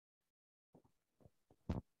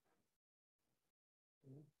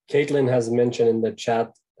 Caitlin has mentioned in the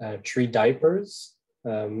chat tree diapers,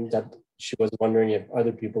 that she was wondering if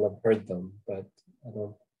other people have heard them, but I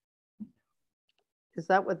don't. Is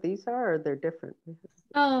that what these are, or they're different?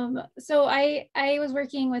 So I was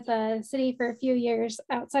working with a city for a few years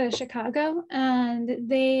outside of Chicago, and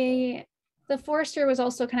the forester was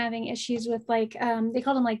also kind of having issues with, like, they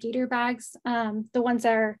call them like gator bags, the ones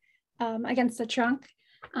that are against the trunk,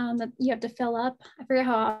 that you have to fill up. I forget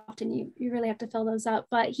how often you really have to fill those up,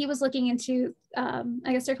 but he was looking into, I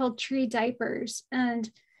guess they're called tree diapers, and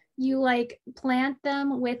you like plant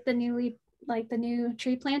them with the new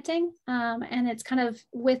tree planting, and it's kind of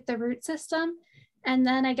with the root system. And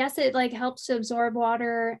then I guess it like helps to absorb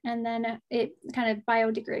water, and then it kind of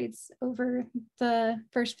biodegrades over the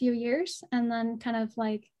first few years, and then kind of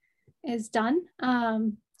like is done.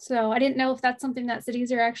 So I didn't know if that's something that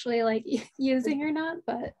cities are actually like using or not,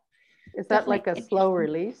 but. Is that like a slow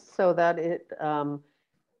release, so that it,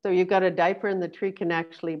 so you've got a diaper and the tree can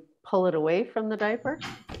actually pull it away from the diaper?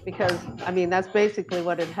 Because I mean, that's basically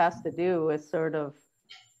what it has to do, is sort of,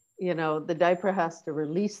 you know, the diaper has to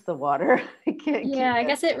release the water. Yeah, I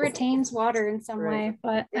guess it retains water in some way,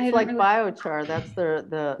 but it's like biochar. That's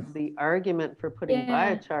the argument for putting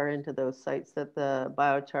biochar into those sites, that the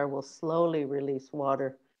biochar will slowly release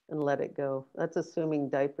water and let it go. That's assuming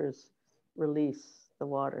diapers release the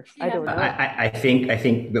water. I don't know. I think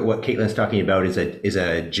that what Caitlin's talking about is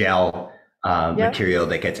a gel material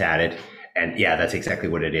that gets added. And yeah, that's exactly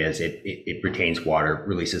what it is. It retains water,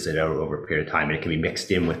 releases it out over a period of time, and it can be mixed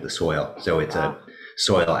in with the soil. So it's a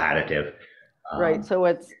soil additive. Right. So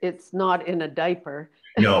it's not in a diaper.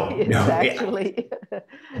 No, it's actually.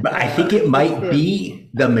 But I think it might be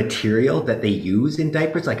the material that they use in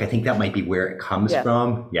diapers. Like, I think that might be where it comes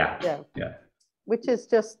from. Yeah. Which is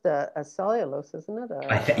just a cellulose, isn't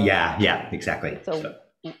it? Yeah, exactly.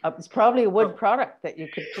 It's probably a wood product that you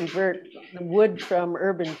could convert the wood from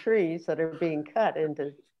urban trees that are being cut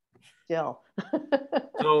into gel.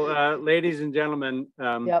 So, ladies and gentlemen,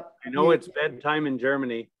 I know it's bedtime in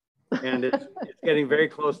Germany, and it's getting very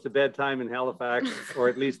close to bedtime in Halifax, or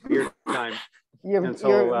at least beer time. You're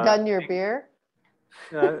done your beer?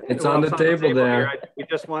 It's on the table there. We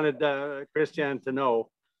just wanted Christian to know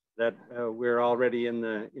that we're already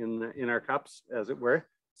in our cups, as it were.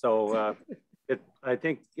 So I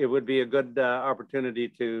think it would be a good opportunity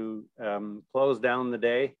to close down the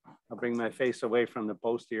day. I'll bring my face away from the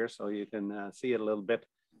post here so you can see it a little bit.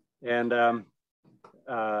 And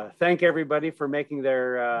thank everybody for making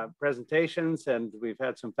their presentations, and we've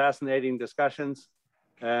had some fascinating discussions.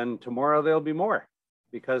 And tomorrow there'll be more,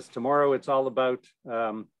 because tomorrow it's all about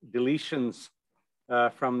deletions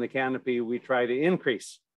from the canopy. We try to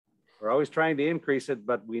increase. We're always trying to increase it,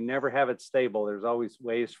 but we never have it stable. There's always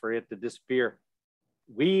ways for it to disappear.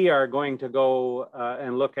 We are going to go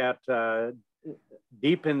and look at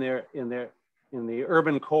deep in the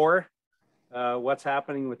urban core, what's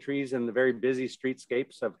happening with trees in the very busy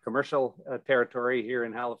streetscapes of commercial territory here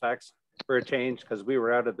in Halifax for a change, because we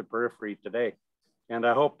were out at the periphery today. And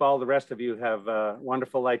I hope all the rest of you have a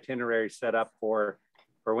wonderful itinerary set up for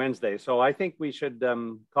Wednesday. So I think we should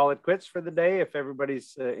call it quits for the day, if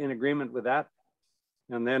everybody's in agreement with that.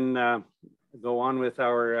 And then go on with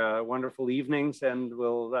our wonderful evenings, and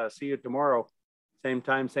we'll see you tomorrow. Same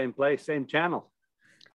time, same place, same channel.